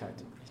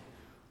Körperlichkeit.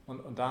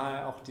 Und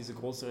daher auch diese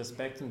große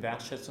Respekt und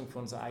Wertschätzung für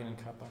unseren eigenen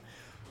Körper.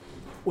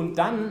 Und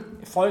dann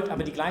folgt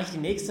aber die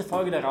nächste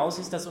Folge daraus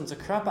ist, dass unser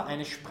Körper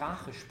eine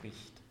Sprache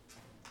spricht.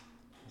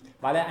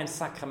 Weil er ein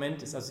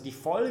Sakrament ist. Also die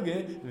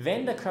Folge,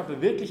 wenn der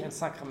Körper wirklich ein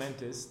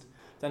Sakrament ist,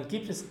 dann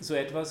gibt es so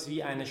etwas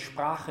wie eine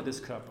Sprache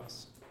des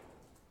Körpers.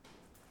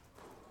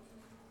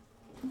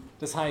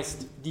 Das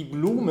heißt, die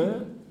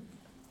Blume,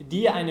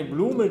 dir eine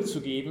Blume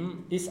zu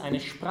geben, ist eine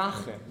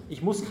Sprache.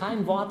 Ich muss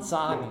kein Wort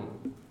sagen.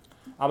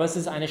 Aber es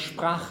ist eine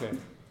Sprache.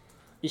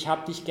 Ich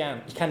habe dich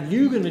gern. Ich kann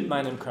lügen mit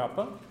meinem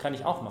Körper, kann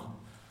ich auch machen.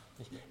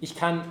 Ich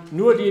kann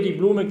nur dir die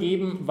Blume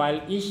geben,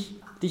 weil ich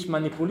dich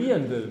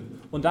manipulieren will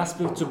und das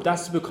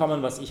zu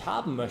bekommen, was ich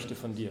haben möchte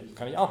von dir.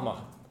 Kann ich auch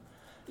machen.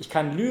 Ich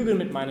kann lügen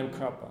mit meinem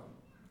Körper.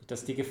 Das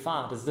ist die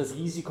Gefahr, das ist das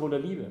Risiko der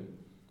Liebe.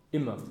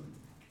 Immer.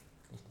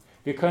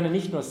 Wir können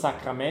nicht nur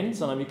Sakrament,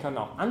 sondern wir können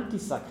auch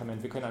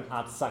Antisakrament. Wir können eine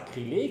Art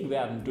Sakrileg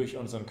werden durch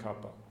unseren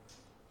Körper.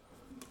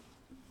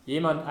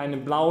 Jemand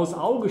ein blaues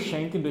Auge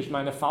schenken durch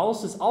meine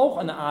Faust ist auch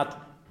eine Art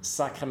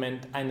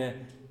Sakrament, eine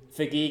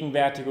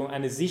Vergegenwärtigung,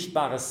 ein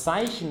sichtbares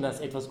Zeichen, das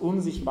etwas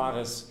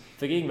Unsichtbares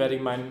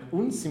vergegenwärtigt, meine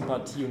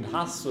Unsympathie und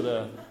Hass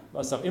oder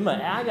was auch immer,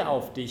 Ärger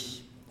auf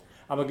dich.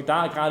 Aber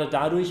gerade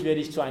dadurch werde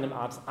ich zu einer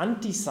Art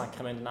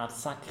Antisakrament, einer Art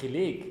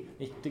Sakrileg.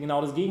 Genau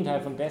das Gegenteil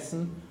von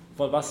dessen,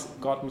 von was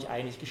Gott mich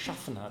eigentlich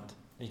geschaffen hat,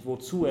 nicht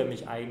wozu er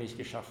mich eigentlich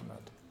geschaffen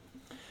hat.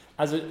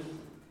 Also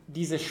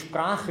diese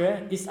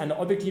Sprache ist eine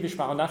objektive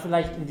Sprache und da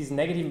vielleicht in diesem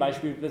negativen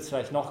Beispiel wird es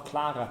vielleicht noch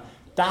klarer.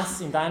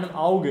 Das in deinem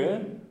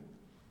Auge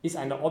ist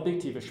eine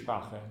objektive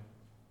Sprache.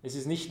 Es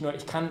ist nicht nur,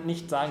 ich kann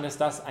nicht sagen, dass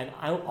das ein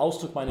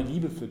Ausdruck meiner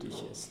Liebe für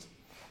dich ist.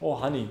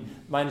 Oh Honey,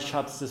 mein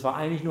Schatz, das war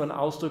eigentlich nur ein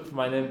Ausdruck für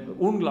meine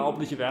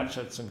unglaubliche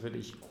Wertschätzung für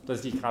dich,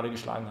 dass ich dich gerade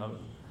geschlagen habe.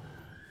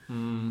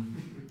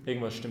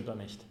 Irgendwas stimmt da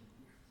nicht.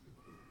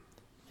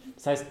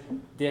 Das heißt,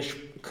 der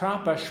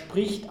Körper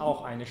spricht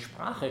auch eine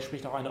Sprache, er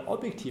spricht auch eine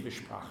objektive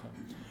Sprache.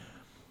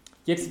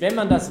 Jetzt, wenn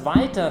man das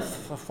weiter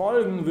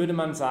verfolgen, würde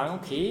man sagen,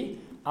 okay,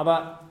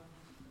 aber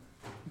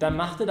dann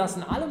macht er das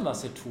in allem,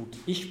 was er tut.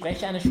 Ich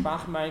spreche eine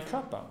Sprache in meinem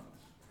Körper.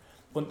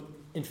 Und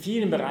in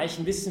vielen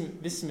Bereichen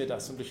wissen wir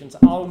das. Und durch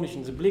unsere Augen, durch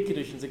unsere Blicke,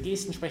 durch unsere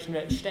Gesten sprechen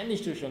wir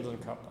ständig durch unseren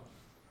Körper.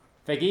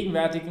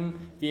 Vergegenwärtigen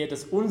wir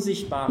das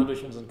Unsichtbare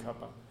durch unseren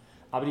Körper.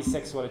 Aber die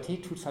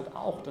Sexualität tut es halt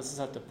auch. Das ist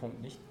halt der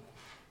Punkt, nicht?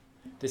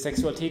 Die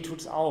Sexualität tut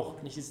es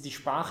auch. Nicht? Es ist die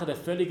Sprache der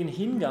völligen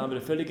Hingabe,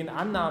 der völligen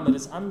Annahme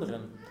des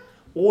anderen,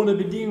 ohne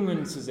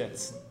Bedingungen zu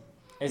setzen.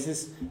 Es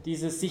ist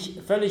dieses sich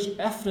völlig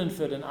öffnen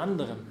für den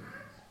anderen.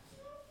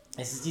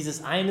 Es ist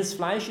dieses eines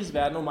Fleisches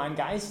werden, um ein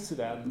Geist zu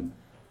werden.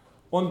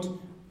 Und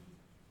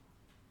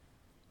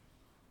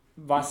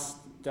was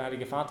der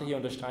Heilige Vater hier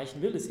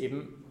unterstreichen will, ist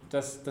eben,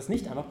 dass das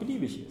nicht einfach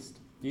beliebig ist.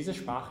 Diese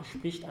Sprache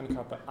spricht ein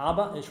Körper,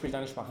 aber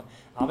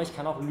ich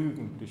kann auch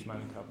lügen durch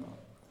meinen Körper.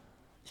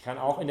 Ich kann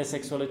auch in der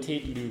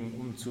Sexualität lügen,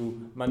 um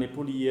zu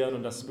manipulieren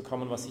und das zu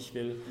bekommen, was ich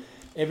will.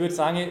 Er würde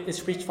sagen, es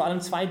spricht vor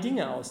allem zwei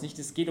Dinge aus. Nicht?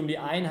 Es geht um die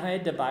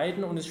Einheit der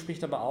beiden und es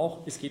spricht aber auch,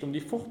 es geht um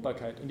die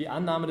Fruchtbarkeit und die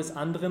Annahme des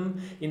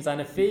anderen in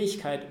seiner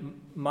Fähigkeit,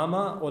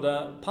 Mama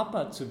oder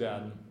Papa zu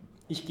werden.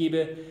 Ich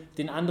gebe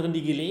den anderen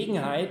die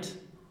Gelegenheit,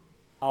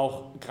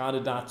 auch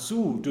gerade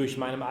dazu, durch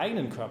meinen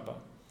eigenen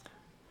Körper.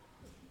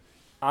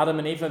 Adam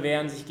und Eva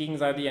wären sich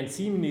gegenseitig ein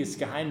ziemliches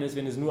Geheimnis,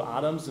 wenn es nur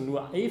Adams und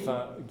nur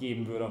Eva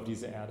geben würde auf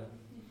dieser Erde.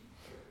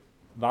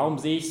 Warum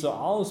sehe ich so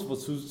aus?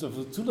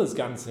 Wozu das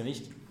Ganze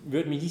nicht?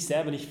 Würde mich nicht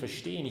selber nicht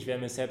verstehen. Ich wäre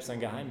mir selbst ein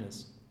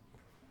Geheimnis.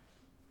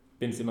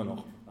 Bin es immer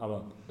noch,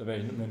 aber da wäre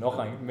ich mir noch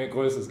ein mehr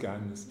größeres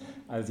Geheimnis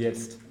als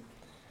jetzt.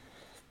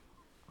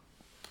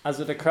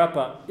 Also der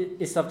Körper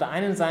ist auf der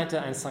einen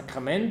Seite ein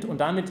Sakrament und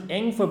damit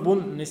eng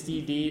verbunden ist die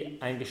Idee,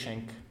 ein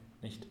Geschenk,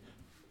 nicht?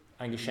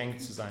 Ein Geschenk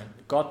zu sein.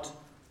 Gott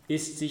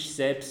ist sich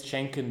selbst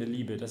schenkende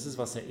Liebe. Das ist,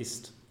 was er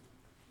ist.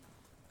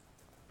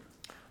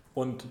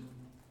 Und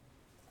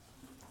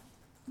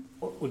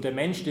der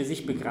Mensch, der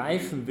sich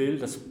begreifen will,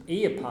 das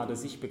Ehepaar,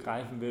 das sich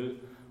begreifen will,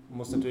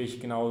 muss natürlich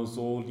genau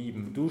so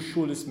lieben. Du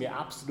schuldest mir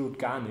absolut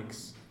gar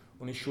nichts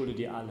und ich schulde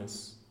dir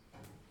alles.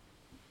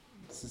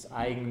 Das ist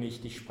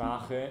eigentlich die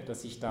Sprache,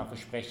 dass ich da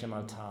verspreche im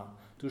Altar.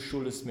 Du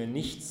schuldest mir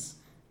nichts,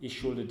 ich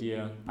schulde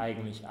dir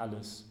eigentlich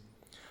alles.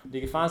 Und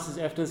die Gefahr ist, dass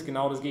öfters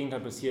genau das Gegenteil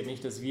passiert,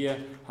 nicht, dass wir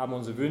haben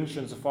unsere Wünsche,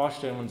 unsere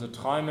Vorstellungen, unsere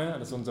Träume,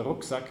 das ist unser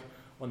Rucksack,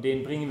 und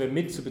den bringen wir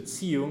mit zur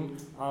Beziehung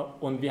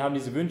und wir haben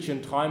diese Wünsche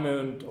und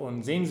Träume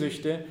und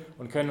Sehnsüchte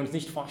und können uns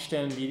nicht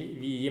vorstellen,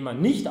 wie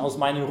jemand nicht aus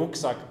meinem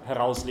Rucksack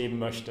herausleben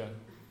möchte.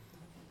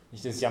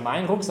 Nicht, das ist ja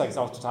mein Rucksack, ist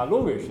auch total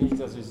logisch.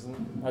 Nicht?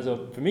 Also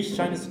für mich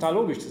scheint es total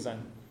logisch zu sein.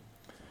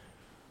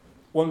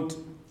 Und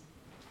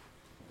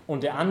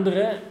der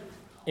andere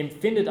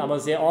empfindet aber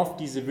sehr oft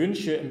diese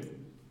Wünsche,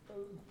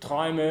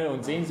 Träume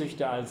und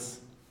Sehnsüchte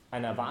als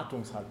eine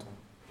Erwartungshaltung.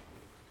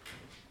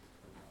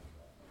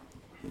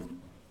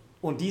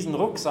 Und diesen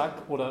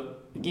Rucksack oder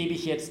gebe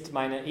ich jetzt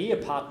meiner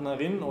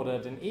Ehepartnerin oder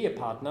den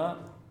Ehepartner,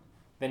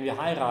 wenn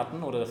wir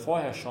heiraten oder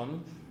vorher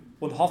schon,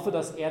 und hoffe,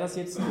 dass er das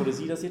jetzt oder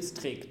sie das jetzt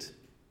trägt.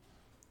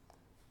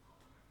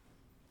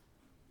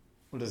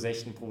 Und das ist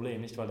echt ein Problem,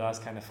 nicht? Weil da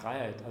ist keine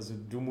Freiheit. Also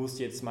du musst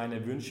jetzt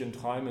meine Wünsche und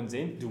Träume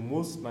sehen, du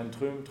musst meine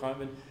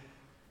Träume.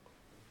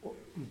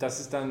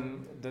 Das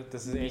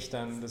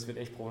wird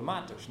echt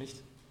problematisch,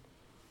 nicht?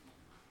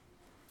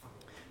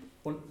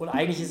 Und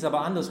eigentlich ist es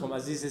aber andersrum.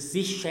 Also dieses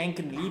sich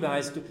schenkende Liebe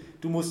heißt,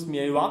 du musst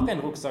mir überhaupt keinen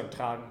Rucksack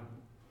tragen.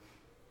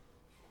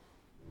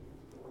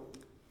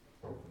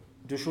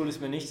 Du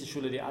schuldest mir nichts, ich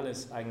schulde dir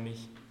alles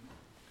eigentlich.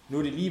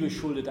 Nur die Liebe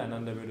schuldet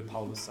einander, würde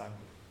Paulus sagen.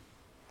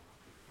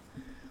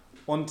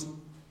 Und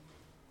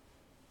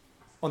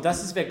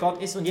das ist, wer Gott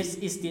ist. Und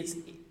jetzt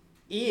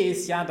Ehe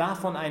ist ja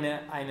davon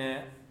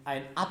ein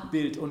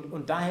Abbild.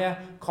 Und daher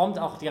kommt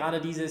auch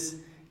gerade dieses,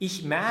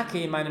 ich merke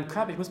in meinem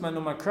Körper, ich muss mir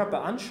nur meinen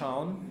Körper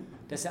anschauen,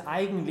 dass er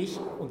eigentlich,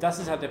 und das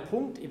ist halt der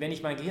Punkt, wenn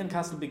ich mein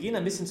Gehirnkastel beginne,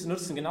 ein bisschen zu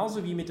nutzen,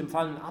 genauso wie mit dem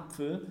fallenden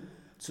Apfel,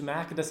 zu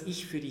merken, dass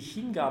ich für die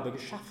Hingabe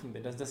geschaffen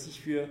bin, dass ich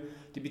für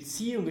die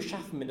Beziehung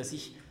geschaffen bin, dass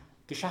ich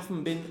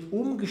geschaffen bin,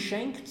 um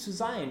geschenkt zu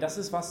sein. Das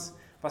ist,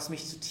 was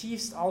mich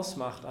zutiefst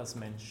ausmacht als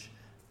Mensch.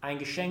 Ein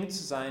Geschenk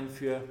zu sein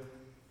für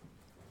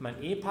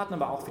meinen Ehepartner,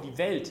 aber auch für die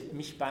Welt.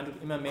 Mich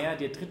beeindruckt immer mehr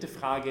die dritte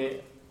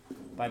Frage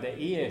bei der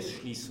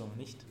Eheschließung,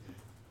 nicht?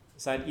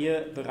 Seid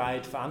ihr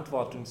bereit,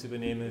 Verantwortung zu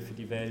übernehmen für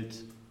die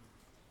Welt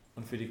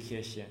und für die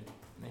Kirche?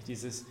 Nicht?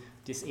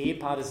 Das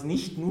Ehepaar, das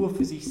nicht nur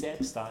für sich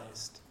selbst da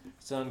ist,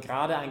 sondern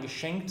gerade ein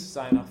Geschenk zu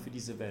sein, auch für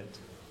diese Welt.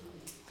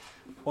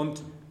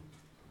 Und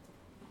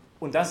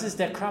das ist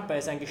der Körper,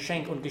 ist ein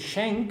Geschenk. Und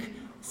Geschenk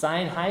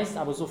sein heißt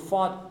aber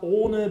sofort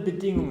ohne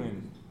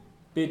Bedingungen,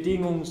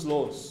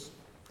 bedingungslos.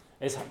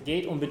 Es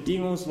geht um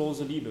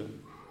bedingungslose Liebe.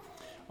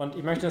 Und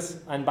ich möchte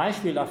ein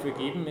Beispiel dafür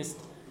geben, ist,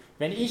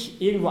 wenn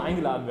ich irgendwo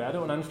eingeladen werde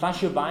und eine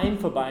Flasche Wein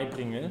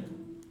vorbeibringe,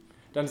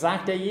 dann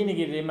sagt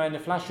derjenige, dem eine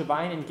Flasche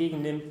Wein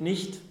entgegennimmt,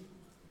 nicht: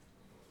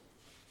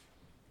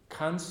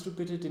 Kannst du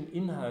bitte den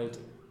Inhalt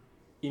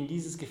in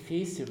dieses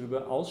Gefäß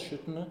hierüber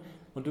ausschütten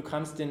und du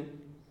kannst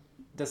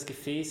das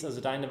Gefäß,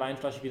 also deine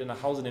Weinflasche, wieder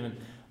nach Hause nehmen,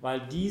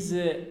 weil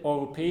diese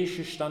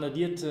europäische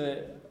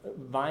standardierte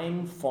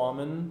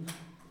Weinformen,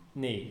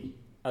 nee.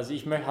 Also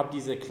ich habe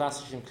diese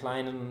klassischen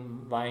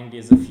kleinen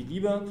Weingläser viel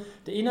lieber.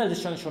 Der Inhalt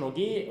ist schon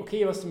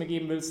okay, was du mir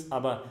geben willst,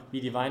 aber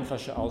wie die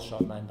Weinflasche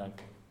ausschaut, nein,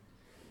 danke.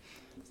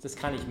 Das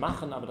kann ich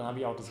machen, aber dann habe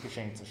ich auch das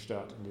Geschenk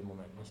zerstört in dem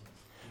Moment nicht.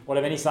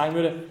 Oder wenn ich sagen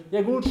würde,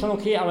 ja gut, schon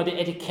okay, aber der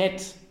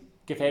Etikett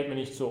gefällt mir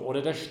nicht so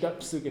oder der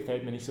Stöpsel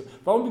gefällt mir nicht so.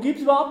 Warum gibt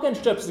es überhaupt keinen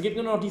Stöpsel? Es gibt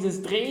nur noch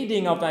dieses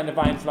Drehding auf deine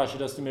Weinflasche,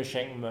 das du mir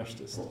schenken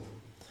möchtest.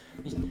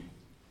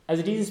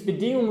 Also dieses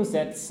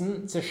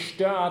Bedingungssetzen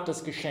zerstört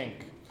das Geschenk.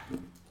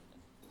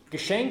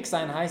 Geschenk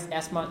sein heißt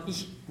erstmal,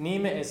 ich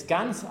nehme es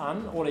ganz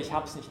an oder ich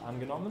habe es nicht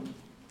angenommen.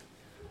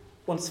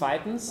 Und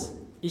zweitens,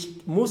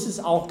 ich muss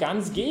es auch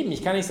ganz geben.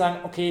 Ich kann nicht sagen,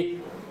 okay,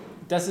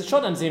 das ist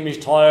schon ein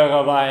ziemlich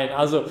teurer Wein.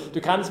 Also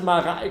du kannst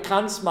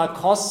mal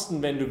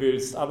kosten, wenn du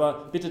willst,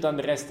 aber bitte dann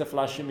den Rest der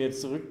Flasche mir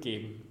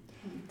zurückgeben.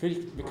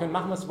 Wir können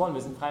machen, was wir wollen.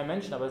 Wir sind freie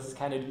Menschen, aber es ist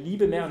keine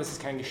Liebe mehr und es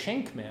ist kein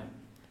Geschenk mehr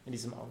in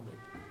diesem Augenblick.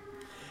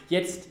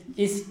 Jetzt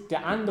ist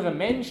der andere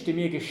Mensch, der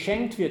mir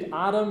geschenkt wird,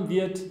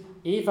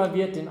 Eva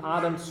wird dem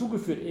Adam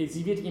zugeführt.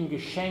 Sie wird ihm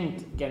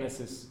geschenkt,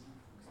 Genesis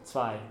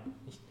 2.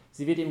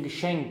 Sie wird ihm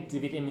geschenkt,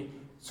 sie wird ihm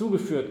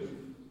zugeführt.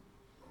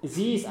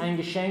 Sie ist ein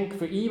Geschenk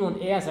für ihn und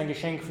er ist ein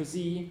Geschenk für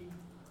sie.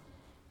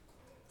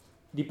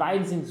 Die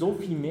beiden sind so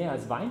viel mehr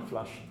als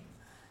Weinflaschen,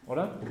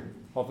 oder?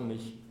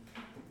 Hoffentlich,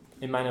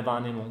 in meiner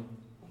Wahrnehmung.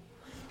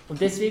 Und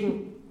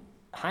deswegen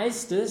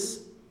heißt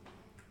es,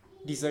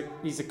 diese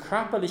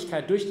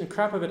Körperlichkeit durch den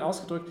Körper wird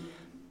ausgedrückt,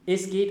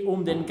 es geht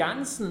um den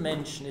ganzen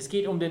Menschen, es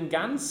geht um die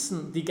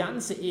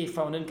ganze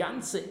Eva und den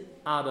ganzen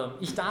Adam.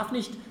 Ich darf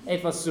nicht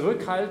etwas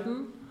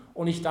zurückhalten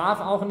und ich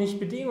darf auch nicht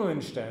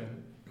Bedingungen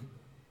stellen.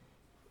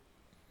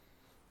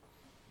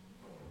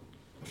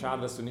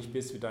 Schade, dass du nicht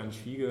bist wie dein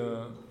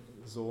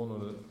Schwiegersohn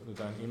oder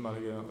dein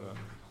ehemaliger.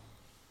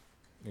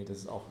 Nee, das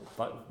ist auch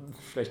ein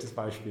schlechtes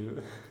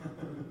Beispiel.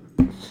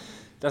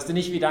 Dass du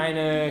nicht wie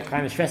deine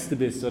kleine Schwester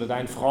bist oder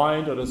dein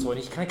Freund oder so.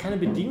 Ich kann keine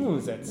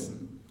Bedingungen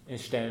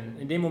stellen.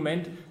 In dem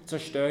Moment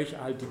zerstöre ich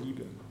halt die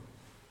Liebe.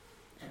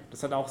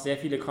 Das hat auch sehr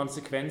viele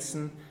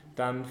Konsequenzen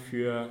dann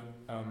für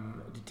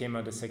die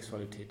Thema der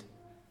Sexualität.